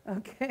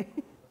 Okay.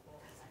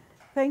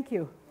 Thank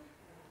you.